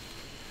 since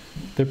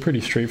they're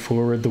pretty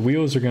straightforward. The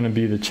wheels are going to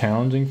be the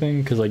challenging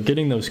thing, because like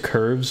getting those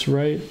curves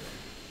right,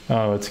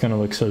 oh, it's going to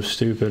look so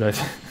stupid.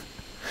 Let's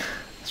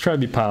try to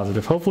be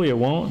positive. Hopefully it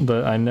won't,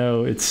 but I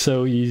know it's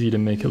so easy to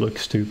make it look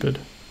stupid.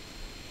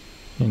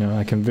 You know,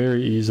 I can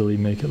very easily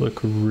make it look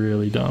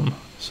really dumb.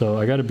 So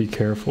I got to be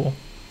careful.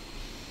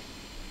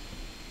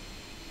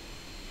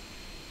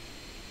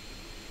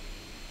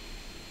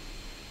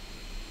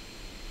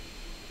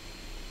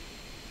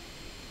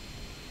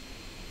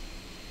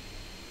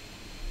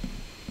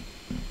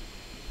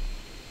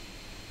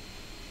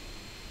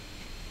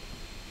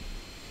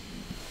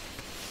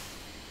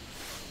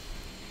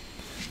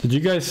 Did you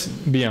guys,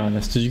 be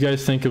honest, did you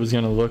guys think it was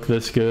going to look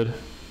this good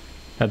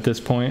at this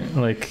point?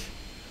 Like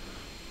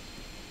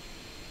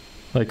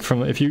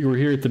from, if you were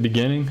here at the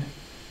beginning,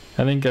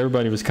 I think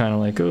everybody was kind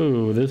of like,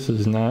 oh, this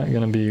is not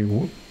going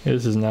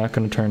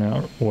to turn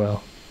out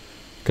well.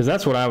 Because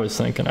that's what I was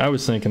thinking. I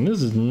was thinking,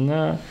 there's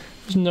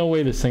no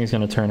way this thing's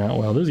going to turn out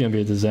well. This is going to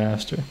be a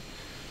disaster.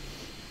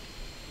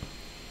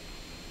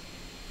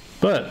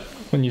 But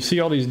when you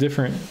see all these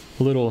different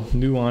little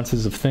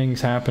nuances of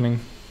things happening,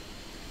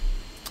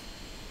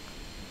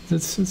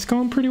 it's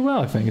going pretty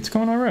well, I think. It's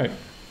going all right.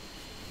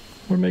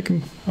 I'm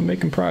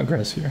making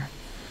progress here.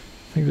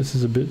 I think this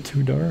is a bit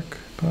too dark,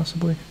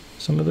 possibly,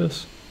 some of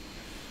this.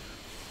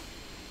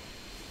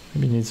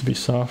 Maybe it needs to be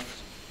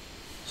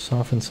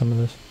soften some of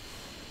this.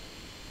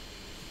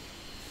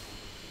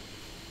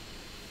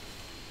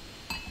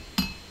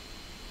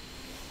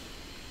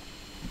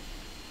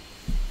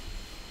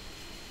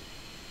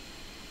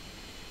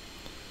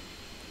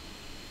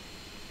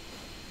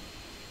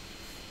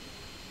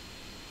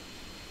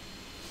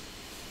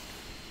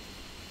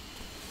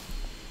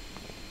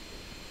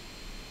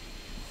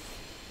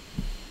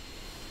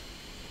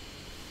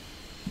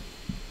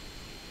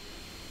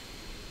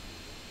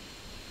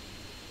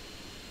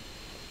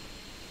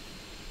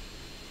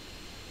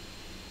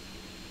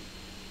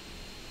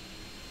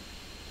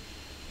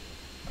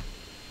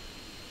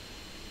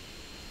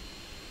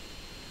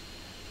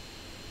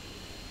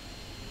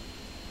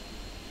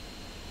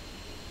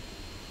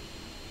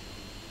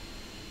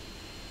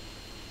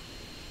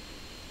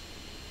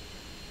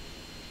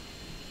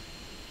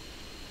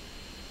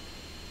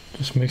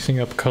 Just mixing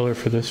up color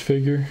for this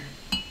figure,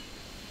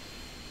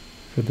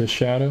 for this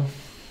shadow.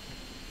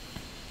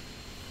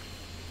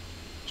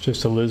 It's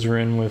just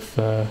alizarin with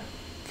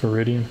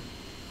Viridian.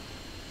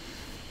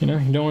 You know,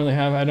 I don't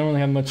really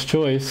have much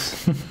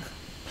choice,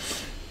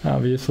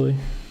 obviously.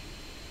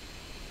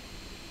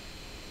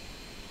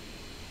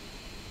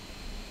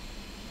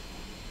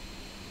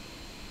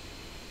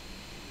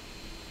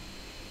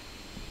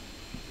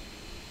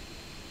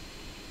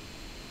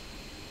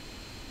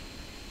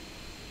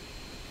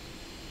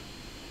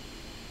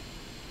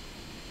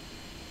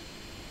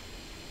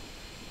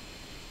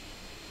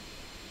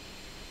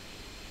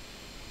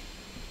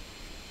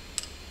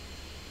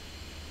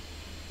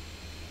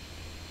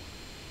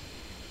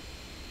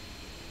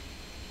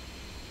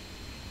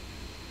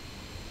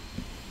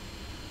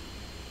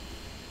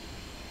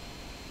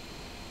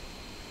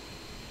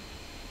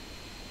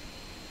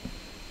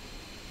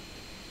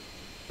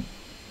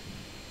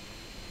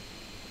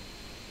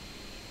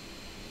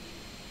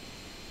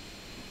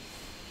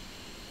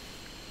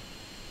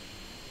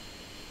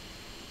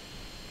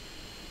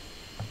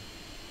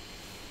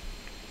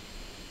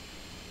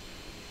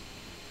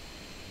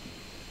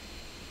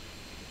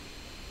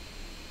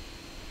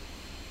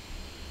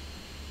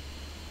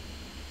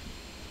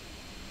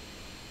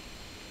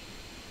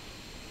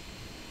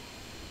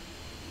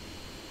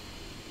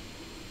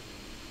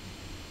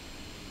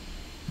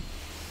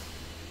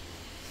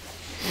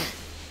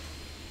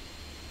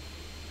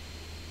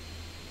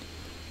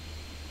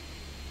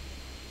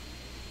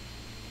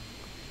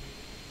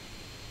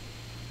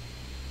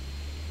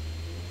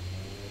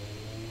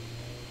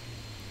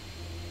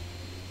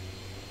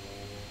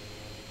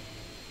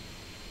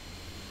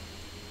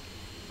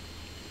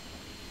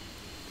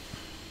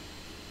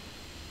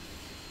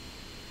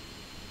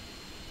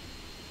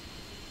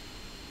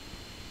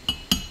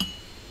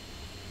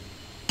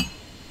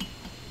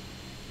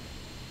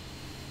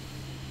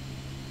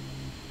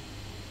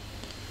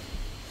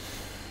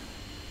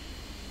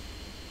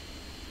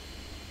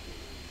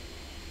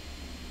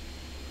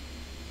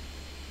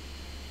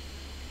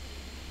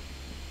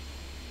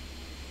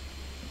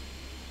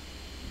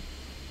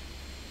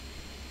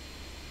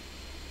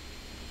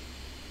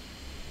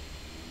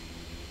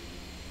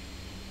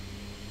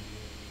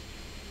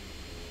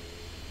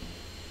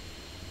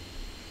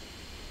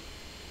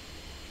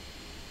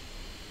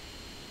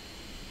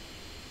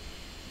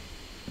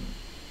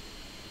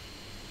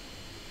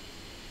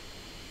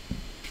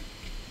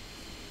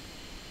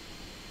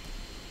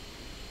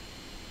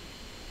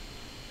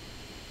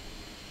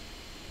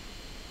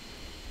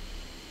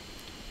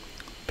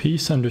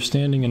 Peace,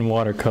 understanding, and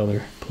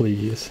watercolor,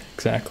 please.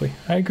 Exactly.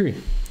 I agree.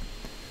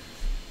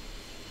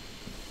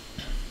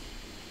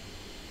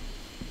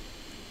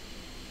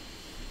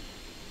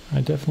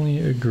 I definitely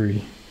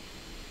agree.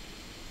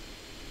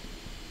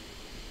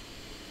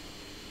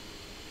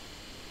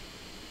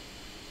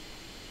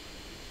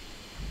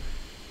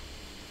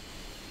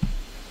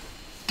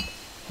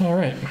 All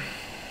right.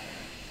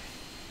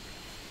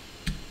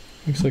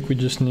 Looks like we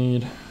just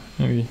need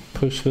maybe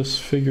push this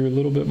figure a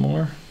little bit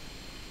more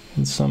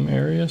in some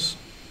areas.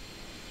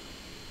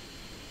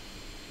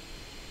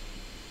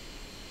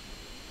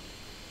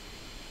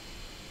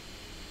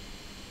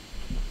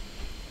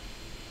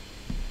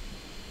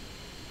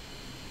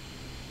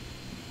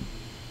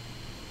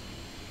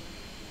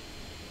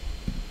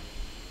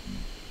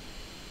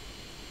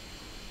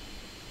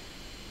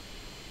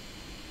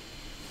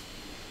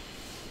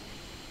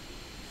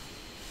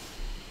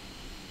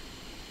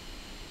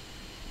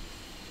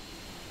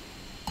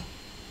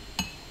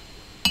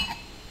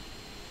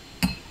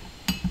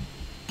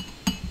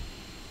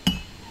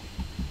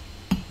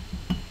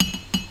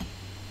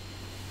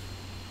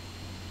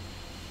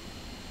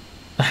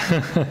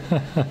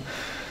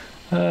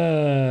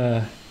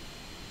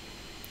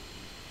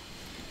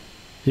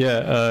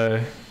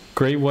 Yeah,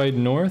 Great White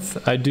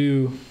North. I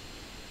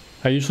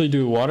usually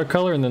do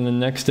watercolor, and then the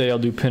next day I'll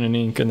do pen and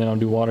ink, and then I'll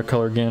do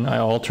watercolor again. I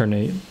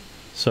alternate,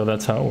 so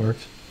that's how it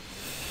works.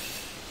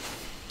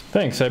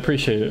 Thanks, I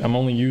appreciate it. I'm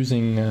only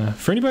using,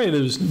 for anybody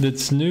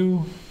that's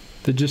new,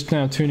 that just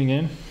now tuning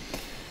in.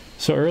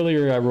 So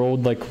earlier I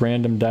rolled like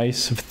random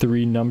dice of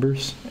 3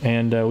 numbers,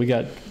 and we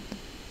got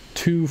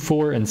 2,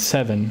 4, and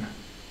 7.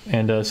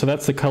 And so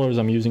that's the colors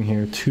I'm using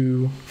here,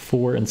 2,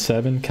 4, and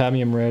 7,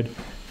 cadmium red,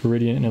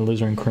 viridian, and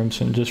alizarin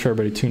crimson, just for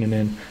everybody tuning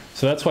in.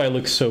 So that's why it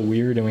looks so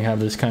weird, and we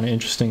have this kind of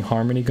interesting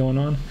harmony going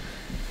on.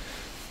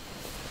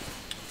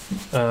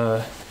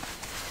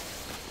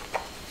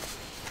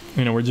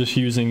 You know, we're just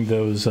using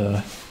those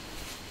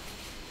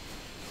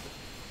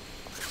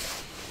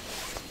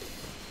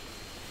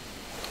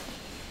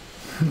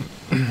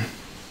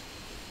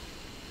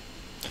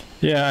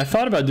yeah, I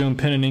thought about doing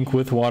pen and ink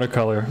with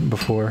watercolor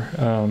before.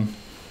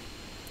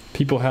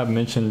 People have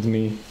mentioned to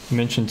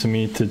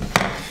me to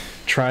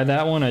try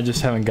that one. I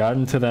just haven't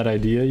gotten to that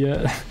idea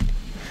yet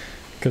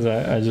because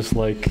I just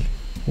like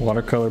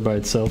watercolor by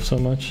itself so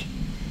much.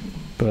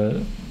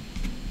 But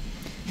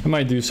I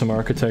might do some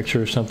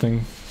architecture or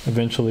something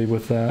eventually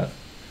with that.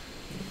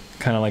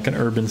 Kind of like an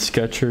urban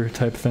sketcher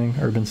type thing,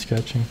 urban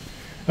sketching.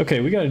 Okay,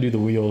 we got to do the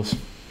wheels.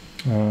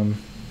 I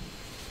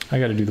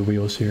got to do the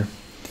wheels here.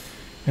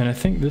 And I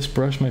think this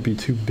brush might be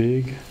too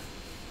big,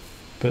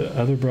 but the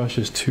other brush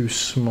is too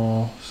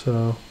small,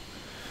 so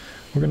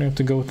we're gonna have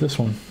to go with this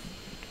one.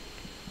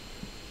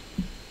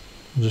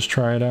 Just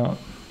try it out.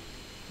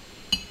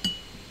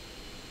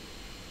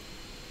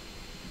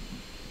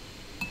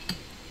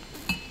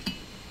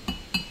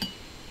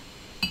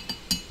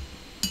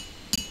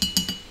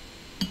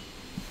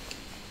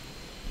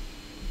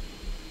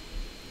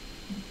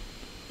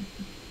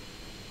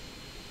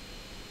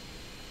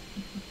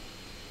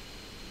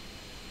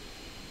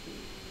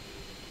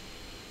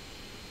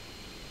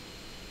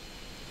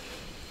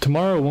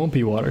 Tomorrow won't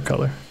be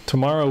watercolor.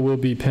 Tomorrow will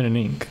be pen and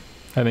ink,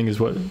 I think is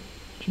what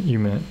you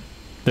meant.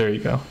 There you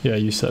go. Yeah,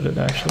 you said it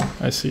actually.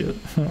 I see it.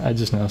 I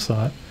just now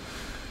saw it.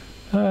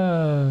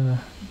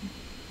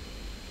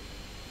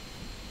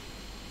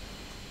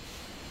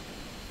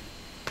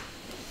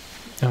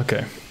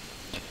 Okay.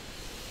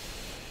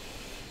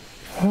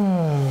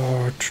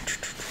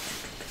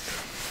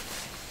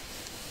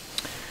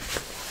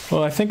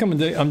 Well, I think I'm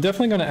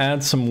definitely going to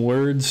add some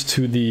words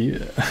to the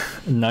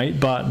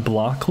Nightbot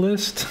block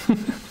list.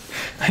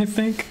 I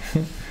think.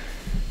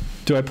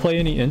 Do I play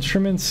any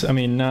instruments? I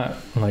mean, not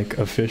like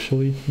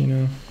officially, you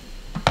know.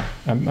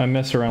 I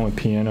mess around with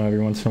piano every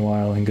once in a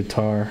while and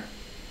guitar.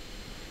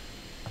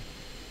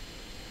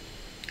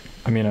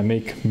 I mean, I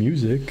make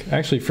music.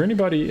 Actually, for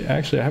anybody,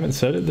 I haven't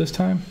said it this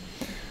time.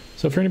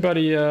 So for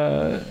anybody,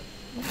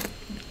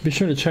 be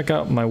sure to check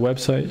out my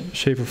website,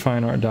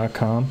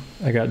 schaeferfineart.com.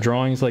 I got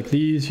drawings like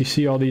these. You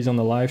see all these on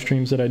the live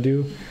streams that I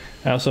do.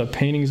 I also have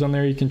paintings on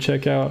there you can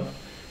check out.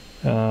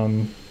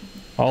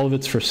 All of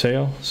it's for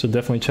sale, so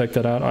definitely check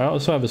that out. I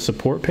also have a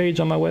support page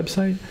on my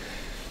website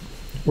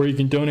where you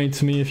can donate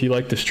to me if you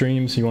like the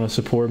streams, you want to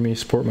support me,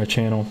 support my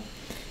channel.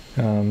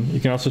 You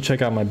can also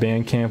check out my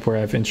Bandcamp where I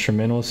have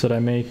instrumentals that I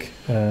make,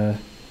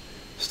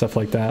 stuff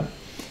like that.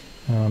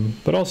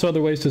 But also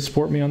other ways to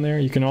support me on there.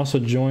 You can also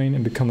join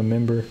and become a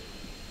member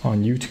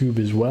on YouTube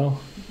as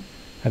well.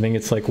 I think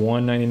it's like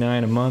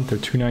 $1.99 a month or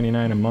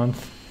 $2.99 a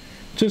month.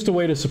 Just a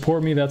way to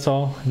support me, that's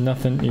all.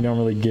 Nothing you don't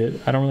really get.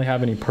 I don't really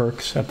have any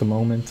perks at the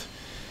moment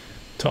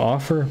to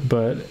offer,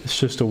 but it's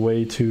just a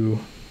way to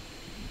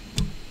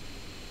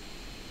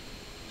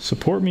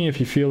support me if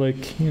you feel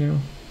like, you know,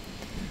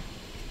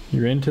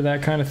 you're into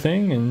that kind of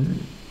thing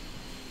and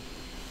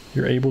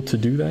you're able to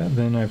do that,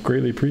 then I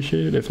greatly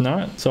appreciate it. If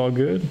not, it's all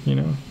good, you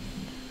know.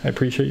 I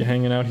appreciate you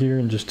hanging out here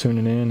and just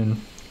tuning in and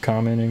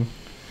commenting,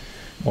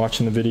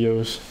 watching the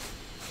videos.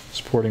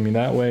 supporting me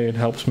that way. It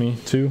helps me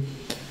too.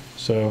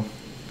 So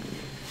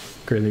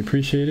greatly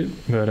appreciate it.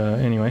 But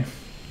anyway,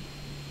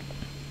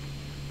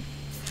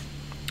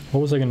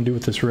 what was I going to do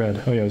with this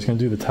red? Oh yeah, I was going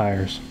to do the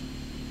tires.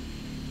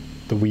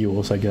 The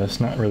wheels, I guess.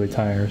 Not really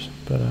tires,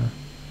 but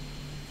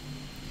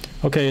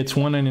okay, it's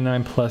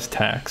 $1.99 plus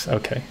tax.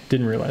 Okay,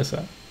 didn't realize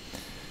that.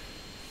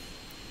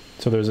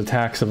 So there's a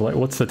tax of like,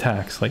 what's the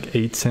tax? Like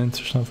 8 cents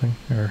or something?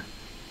 Or,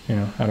 you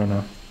know, I don't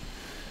know.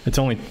 It's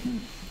only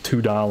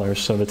 $2,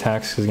 so the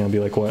tax is going to be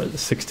like, what,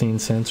 16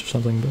 cents or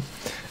something? But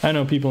I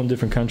know people in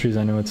different countries,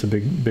 I know it's a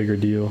bigger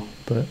deal,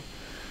 but.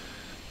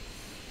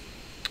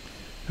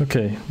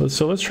 Okay,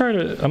 so let's try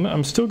to,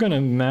 I'm still going to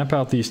map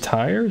out these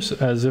tires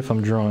as if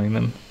I'm drawing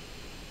them.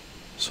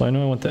 So I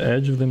know I want the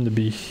edge of them to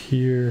be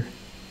here.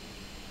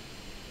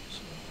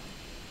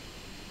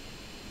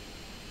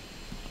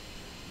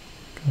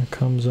 Kind of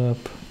comes up.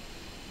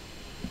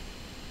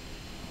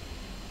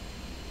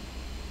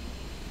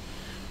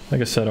 Like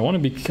I said,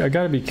 I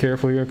gotta be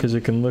careful here because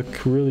it can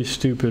look really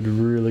stupid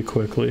really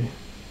quickly.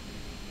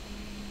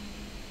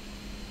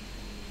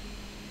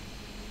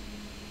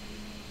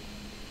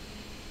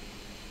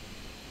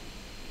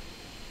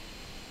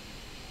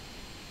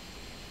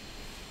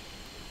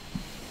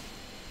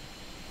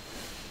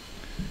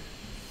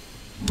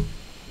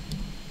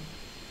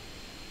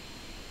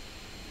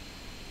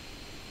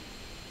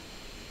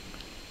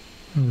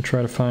 I'm gonna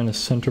try to find a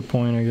center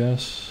point, I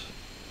guess.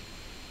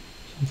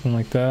 Something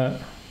like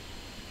that.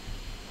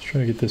 Let's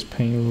try to get this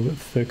paint a little bit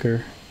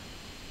thicker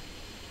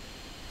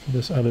for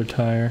this other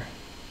tire.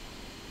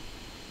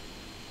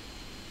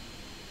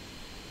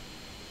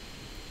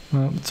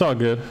 Well, it's all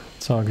good.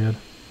 It's all good.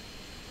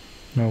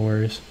 No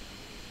worries.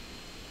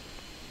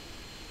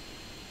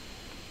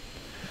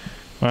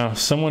 Wow,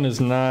 someone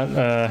is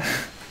not,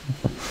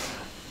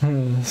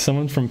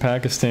 someone from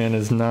Pakistan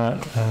is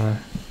not,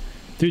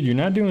 dude, you're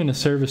not doing a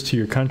service to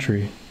your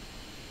country.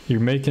 You're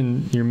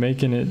making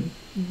it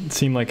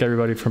seem like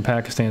everybody from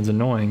Pakistan's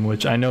annoying,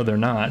 which I know they're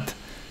not.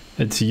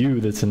 It's you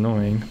that's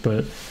annoying,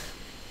 but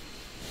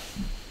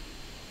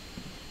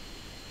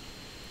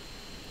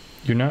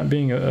you're not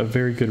being a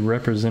very good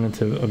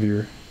representative of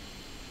your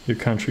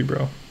country,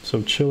 bro.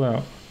 So chill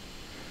out.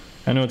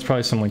 I know it's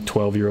probably some like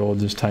 12-year-old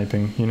just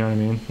typing, you know what I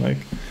mean? Like,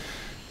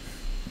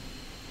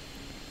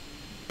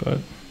 but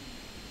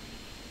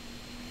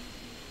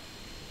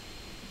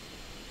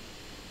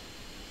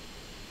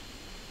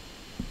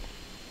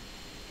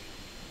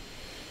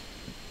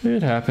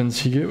it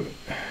happens. You get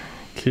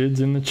kids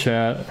in the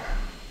chat.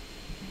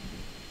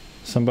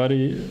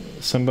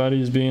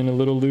 Somebody's being a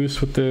little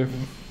loose with their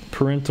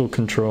parental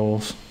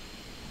controls.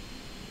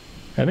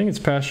 I think it's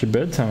past your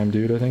bedtime,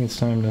 dude. I think it's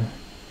time to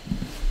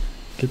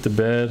get to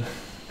bed.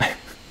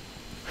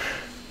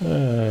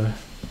 And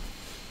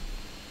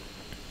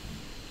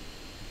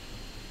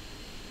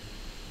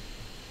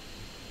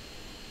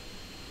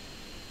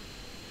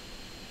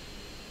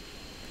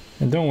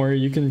don't worry,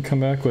 you can come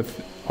back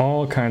with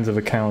all kinds of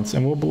accounts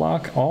and we'll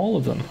block all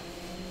of them.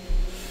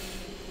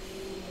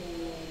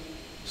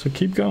 So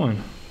keep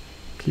going.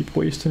 Keep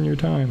wasting your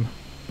time.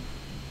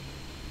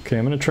 Okay,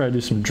 I'm gonna try to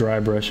do some dry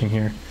brushing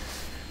here.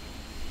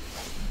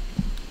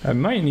 I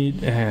might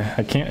need,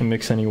 I can't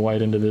mix any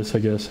white into this, I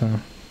guess, huh?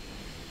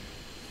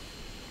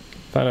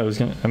 Thought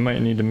I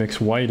might need to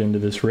mix white into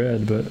this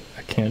red, but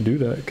I can't do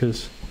that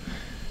because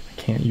I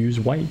can't use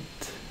white.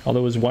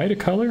 Although, is white a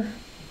color?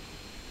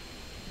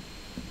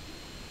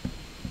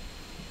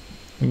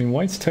 I mean,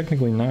 white's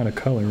technically not a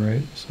color,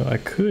 right? So I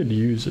could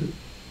use it,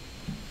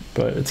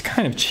 but it's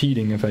kind of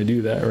cheating if I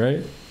do that,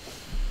 right?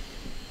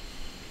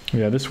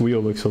 Yeah, this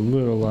wheel looks a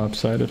little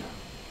lopsided.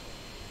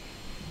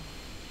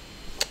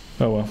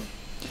 Oh well.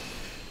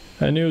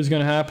 I knew it was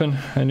gonna happen.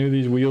 I knew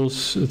these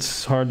wheels,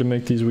 it's hard to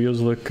make these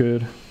wheels look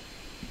good.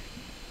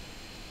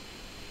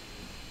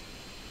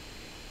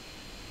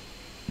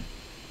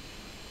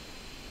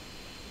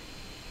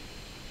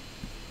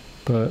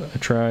 But I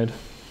tried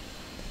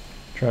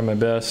my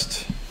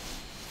best.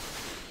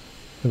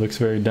 It looks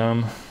very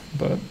dumb,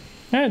 but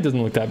it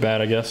doesn't look that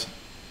bad, I guess.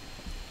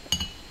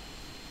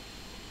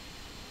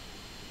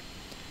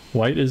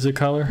 White is a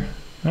color?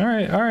 All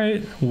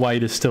right.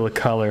 White is still a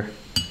color.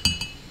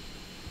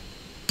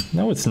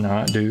 No, it's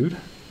not, dude.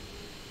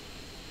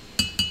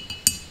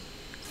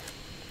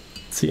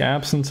 It's the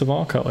absence of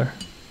all color.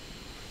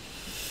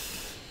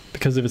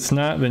 Because if it's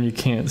not, then you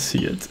can't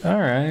see it. All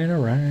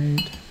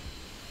right.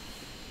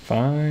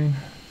 Fine.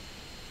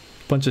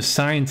 Bunch of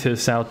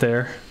scientists out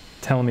there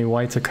telling me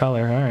white's a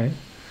color. All right.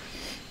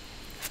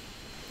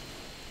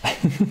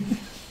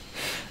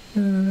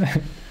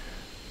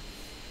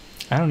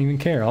 I don't even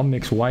care. I'll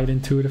mix white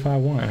into it if I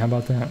want. How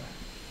about that?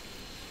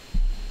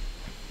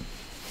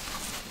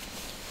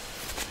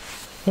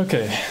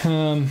 Okay.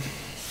 I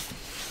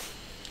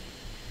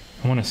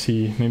want to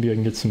see. Maybe I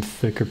can get some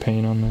thicker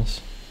paint on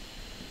this.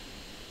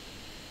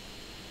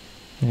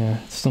 Yeah,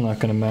 it's still not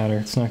going to matter.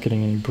 It's not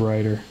getting any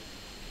brighter.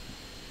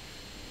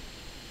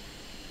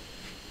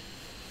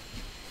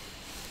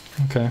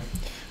 Okay.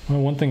 Well,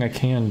 one thing I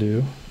can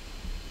do,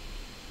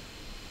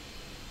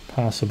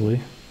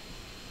 possibly,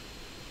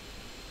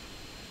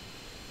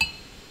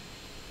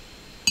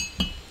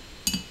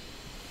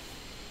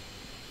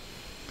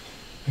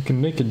 can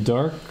make a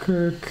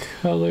darker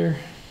color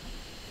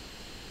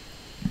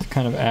to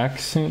kind of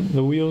accent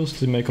the wheels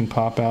to make them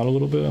pop out a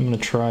little bit. I'm going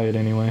to try it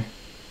anyway.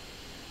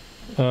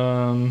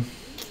 Because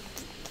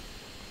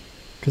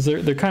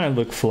they kind of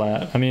look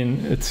flat. I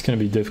mean, it's going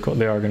to be difficult.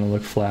 They are going to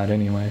look flat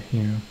anyway,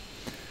 you know.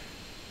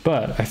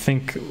 But I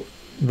think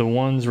the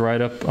ones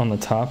right up on the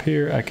top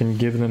here, I can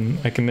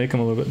make them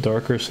a little bit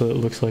darker so that it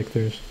looks like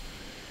there's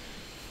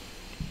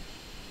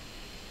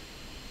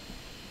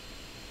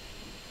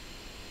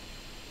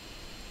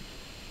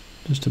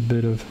just a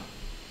bit of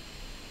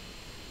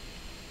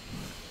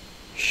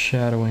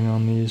shadowing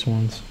on these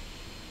ones.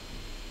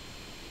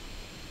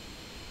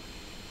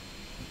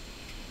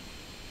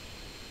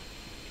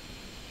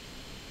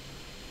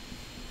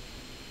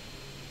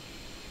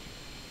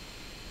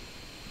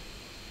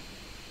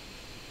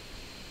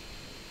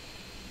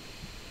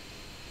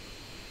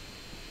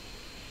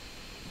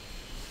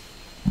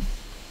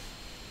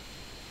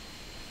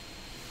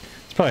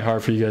 It's probably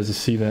hard for you guys to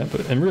see that,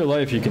 but in real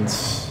life you can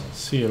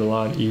see it a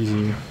lot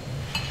easier.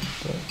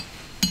 But,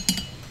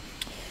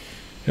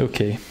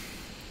 okay.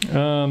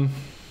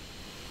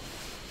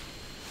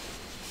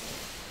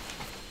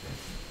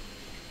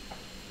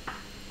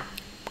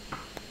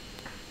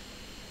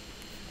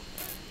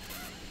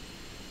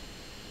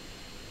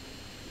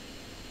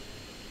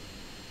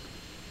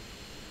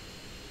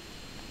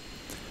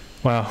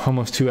 Wow,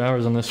 almost 2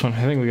 hours on this one.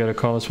 I think we got to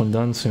call this one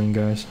done soon,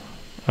 guys.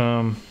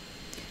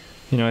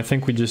 You know, I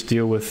think we just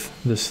deal with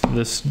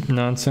this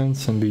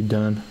nonsense and be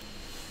done.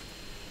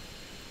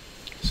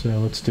 So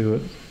let's do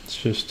it.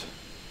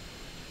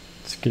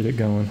 Let's get it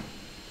going.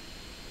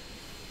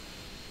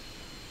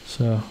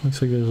 So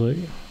looks like there's like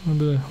a little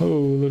bit of,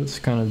 oh, it's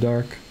kind of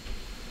dark.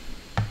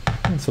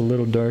 It's a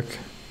little dark.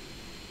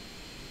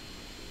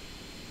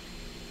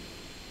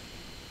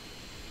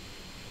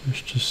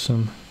 There's just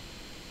some.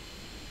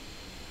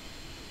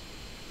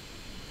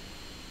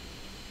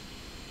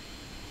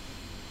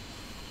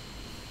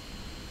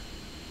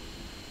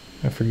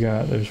 I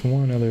forgot, there's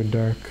one other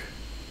dark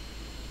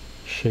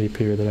shape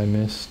here that I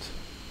missed.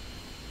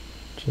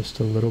 Just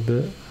a little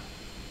bit.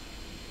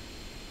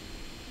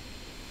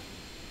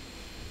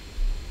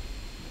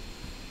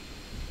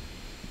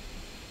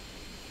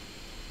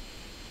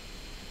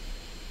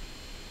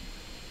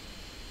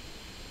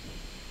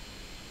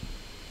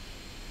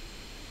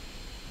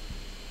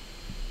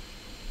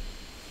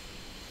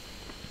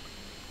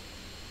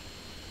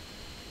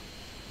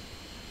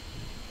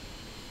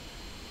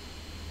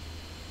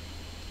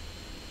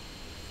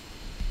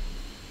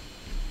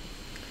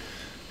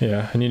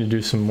 Yeah, I need to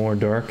do some more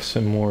darks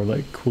and more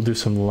like, we'll do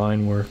some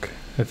line work,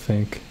 I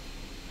think,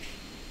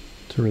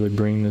 to really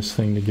bring this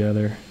thing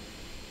together.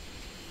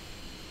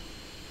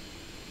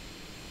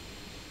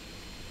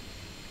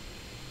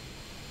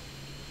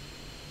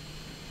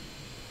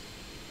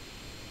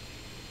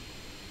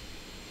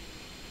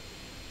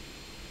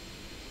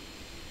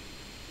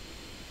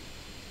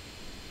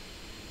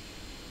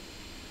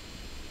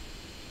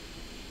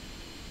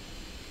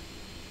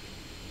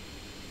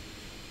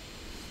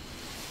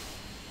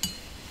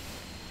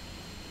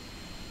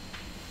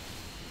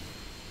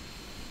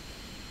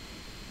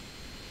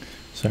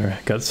 Sorry,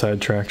 I got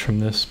sidetracked from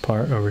this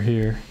part over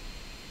here.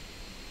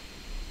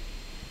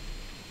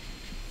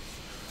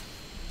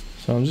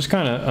 So I'm just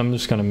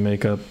gonna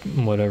make up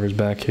whatever's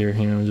back here,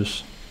 you know,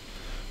 just a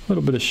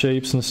little bit of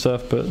shapes and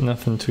stuff, but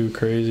nothing too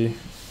crazy.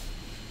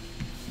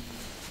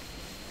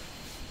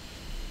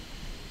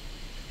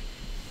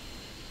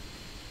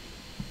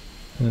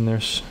 And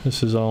then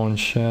this is all in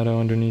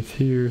shadow underneath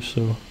here,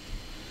 so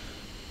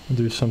I'll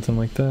do something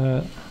like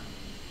that.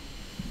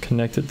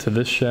 Connect it to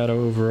this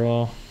shadow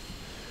overall.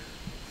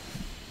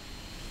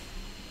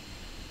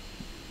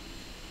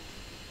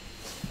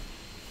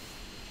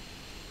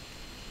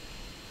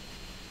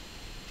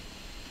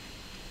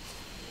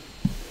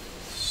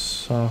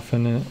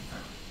 Soften it.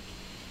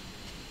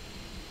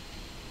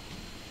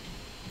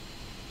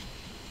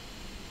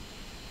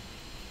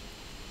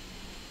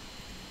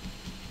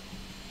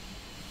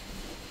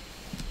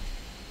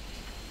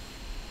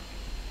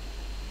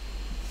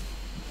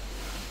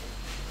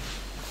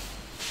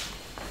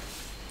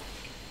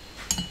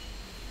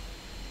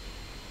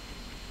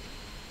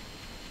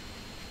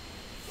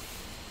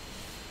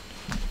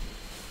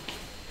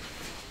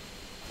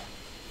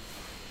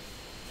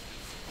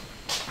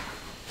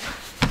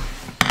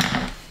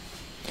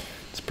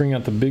 Bring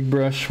out the big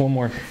brush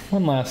one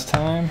last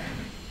time,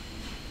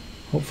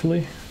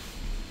 hopefully.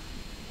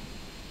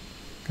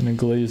 Gonna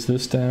glaze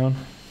this down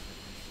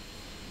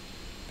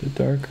a bit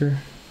darker,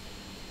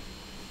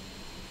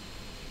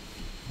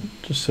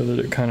 just so that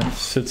it kind of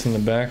sits in the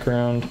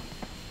background.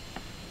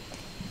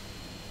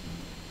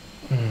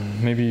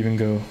 Maybe even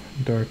go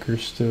darker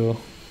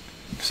still,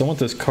 because I want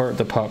this cart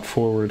to pop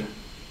forward,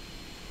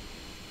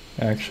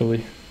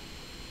 actually.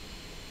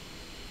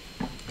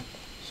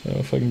 So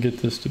if I can get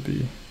this to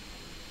be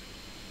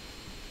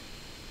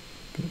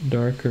bit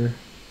darker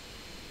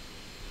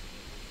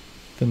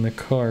than the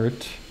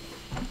cart,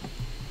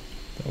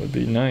 that would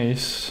be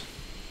nice.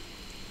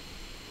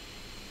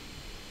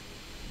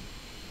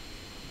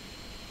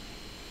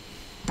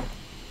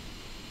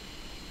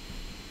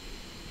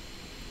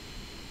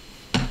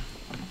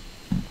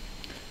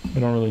 We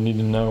don't really need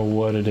to know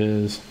what it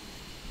is,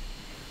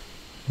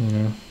 you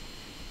know.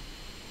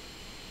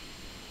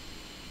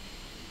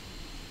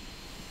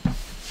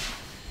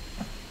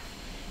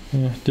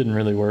 Yeah, didn't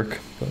really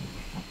work, but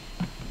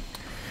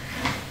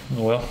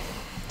oh well,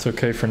 it's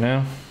okay for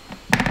now.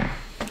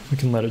 We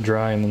can let it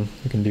dry and then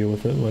we can deal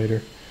with it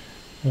later.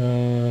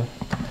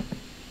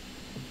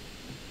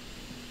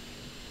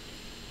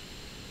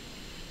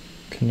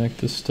 Connect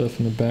this stuff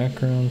in the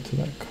background to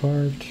that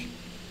cart.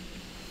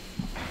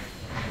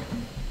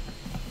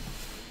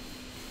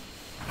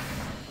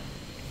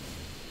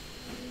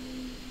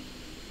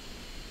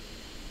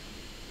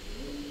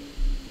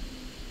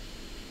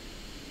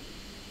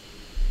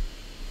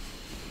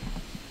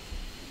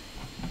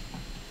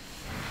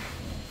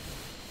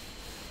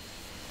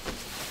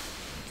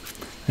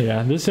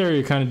 Yeah, this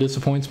area kind of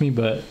disappoints me,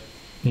 but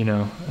you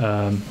know,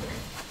 the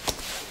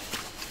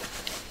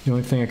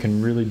only thing I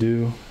can really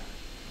do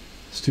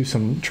is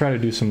try to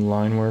do some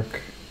line work,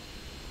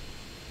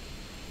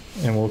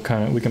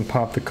 and we can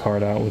pop the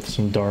card out with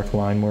some dark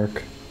line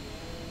work,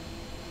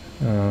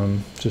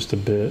 just a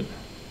bit.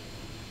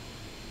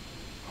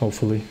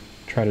 Hopefully,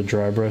 try to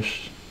dry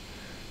brush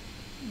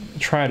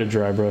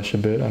a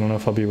bit. I don't know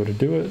if I'll be able to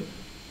do it.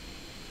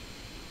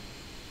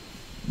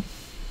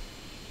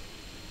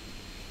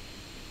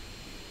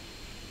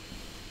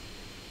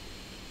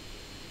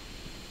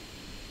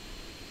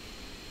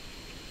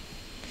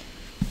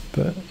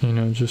 But, you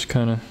know, just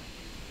kind of,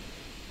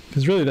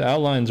 because really the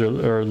outlines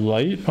are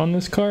light on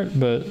this cart,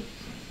 but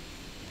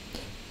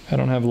I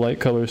don't have light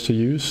colors to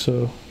use,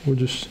 so we'll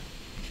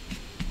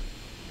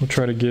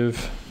try to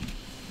give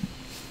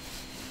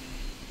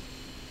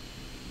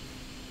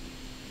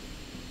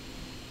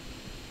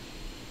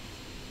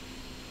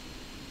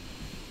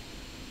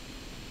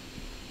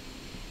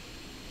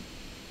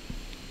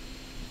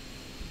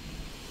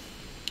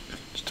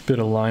just a bit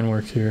of line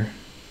work here.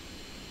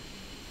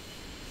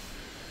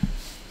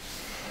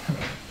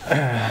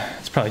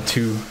 It's probably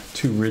too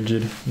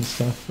rigid and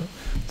stuff, but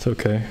it's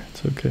okay.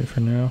 It's okay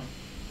for now.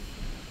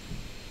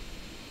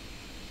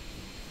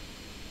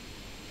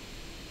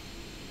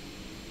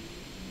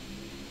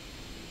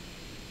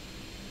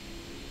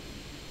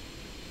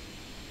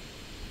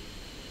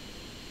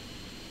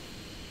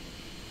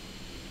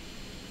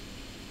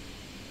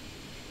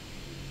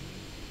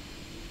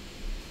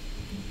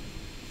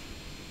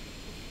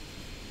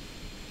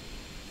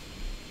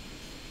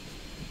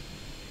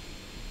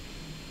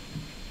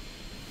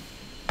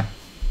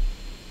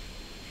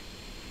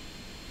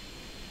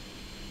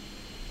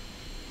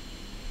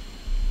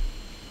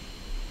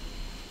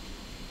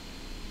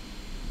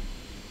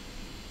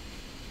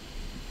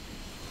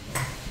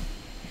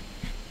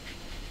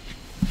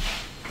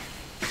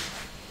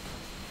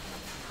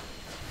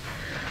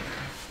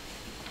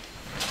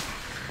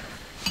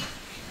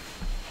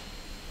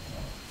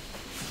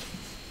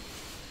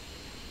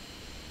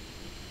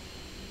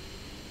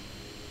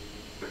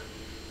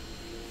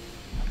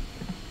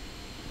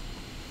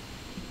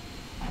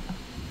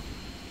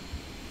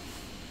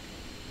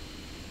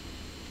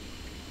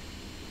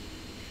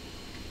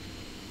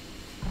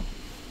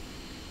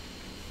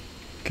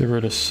 Get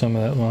rid of some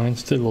of that line.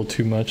 Did a little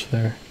too much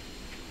there.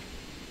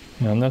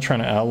 Now, I'm not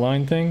trying to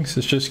outline things.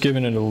 It's just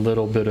giving it a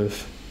little bit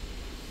of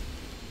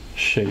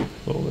shape.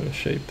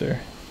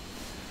 There.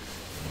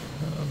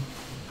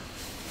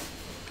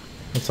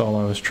 That's all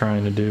I was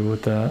trying to do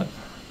with that.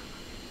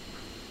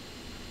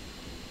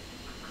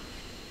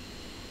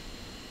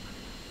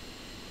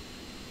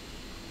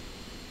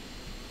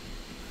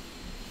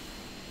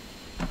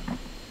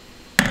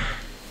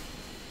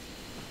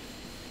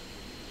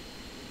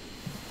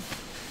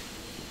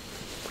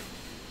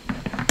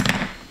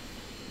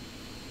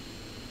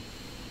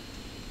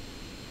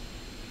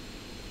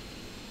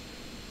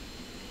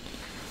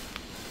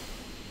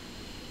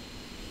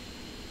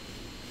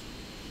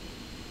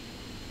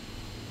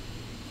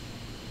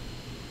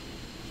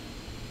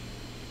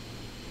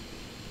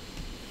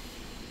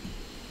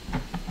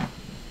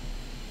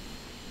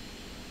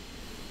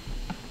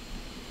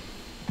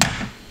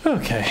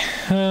 Okay,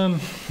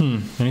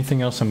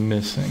 anything else I'm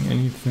missing?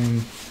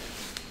 Anything?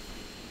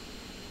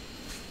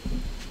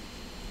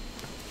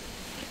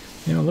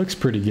 You know, it looks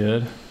pretty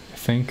good, I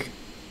think.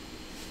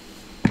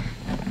 I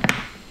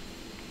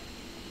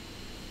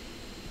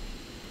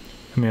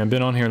mean, I've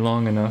been on here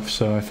long enough,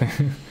 so I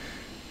think,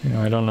 you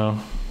know, I don't know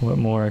what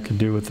more I could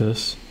do with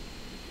this.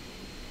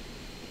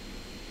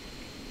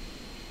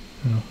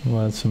 You know,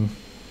 we'll add some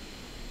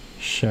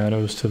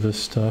shadows to this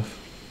stuff.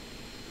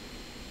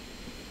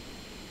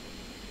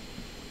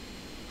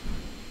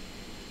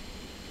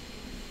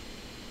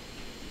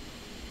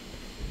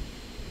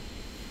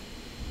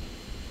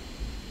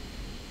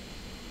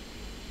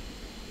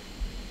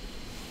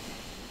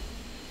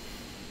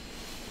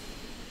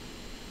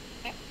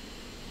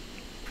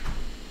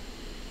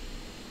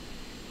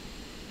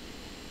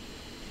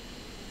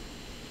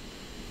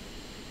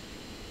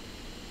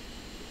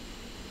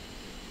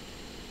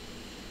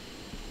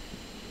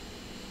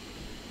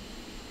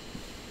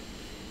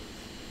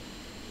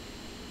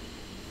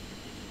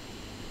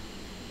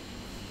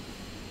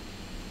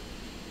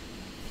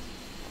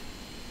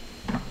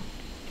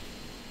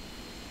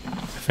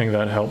 think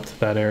that helped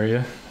that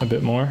area a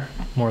bit more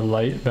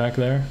light back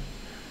there.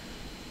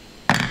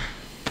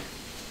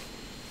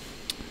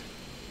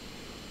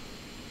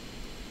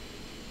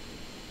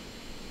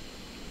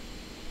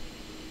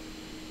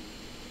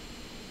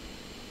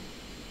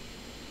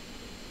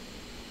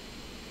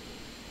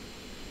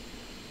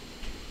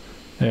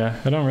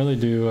 Yeah, I don't really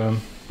do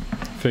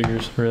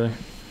figures, really.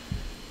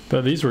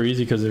 But these were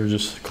easy because they were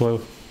just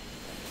close.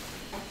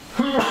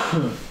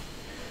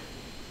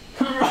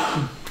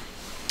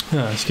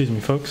 Excuse me,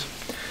 folks.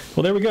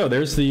 Well, there we go.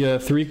 There's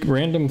the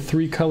random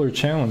three color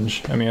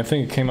challenge. I mean, I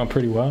think it came out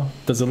pretty well.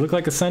 Does it look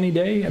like a sunny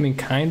day? I mean,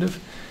 kind of.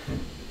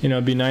 You know,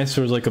 it'd be nice if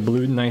there was like a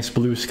nice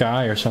blue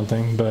sky or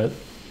something, but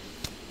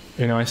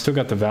you know, I still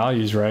got the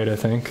values right, I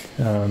think.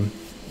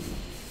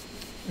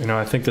 You know,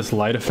 I think this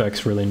light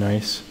effect's really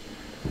nice.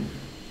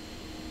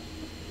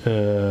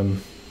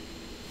 I'm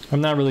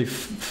not really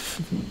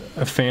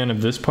a fan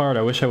of this part.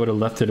 I wish I would have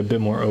left it a bit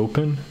more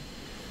open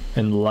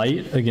and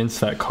light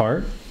against that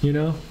cart, you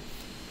know?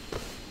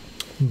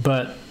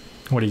 But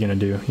what are you gonna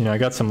do? You know, I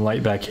got some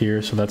light back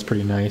here, so that's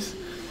pretty nice.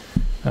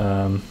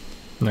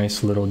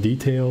 Nice little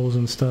details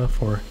and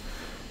stuff, or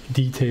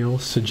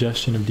details,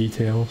 suggestion of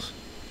details.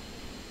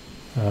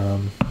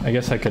 I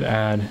guess I could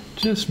add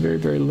just very,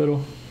 very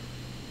little.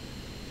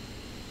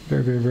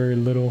 Very, very, very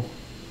little.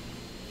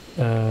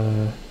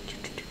 I'm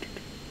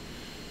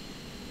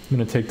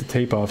gonna take the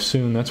tape off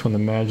soon. That's when the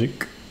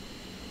magic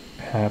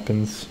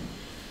happens.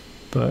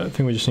 But I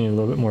think we just need a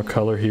little bit more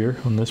color here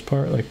on this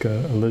part, like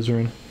a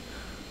alizarin,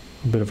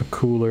 a bit of a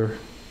cooler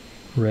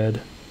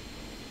red.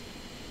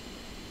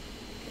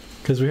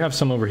 Because we have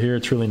some over here,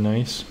 it's really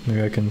nice.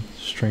 Maybe I can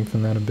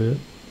strengthen that a bit.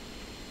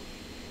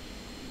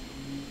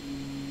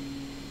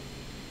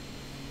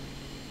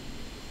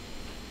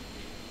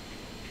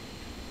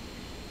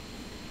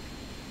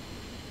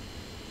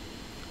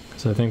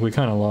 So I think we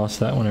kind of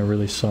lost that when I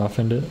really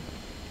softened it.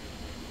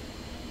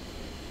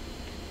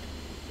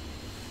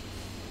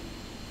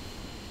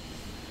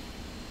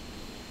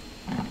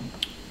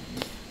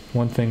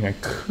 One thing I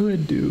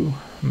could do,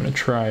 I'm going to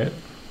try it.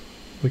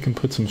 We can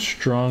put some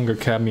stronger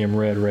cadmium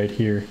red right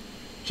here.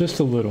 Just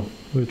a little.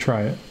 We'll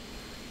try it.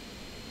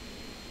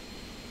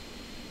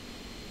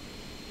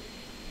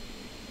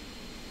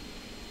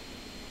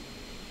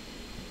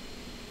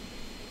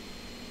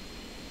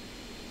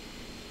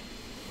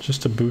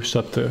 Just to boost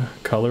up the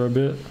color a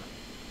bit.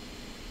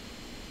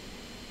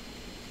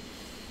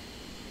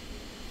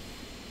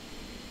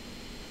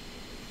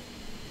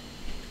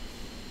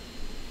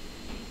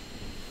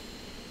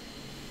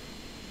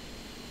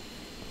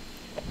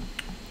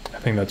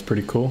 I think that's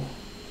pretty cool.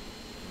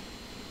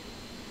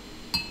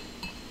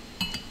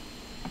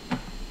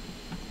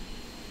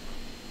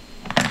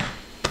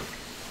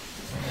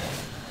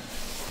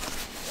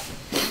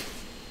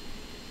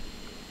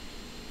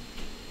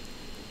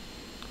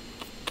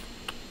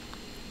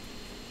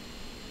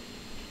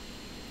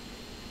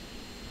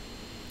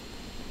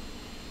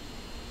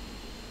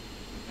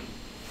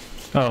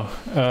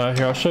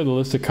 Here, I'll show you the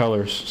list of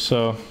colors.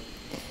 So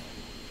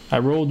I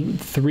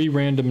rolled 3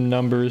 random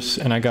numbers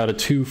and I got a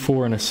 2,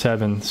 4, and a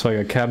 7. So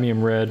I got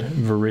cadmium red,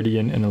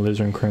 viridian, and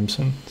alizarin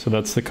crimson. So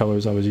that's the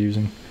colors I was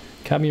using.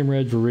 Cadmium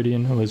red,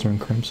 viridian,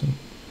 alizarin crimson.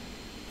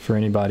 For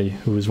anybody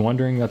who was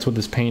wondering, that's what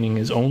this painting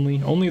is,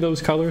 only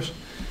those colors.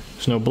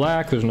 There's no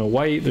black, there's no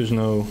white, there's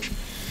no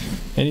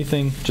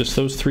anything, just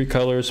those 3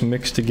 colors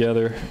mixed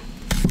together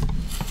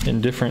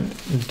in differing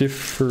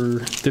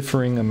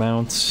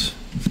amounts.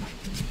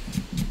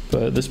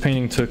 But this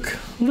painting took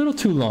a little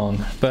too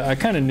long, but I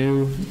kind of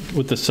knew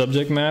with the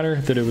subject matter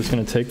that it was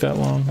going to take that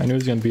long. I knew it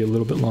was going to be a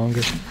little bit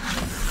longer,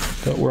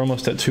 but we're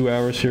almost at 2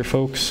 hours here,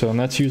 folks, so and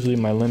that's usually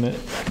my limit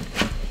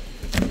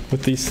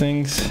with these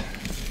things.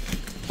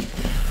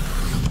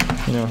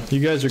 You know, you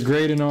guys are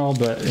great and all,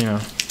 but you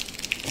know,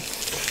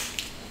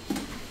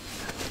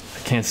 I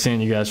can't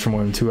stand you guys for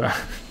more than 2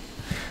 hours.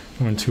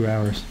 More than 2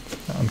 hours.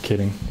 I'm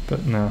kidding,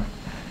 but no.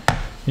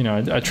 You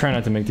know, I try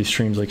not to make these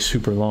streams like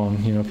super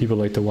long. You know, people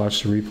like to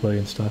watch the replay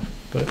and stuff.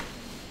 But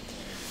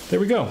there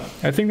we go.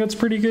 I think that's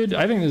pretty good.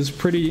 I think this is a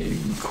pretty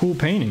cool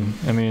painting.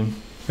 I mean,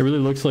 it really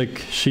looks like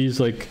she's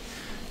like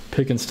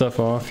picking stuff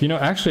off. You know,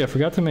 actually, I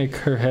forgot to make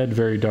her head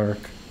very dark.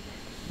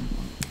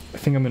 I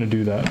think I'm going to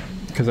do that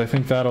because I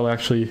think that'll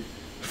actually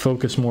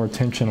focus more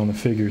attention on the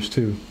figures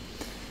too.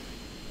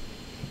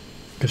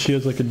 Because she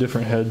has like a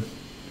different head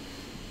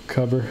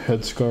cover,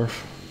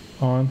 headscarf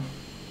on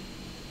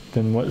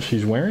than what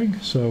she's wearing,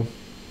 so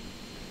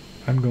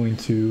I'm going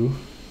to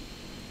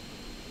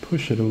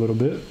push it a little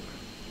bit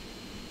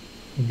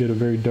and get a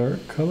very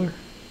dark color.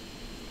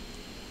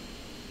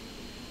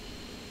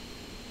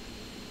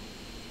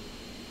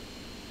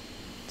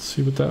 Let's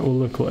see what that will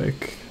look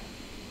like.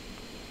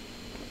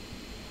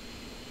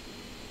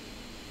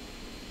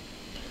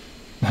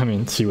 I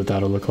mean, see what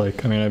that'll look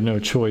like. I mean, I have no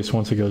choice.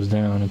 Once it goes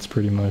down, it's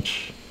pretty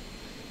much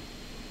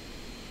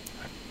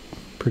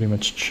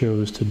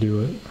chose to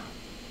do it.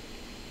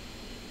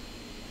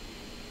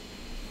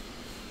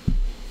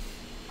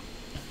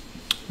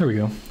 There we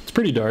go. It's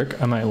pretty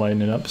dark. I might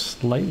lighten it up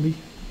slightly.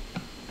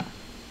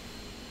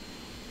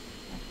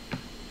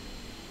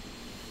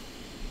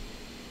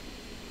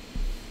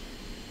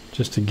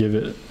 just to give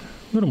it a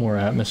little more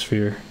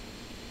atmosphere.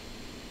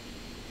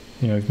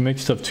 You know, if you make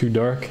stuff too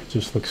dark, it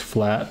just looks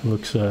flat,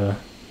 looks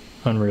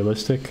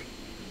unrealistic.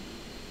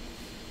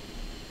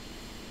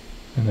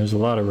 And there's a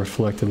lot of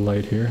reflected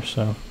light here,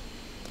 so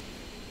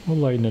we'll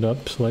lighten it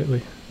up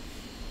slightly.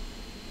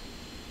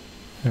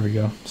 There we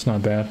go. It's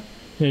not bad.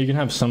 Yeah, you can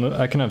have some of,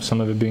 I can have some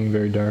of it being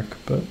very dark,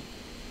 but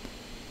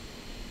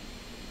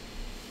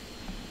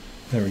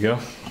there we go.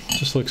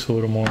 Just looks a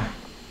little more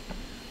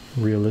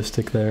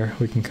realistic there.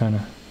 We can kind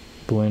of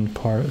blend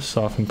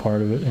soften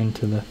part of it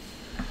into the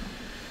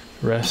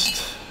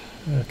rest.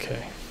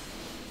 Okay.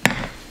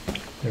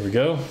 There we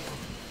go.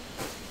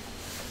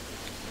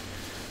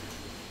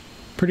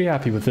 Pretty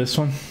happy with this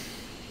one,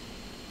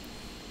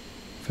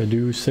 if I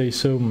do say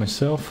so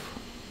myself.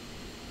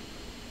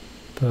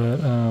 But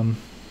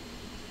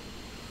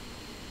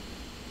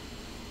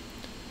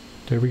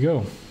there we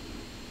go.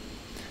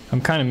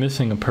 I'm kind of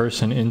missing a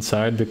person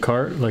inside the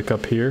cart, like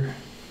up here.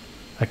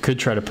 I could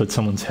try to put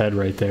someone's head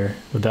right there.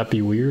 Would that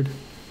be weird?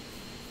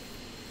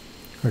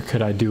 Or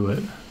could I do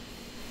it?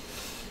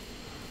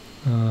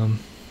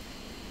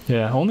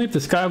 Yeah, only if the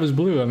sky was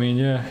blue. I mean,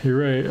 yeah, you're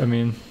right. I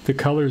mean, the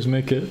colors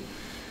make it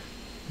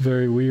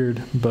very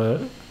weird,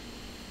 but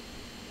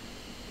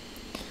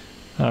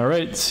all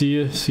right, see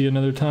you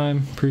another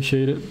time.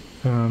 Appreciate it.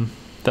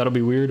 That'll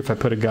be weird if I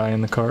put a guy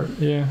in the cart.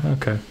 Yeah,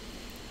 okay,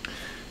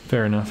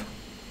 fair enough.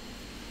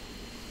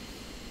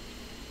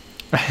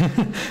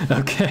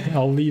 Okay,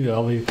 I'll leave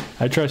it.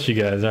 I trust you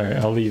guys. All right,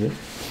 I'll leave it.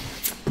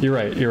 You're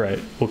right.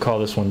 We'll call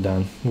this one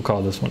done.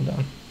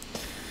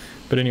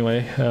 But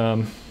anyway,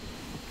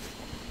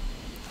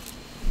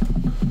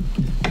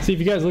 see, if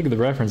you guys look at the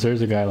reference,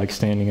 there's a guy like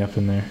standing up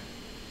in there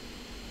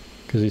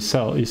because he's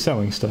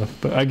selling stuff.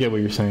 But I get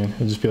what you're saying.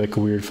 It'd just be like a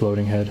weird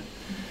floating head.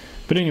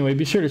 But anyway,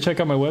 be sure to check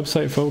out my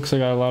website, folks. I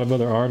got a lot of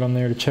other art on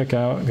there to check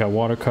out. I got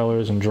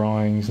watercolors and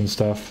drawings and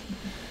stuff.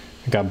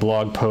 I got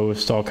blog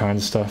posts, all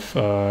kinds of stuff.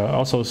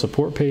 Also a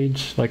support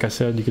page. Like I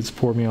said, you can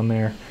support me on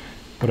there,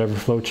 whatever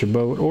floats your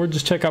boat. Or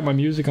just check out my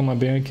music on my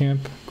Bandcamp.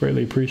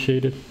 Greatly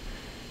appreciated.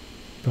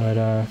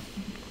 But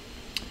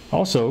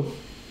also,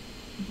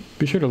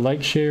 be sure to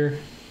like, share,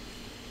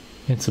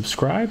 and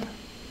subscribe.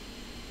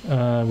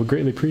 Would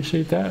greatly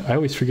appreciate that. I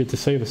always forget to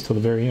say this till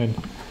the very end.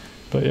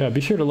 But yeah,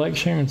 be sure to like,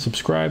 share, and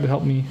subscribe to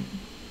help me,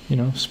 you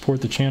know,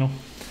 support the channel.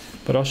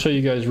 But I'll show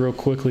you guys real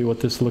quickly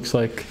what this looks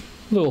like.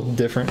 A little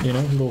different, you know,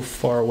 a little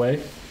far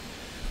away.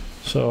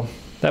 So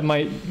that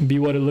might be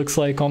what it looks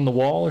like on the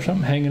wall or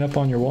something, hanging up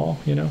on your wall,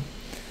 you know.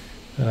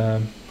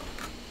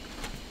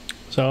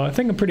 So I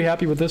think I'm pretty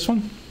happy with this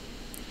one.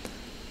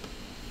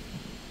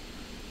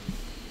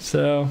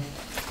 So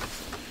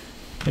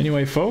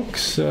anyway,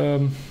 folks,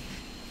 I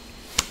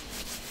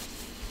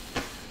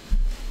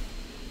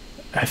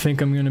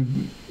think I'm gonna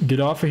get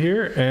off of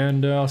here,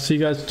 and I'll see you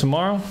guys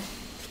tomorrow.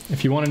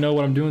 If you want to know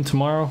what I'm doing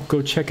tomorrow,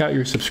 go check out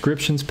your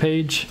subscriptions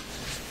page,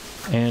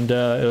 and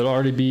it'll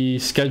already be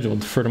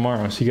scheduled for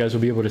tomorrow, so you guys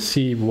will be able to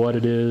see what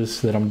it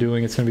is that I'm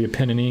doing. It's gonna be a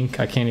pen and ink.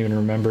 I can't even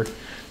remember.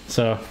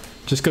 So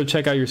just go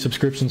check out your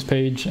subscriptions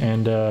page,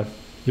 and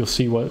you'll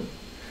see what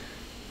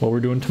we're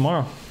doing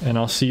tomorrow, and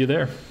I'll see you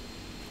there.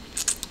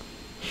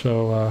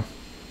 So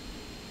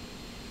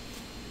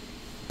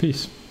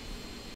peace.